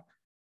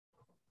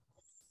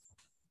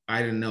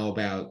 I didn't know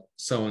about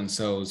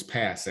so-and-so's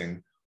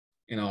passing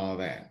and all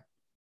that.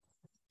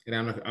 And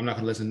I'm not going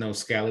to listen to no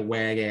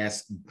scallywag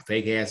ass,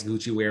 fake ass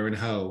Gucci wearing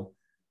hoe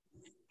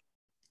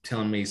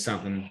telling me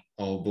something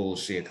old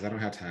bullshit because I don't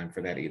have time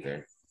for that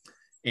either.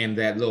 And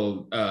that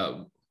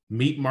little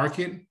meat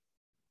market,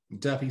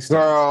 Duffy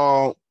stuff.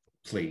 Girl,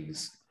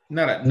 please.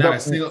 Not a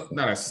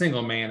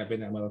single man up in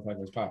that motherfucker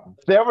was popping.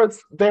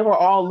 They were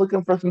all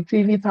looking for some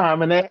TV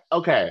time, and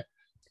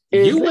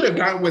you would have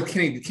gone with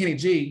Kenny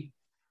G.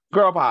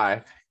 Girl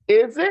pie.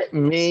 Is it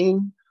me,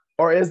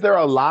 or is there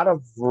a lot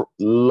of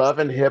Love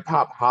and Hip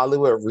Hop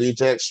Hollywood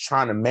rejects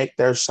trying to make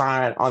their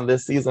shine on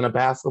this season of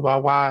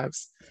Basketball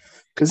Wives?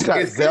 Because you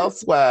got Zell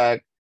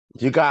Swag,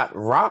 you got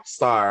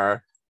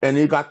Rockstar, and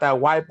you got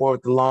that white boy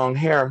with the long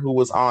hair who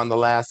was on the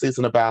last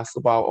season of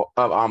Basketball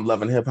of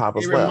Love and Hip Hop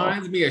as well. It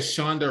reminds me of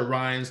Shonda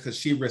Rhimes because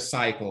she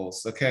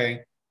recycles,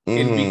 okay?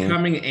 In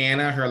Becoming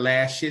Anna, her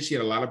last shit, she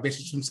had a lot of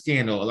bitches from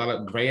Scandal, a lot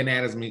of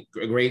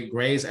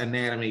Grey's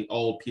Anatomy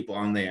old people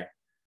on there.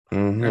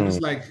 And I'm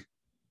just like,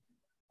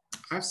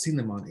 I've seen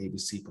them on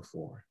ABC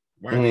before.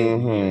 Why are they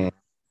here?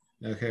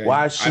 Okay.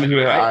 Why is she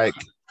here?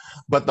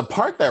 But the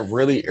part that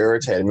really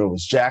irritated me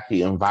was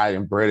Jackie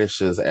inviting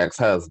British's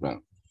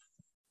ex-husband.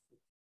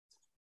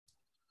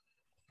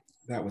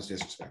 That was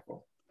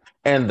disrespectful.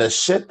 And the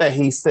shit that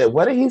he said,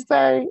 what did he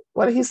say?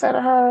 What did he say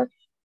to her?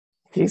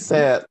 He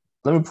said,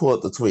 let me pull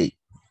up the tweet.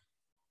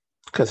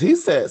 Because he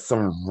said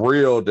some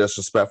real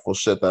disrespectful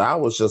shit that I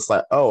was just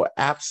like, oh,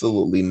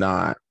 absolutely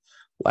not.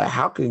 Like,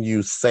 how can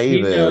you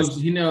say this?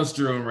 He knows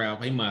Drew and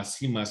Ralph. He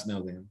must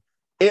know them.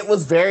 It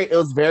was very,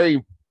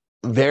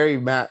 very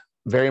much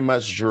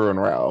Drew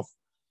and Ralph.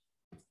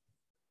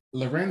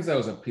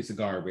 Lorenzo's a piece of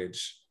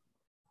garbage.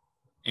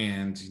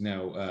 And,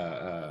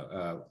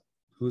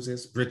 who's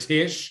this?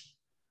 British.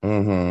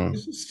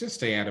 Just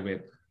stay out of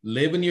it.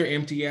 Live in your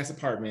empty ass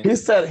apartment. He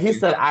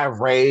said, I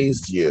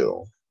raised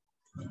you.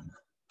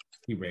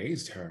 He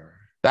raised her.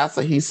 That's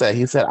what he said.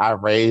 He said, I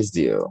raised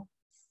you.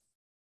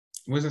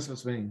 What's that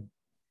supposed to mean?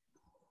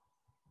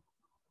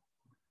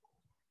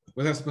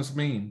 What's that supposed to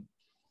mean?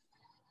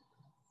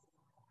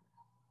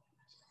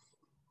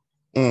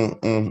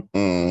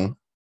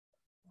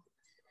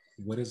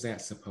 What is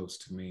that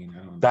supposed to mean?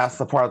 I don't That's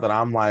the part that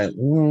I'm like,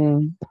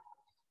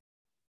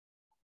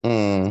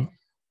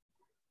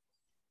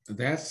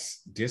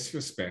 That's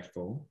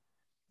disrespectful.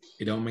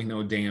 It don't make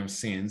no damn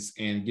sense.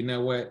 And you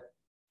know what?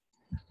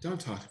 Don't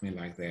talk to me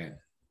like that.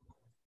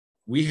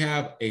 We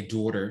have a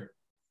daughter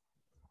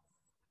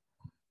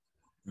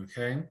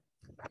Okay.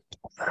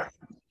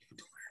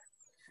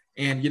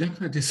 And you're not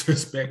going to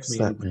disrespect me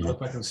in the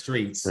motherfucking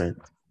streets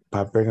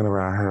by bringing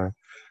around her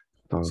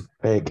some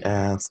fake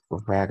ass,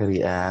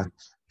 raggedy ass,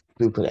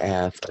 stupid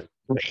ass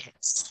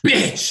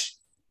bitch.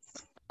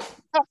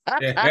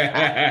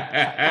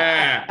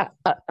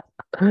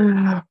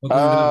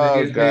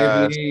 Oh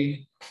God,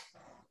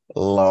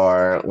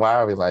 Lord, why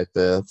are we like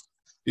this?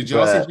 Did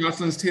y'all see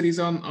Jocelyn's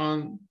titties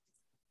on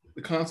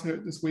the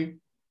concert this week?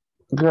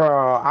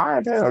 Girl, I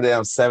ain't paying no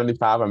damn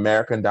 75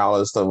 American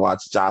dollars to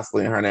watch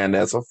Jocelyn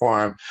Hernandez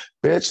perform.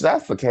 Bitch,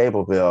 that's the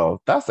cable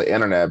bill. That's the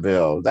internet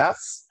bill.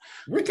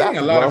 We're getting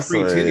a lot of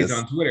free titties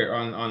on Twitter,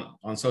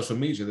 on social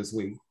media this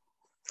week.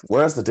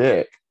 Where's the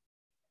dick?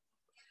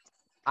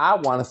 I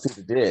want to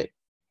see the dick.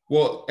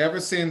 Well,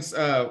 ever since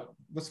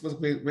what's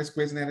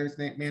Grey's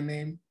Anatomy man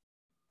name?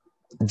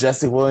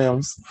 Jesse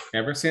Williams.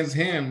 Ever since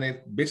him,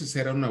 they bitches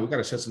said, "Oh no, we got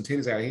to show some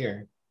titties out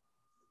here."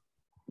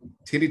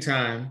 Titty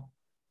time.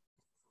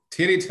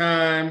 Titty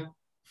time.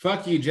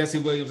 Fuck you, Jesse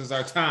Williams is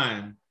our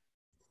time.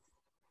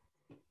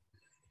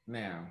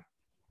 Now,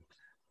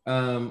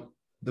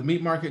 the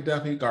meat market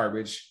definitely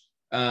garbage.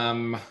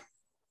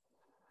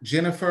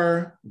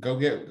 Jennifer, go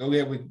get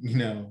with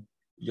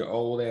your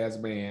old ass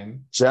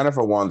man.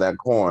 Jennifer won that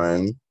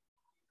coin.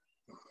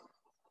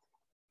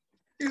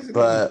 Is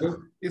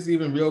it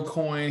even real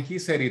coin? He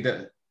said he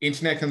does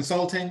internet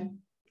consulting.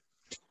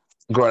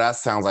 Girl, that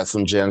sounds like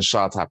some Jen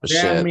Shaw type of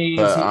shit. That means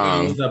he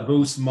owns a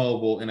Boost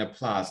Mobile in a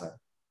plaza.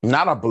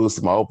 Not a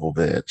Boost Mobile,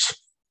 bitch.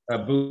 A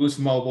Boost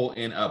Mobile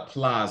in a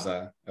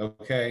plaza,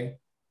 okay?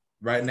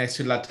 Right next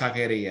to La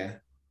Taqueria.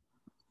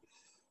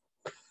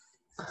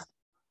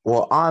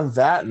 Well, on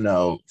that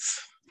note,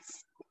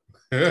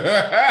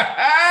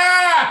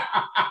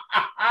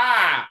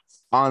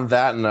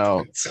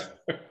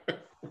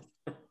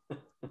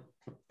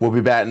 we'll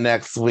be back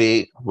next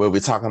week. We'll be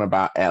talking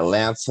about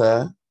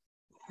Atlanta,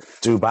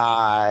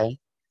 Dubai,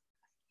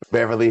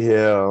 Beverly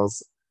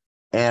Hills,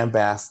 and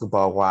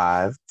Basketball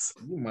Wives.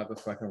 You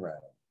motherfucking right.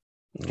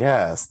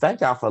 Yes.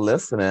 Thank y'all for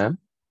listening.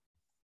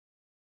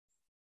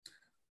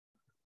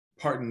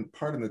 Pardon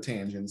the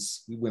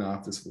tangents. We went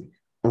off this week.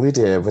 We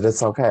did, but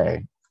it's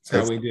okay.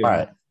 That's how we do.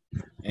 Right.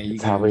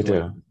 It's how we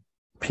do.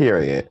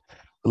 Period.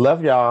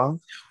 Love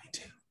y'all.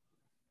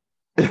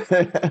 That's how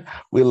we do.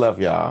 We love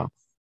y'all.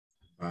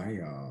 Bye,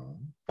 y'all.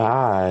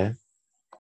 Bye.